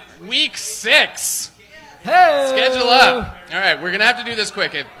on. Week 6. Hey! Schedule up. All right, we're going to have to do this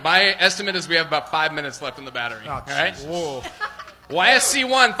quick. My estimate is we have about 5 minutes left in the battery. Oh, all right? Whoa. YSC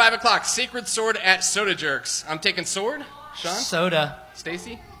 1, 5 o'clock. Sacred Sword at Soda Jerks. I'm taking Sword. Sean? Soda.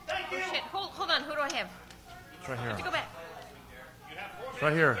 Stacy? Oh, shit. Hold on. Who do I have? It's right I have to here. go back. It's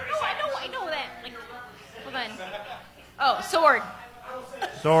right here. No, I know that. Like, hold on. Oh, Sword.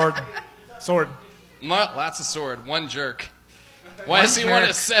 Sword. Lots of Sword. 1 jerk. YSC 1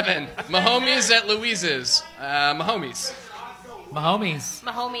 is 7. Mahomes at Louise's. Mahomes.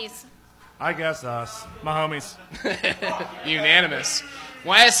 Mahomes. I guess us. Mahomes. Unanimous.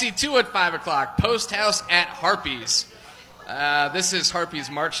 YSC 2 at 5 o'clock. Post House at Harpies. This is Harpies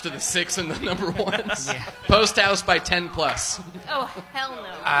March to the 6 and the number 1s. Yeah. Post House by 10 plus. Oh, hell no.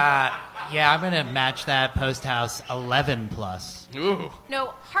 Yeah, I'm going to match that. Post House 11 plus. Ooh.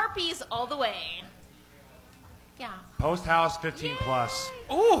 No, Harpies all the way. Yeah. Post House 15 plus.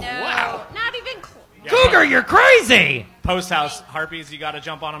 Ooh, No, wow. not even close. Cougar, you're crazy! Post House, Harpies, you got to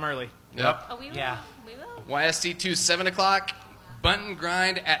jump on them early. Yep. Oh, we will. Yeah. We will. YSC 2, 7 o'clock. Bunt and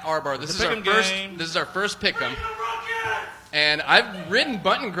grind at R Bar. This It's is a our pick'em first. game. This is our first pick'em. And I've ridden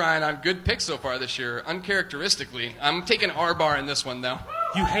bunt and grind on good picks so far this year, uncharacteristically. I'm taking R Bar in this one though.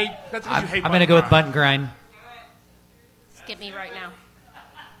 You hate. That's because you hate. I'm going to go with bunt and grind. Skip me right now.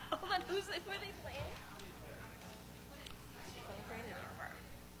 Hold on. Who are they playing?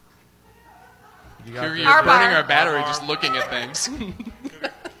 You're R Bar. burning our battery just looking at things. Would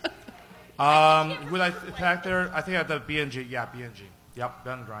I attack there? I think I had the BNG. Yeah, BNG. Yep,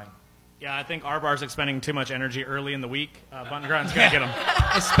 gun grind. Yeah, I think R-Bar's expending too much energy early in the week. Bunt and grind's going to get him.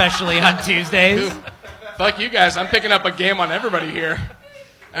 Especially on Tuesdays. Fuck you guys. I'm picking up a game on everybody here.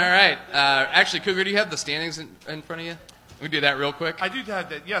 All right. Actually, Cougar, do you have the standings in front of you? We can do that real quick. I do have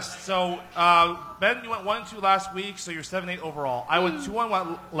that. Yes. So Ben, you went 1-2 last week, so you're 7-8 overall. I went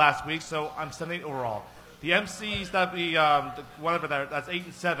 2-1 last week, so I'm 7-8 overall. The MCs that be whatever that's 8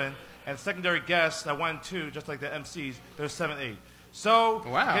 and 7, and secondary guests that 1-2, just like the MCs, they're 7-8. So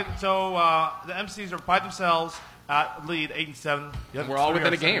wow. The MCs are by themselves at lead 8 and 7. Yep, We're all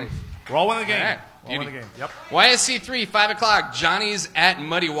within a game. We're all winning the game. All right. All winning the game. Yep. YSC 3, 5 o'clock. Johnny's at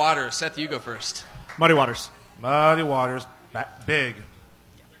Muddy Waters. Seth, you go first. Muddy Waters. Muddy Waters. Big.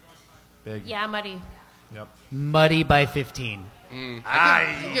 Yeah, Muddy. Yep. Muddy by 15.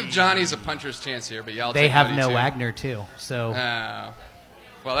 I give Johnny's a puncher's chance here, but y'all They take have Muddy no too. Wagner, too. So,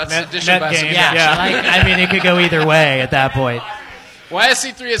 well, that's Net addition by game. subtraction. I mean, it could go either way at that point.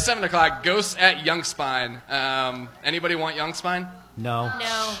 YSC 3 at 7 o'clock. Ghosts at Young Spine. Anybody want Young Spine? No.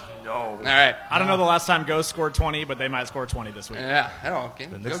 No. All right. I don't know the last time Ghost scored 20, but they might score 20 this week. Yeah. Okay.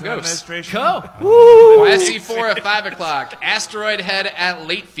 Go Nixon Ghosts. administration. Go. YSC 4 at 5 o'clock. Asteroid Head at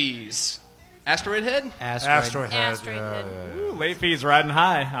Late Fees. Asteroid Head? Asteroid Head. Asteroid Head. Ooh, late fees riding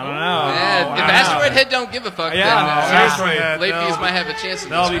high. I don't know. Yeah, if Asteroid Head don't give a fuck, Yeah, then Asteroid Head, Late they'll- Fees might have a chance in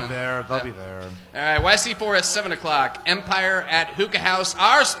They'll this be one. there. They'll be there. All right, YSC 4 at 7 o'clock. Empire at Hookah House.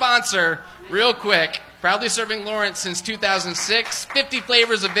 Our sponsor, real quick, proudly serving Lawrence since 2006. 50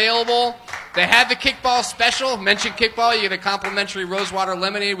 flavors available. They have the Kickball special. Mention Kickball, you get a complimentary Rosewater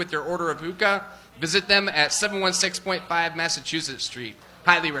lemonade with your order of hookah. Visit them at 716.5 Massachusetts Street.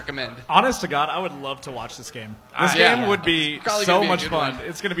 Highly recommend. Honest to God, I would love to watch this game. This Yeah. game would be Probably so gonna be a much good fun. one.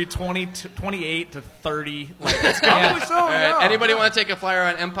 It's going to be 28 to 30. Like, Probably so. All right, Yeah. anybody want to take a flyer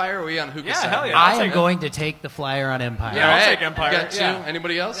on Empire? Or are we on hookah Yeah, side? hell yeah. I I'll am take it. going to take the flyer on Empire. Yeah, all I'll right. take Empire. You got two. Yeah.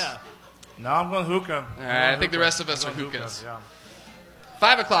 Anybody else? Yeah. No, I'm going hookah. All right, I think the rest of us are hookahs.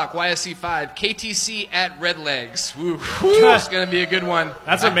 5 o'clock, YSC 5. KTC at Red Legs. Woo. It's going to be a good one.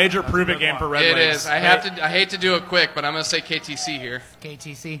 That's a major prove-it game for Red It Legs. is. I hate to do it quick, but I'm going to say KTC here.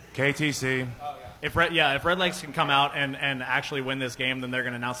 KTC. KTC. If Red Legs can come out and actually win this game, then they're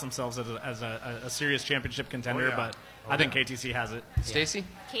going to announce themselves as a serious championship contender. yeah. But I think KTC has it. Stacy?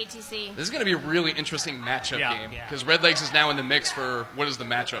 KTC. This is going to be a really interesting matchup Yeah. game Yeah. because Red Legs is now in the mix for what does the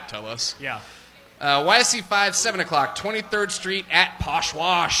matchup tell us? Yeah. YSC 5, 7 o'clock, 23rd Street at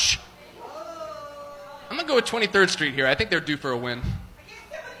Poshwash. I'm going to go with 23rd Street here. I think they're due for a win.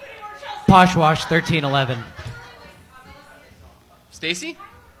 Poshwash 13-11. Stacy?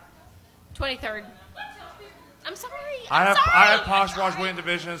 23rd. I'm sorry. I I'm have sorry. Poshwash winning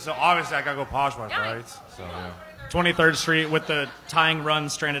division, so obviously I gotta go Poshwash, right? So yeah. 23rd Street with the tying run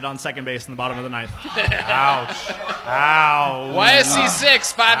stranded on second base in the bottom of the ninth. Ouch. Ow. YSC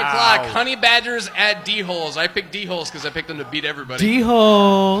 6, 5 o'clock, Ow. Honey Badgers at D-Holes. I picked D-Holes because I picked them to beat everybody.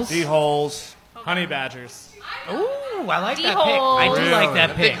 D-holes. D-holes. Honey Badgers. Ooh, I like that pick. D-holes. I do like Really? that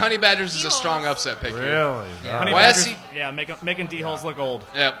I think pick. Honey Badgers is a strong upset pick here. Really? Honey YSC, Badgers, yeah, making D-holes look old.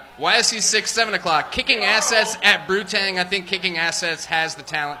 yep. YSC 6, 7 o'clock, Kicking Assets at Brutang. I think Kicking Assets has the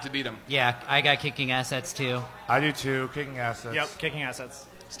talent to beat them. Yeah, I got kicking assets too. I do too. Kicking assets. Yep, kicking assets.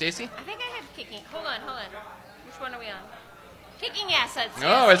 Stacy? I think I have kicking. Hold on. Which one are we on? Kicking assets. Oh,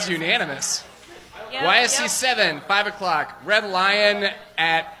 yes, it's yes. unanimous. Yep, YSC yep. 7, 5 o'clock, Red Lion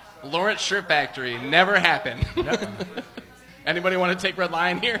at Lawrence Shirt Factory. Never happened. Anybody want to take Red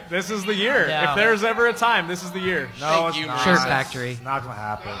Lion here? This is the year. No. If there's ever a time, this is the year. No, Thank it's you, not. Shirt Factory. It's not gonna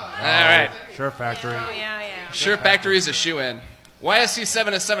happen. No. All right. Shirt Factory. Oh, yeah. Shirt Factory is a shoe-in. YSC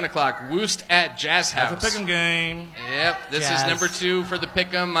 7 at 7 o'clock, Woost at Jazz House. That's a pick'em game. Yep, this Jazz. is number 2 for the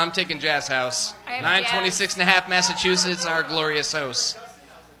pick'em. I'm taking Jazz House. I have 926.5 Massachusetts, our glorious host.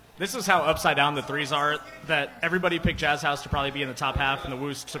 This is how upside down the threes are. That everybody picked Jazz House to probably be in the top half, and the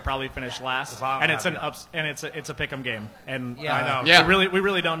Woost to probably finish last. The bottom And it's half, an yeah. ups, and it's a pick'em game. And Yeah. I know. Yeah. we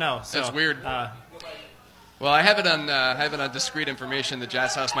really don't know. So, That's weird. Well, I have it on discreet information that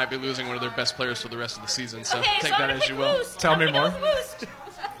Jazz House might be losing one of their best players for the rest of the season. So Okay, take so I'm that gonna as pick you will. Woost. Tell I'm me gonna more. Go with Woost.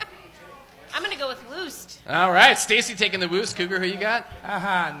 I'm gonna go with Woost. All right, Stacy taking the boost. Cougar, who you got?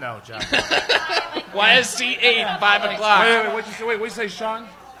 No, John. YSC 8, 5 o'clock. Wait, what'd you say, Sean?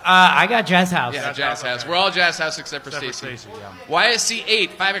 I got Jazz House. Yeah, Jazz House. We're all Jazz House except for Stacy. YSC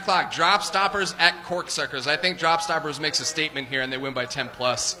 8, 5 o'clock. Drop Stoppers at Corksuckers. I think Drop Stoppers makes a statement here, and they win by 10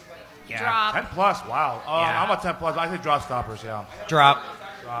 plus. Yeah. Drop. 10 plus, wow. Yeah. I'm a 10 plus. I think drop stoppers, yeah. Drop.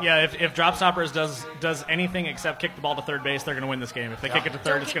 Yeah, if Drop Stoppers does anything except kick the ball to third base, they're going to win this game. If they kick it to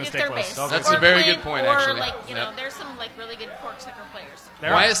third, it's going to stay close. That's a very good point, actually. There's some really good Corksucker players.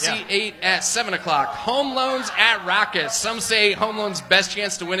 YSC 8 at 7 o'clock. Home Loans at Rockets. Some say Home Loans' best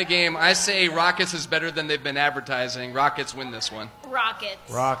chance to win a game. I say Rockets is better than they've been advertising. Rockets win this one.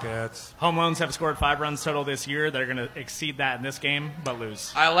 Rockets. Home Loans have scored 5 runs total this year. They're going to exceed that in this game, but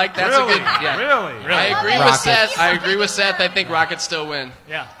lose. I like that. Really? A good. Yeah. Really? I agree with Seth. I agree with Seth. I think Rockets still win.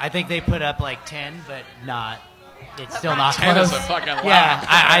 Yeah. I think they put up like 10, but not. It's still not 10 close. is a fucking lot. Yeah,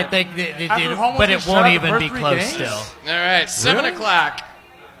 I think they did, but it won't even be close still. All right, 7 o'clock.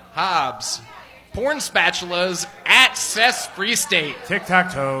 Hobbs. Porn spatulas at Seth's Free State.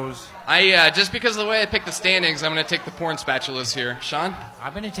 Tic-tac-toes. Just because of the way I picked the standings, I'm going to take the porn spatulas here. Sean?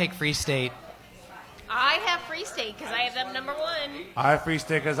 I'm going to take Free State. I have Free State because I have them number 1. I have Free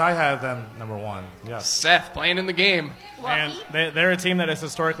State because I have them number 1. Yes. Seth playing in the game. And they're a team that has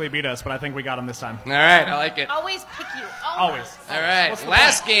historically beat us, but I think we got them this time. All right, I like it. Always pick you. Always. All right,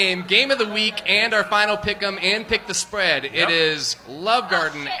 last game of the week, and our final pick 'em and pick the spread. It is Love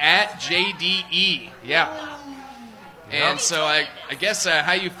Garden at JDE. Yeah. And so I guess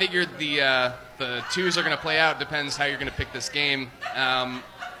how you figured the twos are going to play out depends how you're going to pick this game.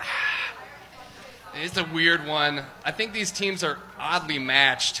 It's a weird one. I think these teams are oddly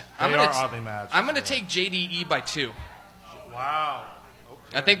matched. They are oddly matched. I'm going to take JDE by 2. Wow.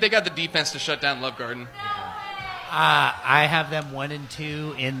 Okay. I think they got the defense to shut down Love Garden. I have them 1 and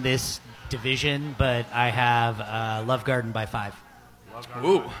 2 in this division, but I have Love Garden by 5.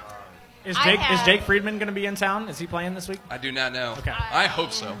 Ooh. Is Jake Friedman going to be in town? Is he playing this week? I do not know. Okay. I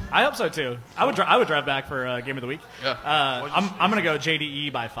hope so. I hope so too. I would drive back for Game of the Week. Yeah. I'm going to go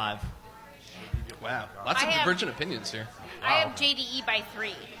JDE by 5. Wow. Lots of divergent opinions here. I have JDE by 3.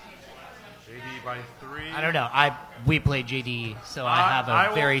 JDE by 3. I don't know. We played JD, so I have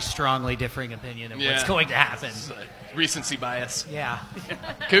a very strongly differing opinion of what's going to happen. Recency bias. Yeah.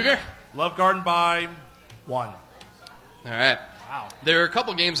 Cougar? Love Garden by 1. All right. Wow. There are a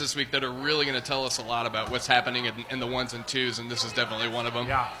couple games this week that are really going to tell us a lot about what's happening in the 1s and 2s, and this is definitely one of them.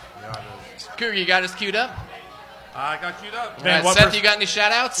 Yeah, it is. Cougar, you got us queued up? I got queued up. All right, Seth, you got any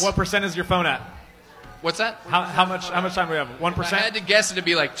shout-outs? What % is your phone at? What's that? How much time do we have? 1%? I had to guess it'd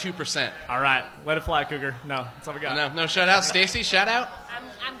be like 2%. All right. Let it fly, Cougar. No, that's all we got. No shout-outs. Stacy, shout-out?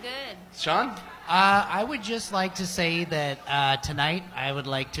 I'm good. Sean? I would just like to say that tonight I would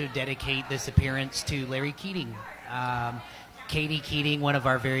like to dedicate this appearance to Larry Keating. Katie Keating, one of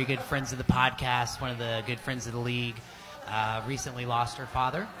our very good friends of the podcast, one of the good friends of the league, recently lost her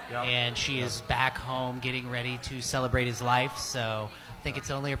father, and she is back home getting ready to celebrate his life. So I think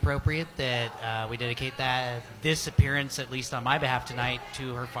it's only appropriate that we dedicate this appearance, at least on my behalf tonight,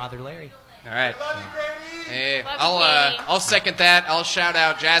 to her father, Larry. All right. Hey, I'll second that. I'll shout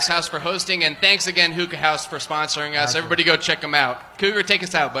out Jazz House for hosting, and thanks again, Hookah House, for sponsoring us. Everybody go check them out. Cougar, take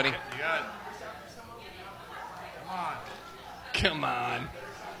us out, buddy. You got it. Come on.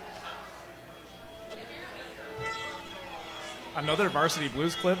 Another Varsity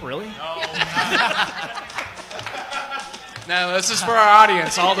Blues clip, really? No, this is for our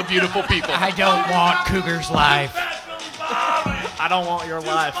audience, all the beautiful people. I don't want Cougar's life. I don't want your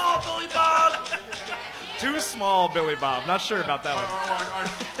life. Too small, Billy Bob. Not sure about that one.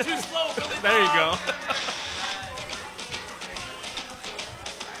 Too slow, Billy Bob. There you go.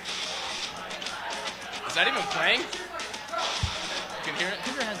 Is that even playing? You can hear it?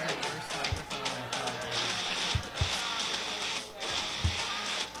 Cougar has that first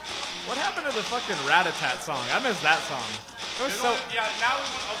What happened to the fucking Rat-a-tat song? I missed that song. It was so. Yeah, now we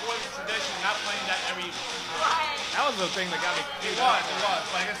want to avoid the tradition, not playing that every. That was the thing that got me. It was.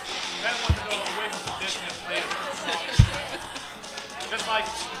 But I guess Ben wants to go away from tradition and play it. Just like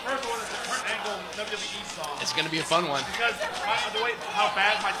the first one is the Kurt Angle WWE song. It's going to be a fun one. Because the way how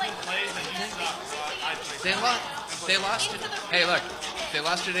bad my team plays, and you suck. They lost. Hey, look. They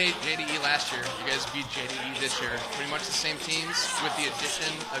lost to JDE last year. You guys beat JDE this year. Pretty much the same teams with the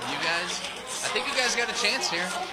addition of you guys. I think you guys got a chance here.